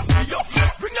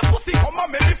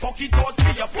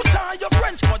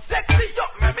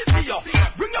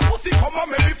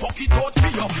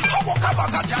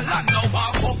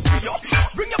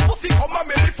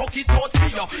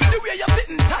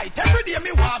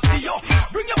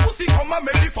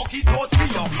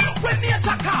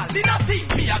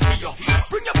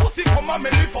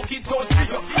fuck it out for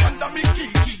you. Under me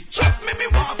kiki, trust me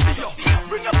want for you.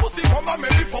 Bring your pussy come and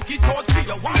make me fuck it out for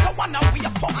you. Wanna we a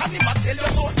fuck and him a tell you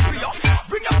about for you.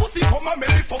 Bring your pussy come and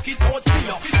make me fuck it out for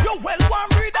you. You well one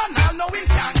breed and I know him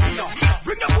can't see you.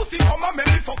 Bring your pussy come and make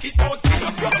me fuck it out for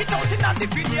you. Rock it out in the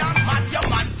video and man your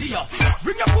man to you.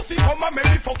 Bring your pussy come and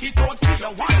make me fuck it out for you.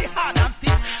 Want the hard and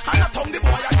stiff and I tongue the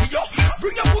boy I give you.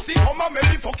 Bring your pussy come and make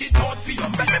me fuck it out for you.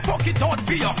 Make me fuck it out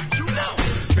for you. You know.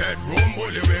 Bedroom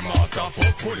bully, we master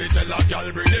fuck fully. Tell a girl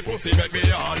bring the pussy, make me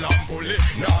all and bully.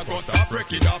 Now go stop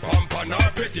breaking up pump and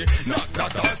her pity. Knock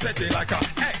that all set it like a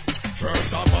hey.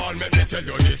 First of all, let me tell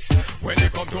you this. When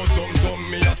it come to zoom,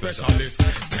 me a specialist.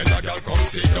 Tell a girl come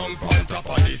sit down on top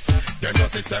of this. Then the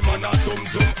system and a zoom,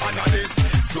 and a this.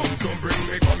 Zoom, bring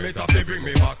me, come it up, they bring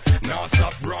me back. Now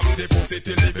stop ram the pussy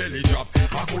till the belly drop.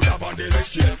 I could have on the leg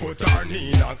straight foot or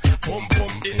knee knock. Pum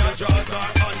in a jaws or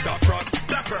under front.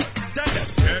 Dapper,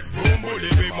 bedroom bully,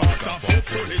 we master fuck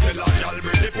fully. Tell a girl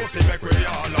bring the pussy, make we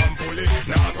all and bully.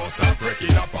 Now go stop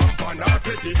breaking up and her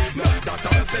pretty. Knock that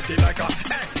all set it like a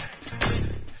hey.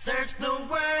 Search the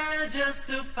world just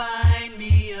to find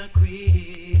me a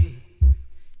queen.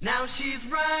 Now she's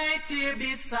right here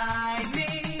beside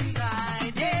me.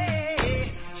 Yeah,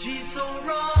 she's so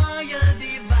royal,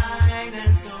 divine,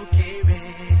 and so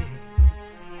caring.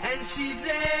 And she's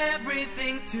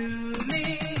everything to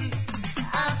me.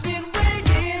 I've been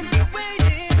waiting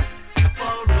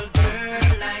for a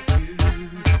girl like you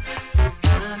to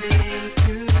come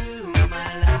into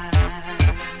my life.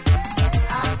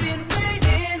 I've been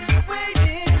waiting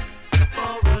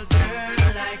for a girl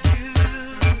like you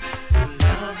to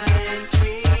love and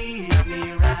treat me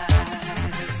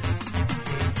right.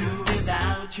 Can't do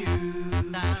without you.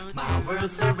 My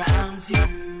world surrounds you.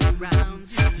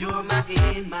 You're my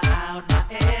in, my out, my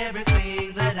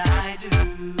everything that I do.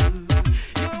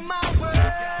 You're my world,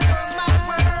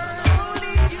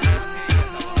 only you,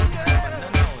 girl.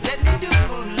 Let me do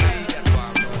for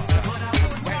what I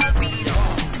would not be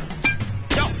on.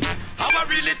 Yo, how I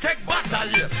really take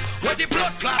battle, yes. Where the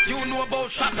blood clot, you know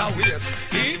about shatter waist.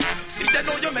 See, they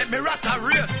know you make me rat a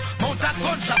race. Mount that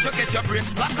gunshot, you get your brain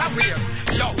splatter waist.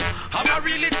 Yo, how I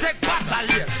really take battle,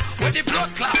 yes. Where the blood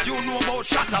clot, you know about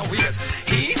shatter waist.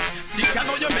 See, they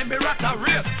know you make me rat a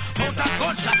race. Mount that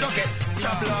gunshot, you get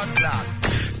your blood clot.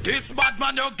 This bad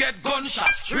man, you get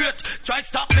gunshot straight. Try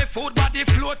stop me food, body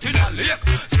float in a lake.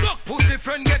 Suck pussy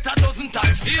friend, get a dozen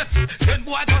times 8. Then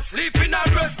boy go sleep in a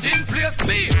resting place.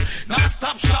 Me, now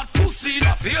stop shot pussy in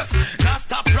the face. Now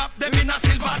stop wrap them in a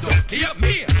silver duct tape.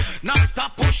 Me, now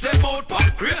stop push them out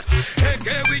back crate. Hey,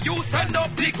 we you send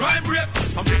up the crime rate.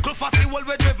 Some little fussy will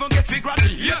we driven get big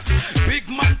ratty yes. Big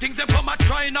man things them come a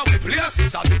try now we place.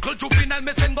 It's a little juvenile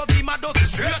me send go team a dust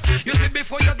straight. You see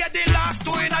before you get the last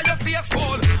two in your face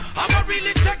cold. I'ma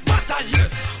really take battle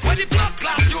years. When the blood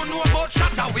class you know about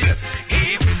shatter ways.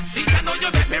 If see I know you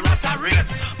make me rat a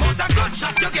race. Mount a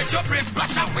gunshot you get your brain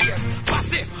splash away.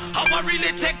 Passive, I'ma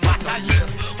really take battle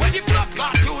years. When the blood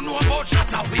class you know about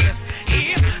shatter ways.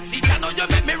 If see I know you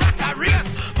make me rat a race.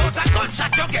 Mount a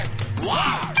gunshot you get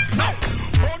war. Now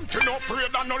Bunting afraid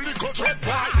and no little dread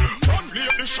boy. One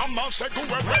lady shaman say go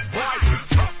a red boy.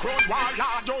 Fuck round while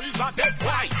Lado is a dead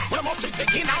boy. We must be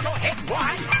sticking out no head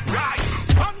boy. Right.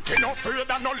 Bunting afraid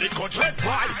and no little dread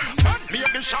boy. One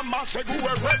lady shaman say go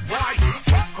a red boy.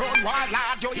 Fuck round while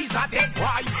Lado is a dead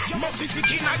boy. You must be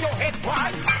sticking out your head boy.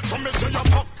 So me say you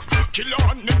fuck. Killer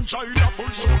and ninja in a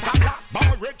full suit of black.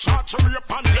 Bar red charge rape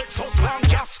and Lexus long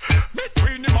gas.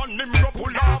 Between him and him go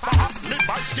pull off a hat. Me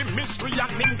vice the mystery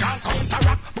and him can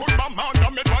counteract. Pull my man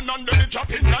and me run under the drop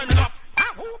in line up.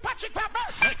 Who patch it for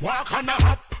birth? Walk on a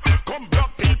hop. Come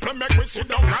black people make we sit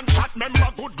down and chat. Member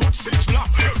good sizzler.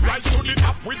 Rise to the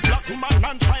top with black woman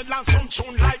and child and some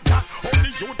tune like that.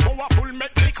 Only youth powerful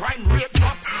make the crime rate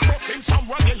drop. But in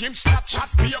someone him start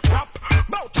chat be a crap.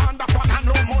 Bout under fuck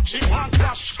and no much he want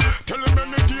crash. Tell him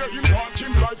any day he want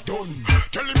him life done.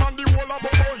 Tell him on the wall of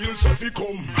Bobo Hills if he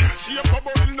come. See if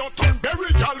Bobo Hill not turn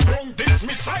berry y'all wrong. This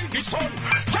missile the sun.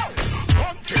 Yo,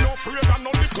 bunting afraid and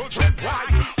no little dread boy.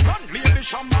 One lady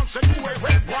shaman say you a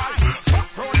red boy. Fuck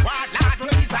road wild lad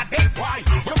when he's a dead boy.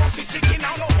 You must be sticking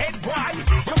out no head boy.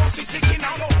 You must be sticking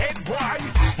out no head boy.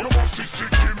 You must be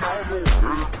sticking out no head.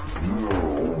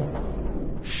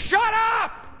 Shut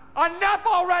up! Enough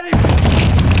already!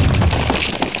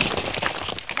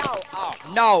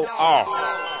 No.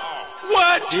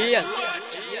 What? Yes.